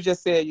 And you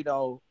just said, you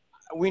know,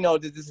 we know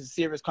that this is a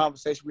serious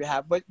conversation we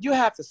have, but you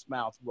have to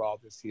smile through all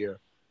this here.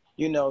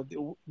 You know,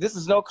 this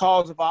is no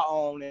cause of our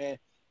own. And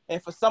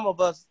for some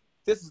of us,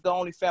 this is the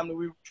only family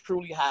we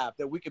truly have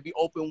that we can be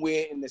open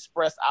with and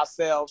express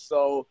ourselves.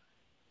 So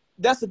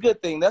that's a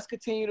good thing. Let's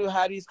continue to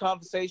have these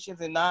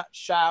conversations and not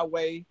shy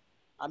away.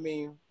 I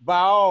mean, by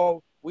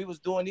all, we was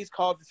doing these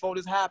calls before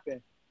this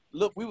happened.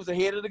 Look, we was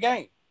ahead of the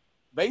game,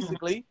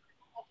 basically.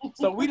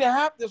 So we didn't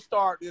have to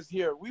start this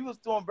here. We was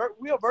doing,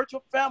 we are a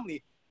virtual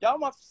family. Y'all,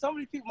 some of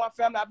these people in my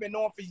family I've been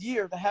knowing for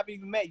years and haven't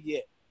even met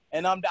yet.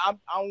 And I'm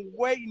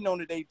waiting on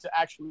the day to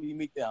actually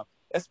meet them,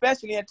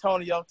 especially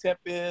Antonio,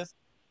 Tempest,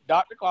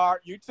 Dr.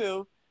 Clark, you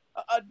too,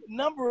 a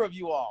number of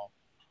you all.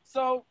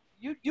 So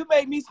you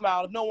made me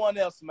smile if no one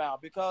else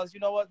smiled, because you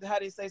know what, how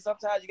they say,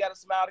 sometimes you got to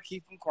smile to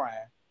keep from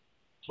crying.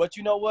 But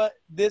you know what?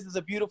 This is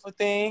a beautiful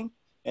thing,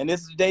 and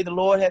this is the day the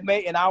Lord had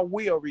made, and I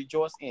will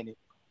rejoice in it.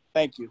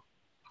 Thank you.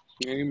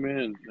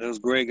 Amen. That was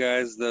great,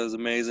 guys. That was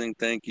amazing.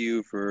 Thank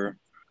you for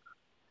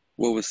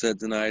what was said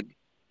tonight.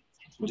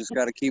 We just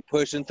got to keep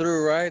pushing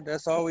through, right?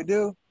 That's all we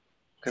do.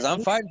 Because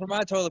I'm fighting for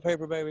my toilet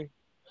paper, baby.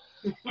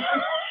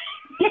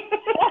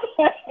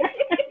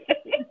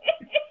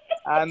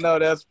 I know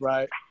that's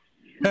right.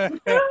 Gotta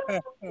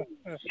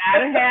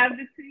have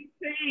the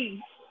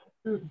TP.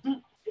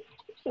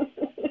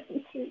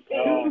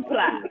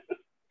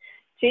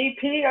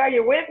 TP, are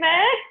you with me?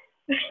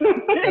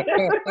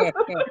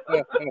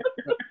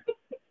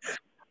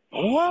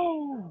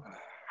 Whoa.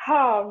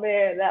 Oh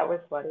man, that was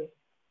funny.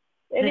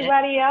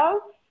 Anybody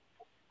else?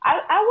 I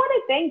want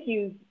to thank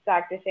you,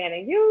 Dr.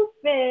 Shannon. You've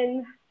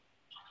been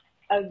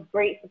a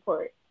great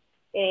support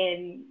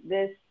in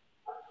this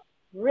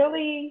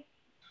really,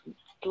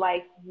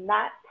 like,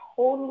 not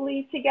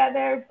totally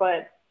together,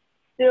 but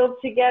still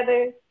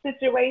together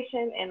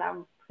situation. And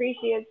I'm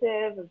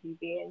appreciative of you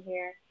being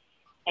here.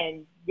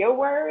 And your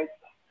words,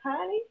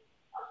 honey,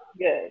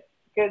 good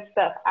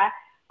stuff.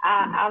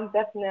 I'm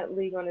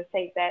definitely going to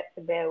take that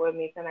to bed with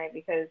me tonight,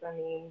 because, I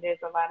mean,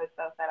 there's a lot of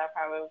stuff that I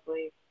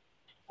probably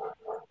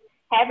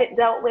haven't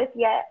dealt with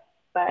yet,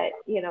 but,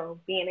 you know,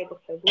 being able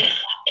to I'm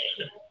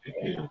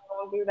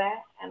going to do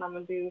that, and I'm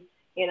going to do,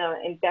 you know,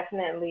 and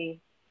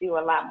definitely do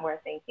a lot more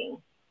thinking,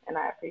 and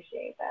I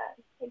appreciate that.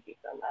 Thank you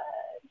so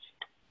much.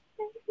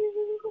 Thank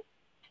you.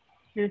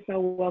 You're so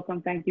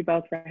welcome. Thank you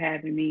both for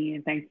having me,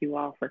 and thank you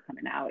all for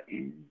coming out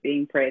and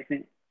being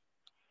present.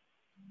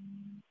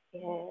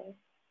 Yes.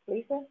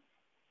 Lisa?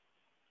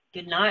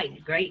 Good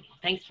night. Great.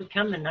 Thanks for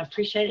coming. I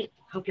appreciate it.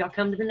 Hope y'all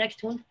come to the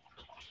next one.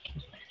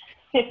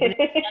 I'm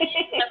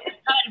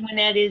excited when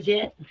that is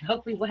yet.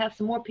 Hopefully we'll have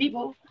some more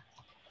people.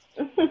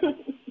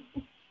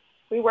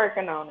 We're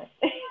working on it.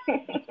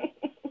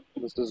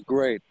 This is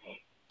great.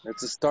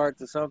 It's a start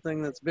to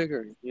something that's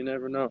bigger. You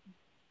never know.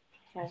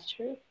 That's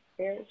true.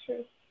 Very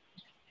true.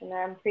 And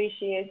I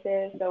appreciate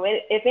this. So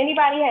if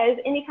anybody has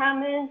any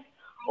comments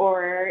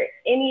or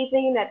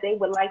anything that they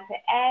would like to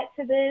add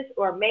to this,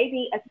 or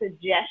maybe a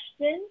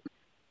suggestion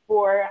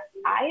for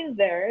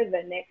either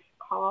the next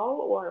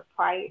call or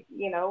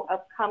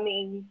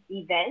upcoming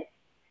events,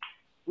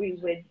 we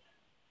would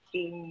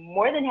be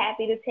more than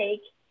happy to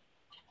take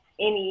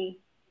any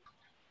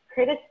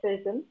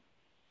criticism.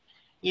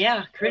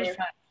 Yeah,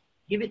 criticize.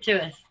 Give it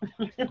to us.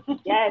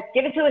 Yes,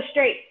 give it to us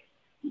straight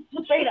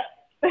up.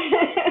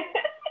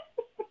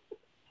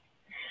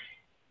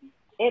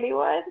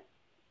 Anyone?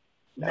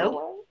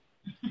 Nope.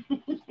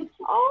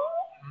 Oh,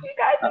 you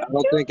guys I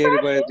don't think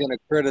anybody's going to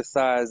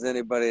criticize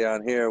anybody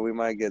on here. We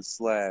might get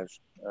slashed.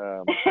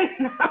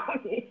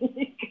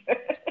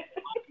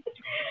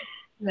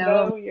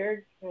 No,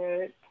 you're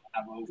good.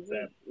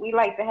 We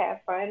like to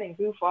have fun and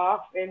goof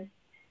off, and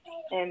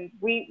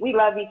we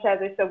love each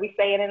other, so we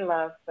say it in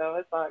love, so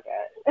it's all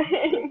good.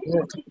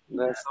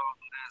 That's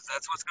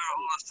what's going to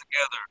hold us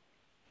together.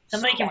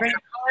 Somebody can bring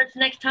cards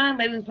next time.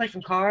 Maybe we can play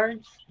some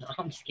cards. No,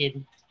 I'm just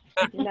kidding.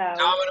 No.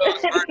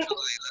 Dominoes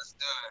virtually. Let's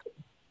do it.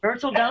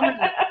 Virtual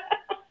dominoes.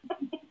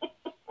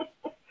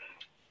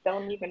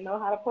 Don't even know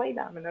how to play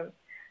dominoes.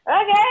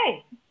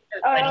 Okay.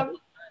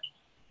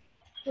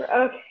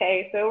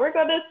 Okay, so we're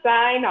going to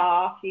sign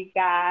off, you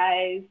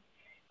guys.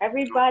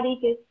 Everybody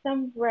get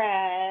some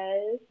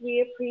rest.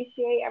 We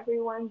appreciate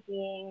everyone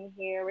being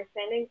here. We're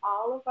sending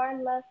all of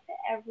our love to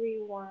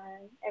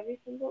everyone, every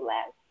single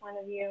last one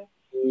of you.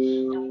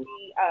 And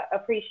we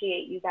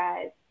appreciate you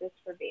guys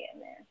just for being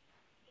there.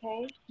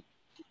 Okay?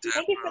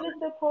 Thank you for the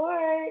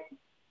support.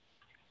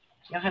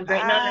 Y'all have a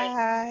great night.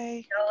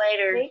 Bye. See y'all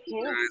later.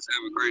 You guys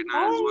have a great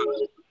night as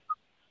well.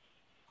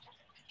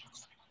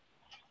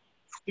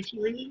 Did she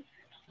leave?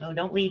 No,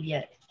 don't leave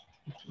yet.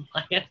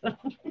 What happened?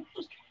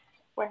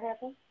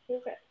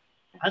 Who's that?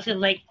 I was gonna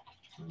like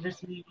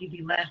this you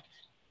be left.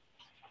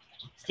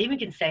 Stephen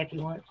can stay if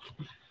you want.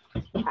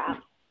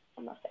 I'm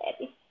a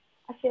fatty.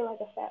 I feel like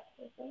a fat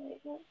person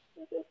right now.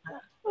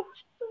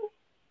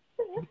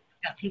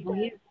 Got people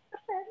here.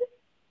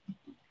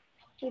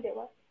 You did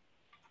what?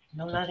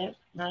 No, not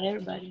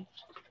everybody.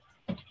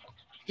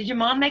 Did your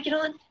mom make it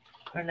on?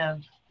 Or no?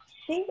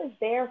 She was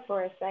there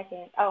for a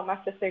second. Oh, my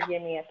sister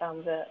gave me a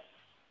thumbs up.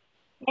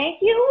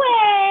 Thank you,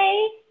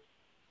 Way.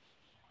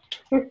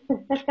 I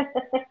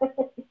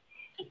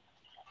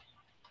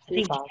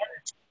think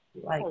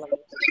like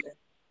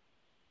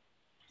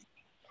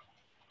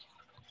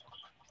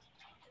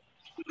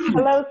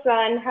hello,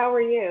 son. How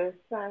are you,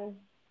 son?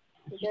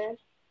 You good?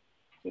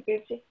 You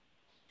Gucci?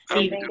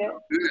 Everything good?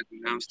 Good.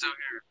 I'm still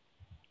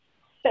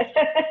here.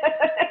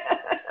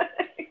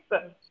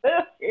 I'm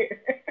still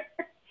here.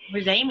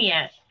 Where's Amy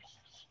at?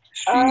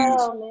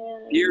 Oh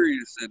man.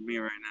 Furious at me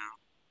right now.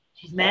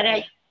 She's mad at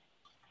you.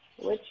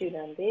 What you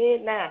done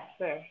did now,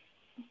 sir?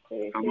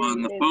 I'm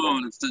on the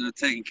phone instead of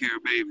taking care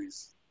of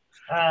babies.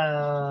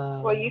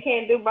 Well, you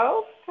can't do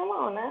both? Come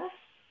on now.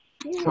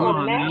 You Come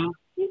on that. now.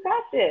 You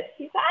got this.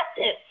 You got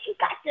this. You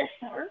got this,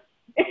 sir.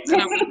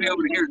 Then I'm going to be able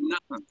to hear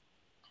nothing.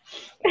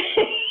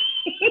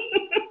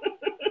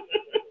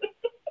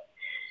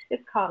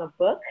 It's called a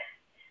book.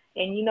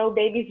 And you know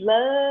babies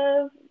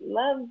love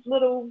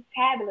little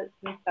tablets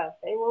and stuff.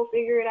 They will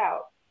figure it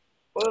out.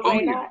 Will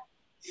they not?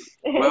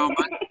 Well,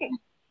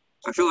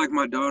 I feel like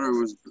my daughter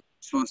was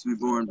supposed to be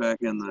born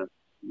back in the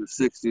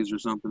 60s or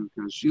something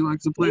because she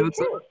likes to play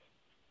outside.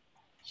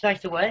 She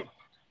likes to what?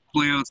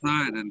 Play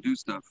outside and do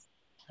stuff.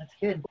 That's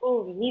good.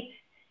 Ooh,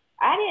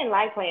 I didn't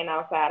like playing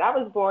outside. I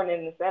was born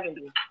in the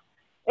 70s.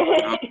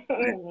 I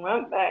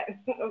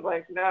was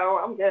like, no,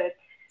 I'm good.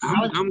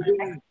 I'm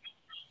good.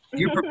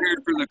 You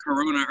prepared for the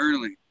corona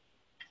early.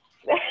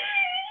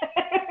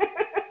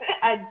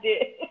 I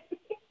did.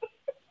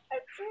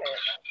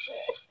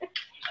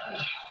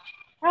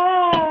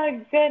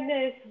 Oh,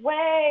 goodness.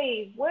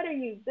 Way, what are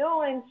you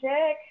doing,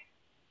 chick?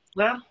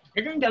 Well,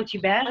 it didn't go too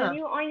bad, huh? Are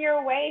you on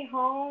your way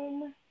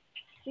home?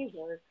 She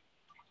worked.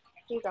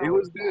 It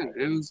was good.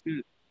 It was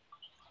good.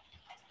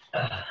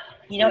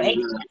 You know,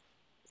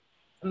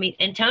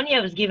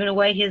 Antonio was giving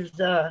away his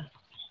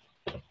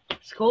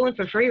schooling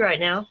for free right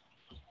now.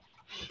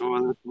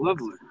 Oh, that's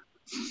lovely.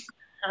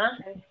 Huh?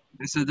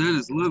 I said that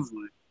is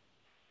lovely.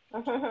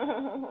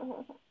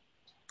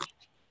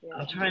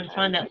 I'll try and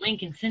find that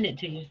link and send it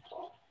to you.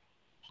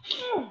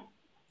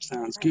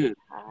 Sounds good.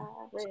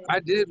 I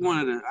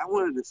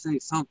wanted to say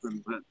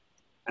something, but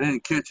I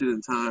didn't catch it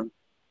in time.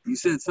 You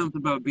said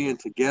something about being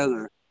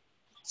together.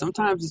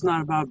 Sometimes it's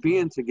not about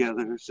being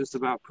together. It's just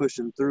about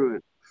pushing through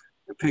it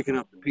and picking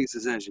up the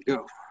pieces as you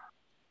go.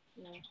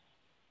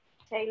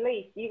 Hey,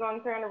 Lee, you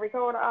gonna turn the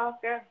recorder off,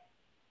 girl?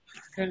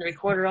 Turn the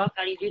recorder off?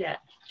 How do you do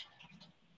that?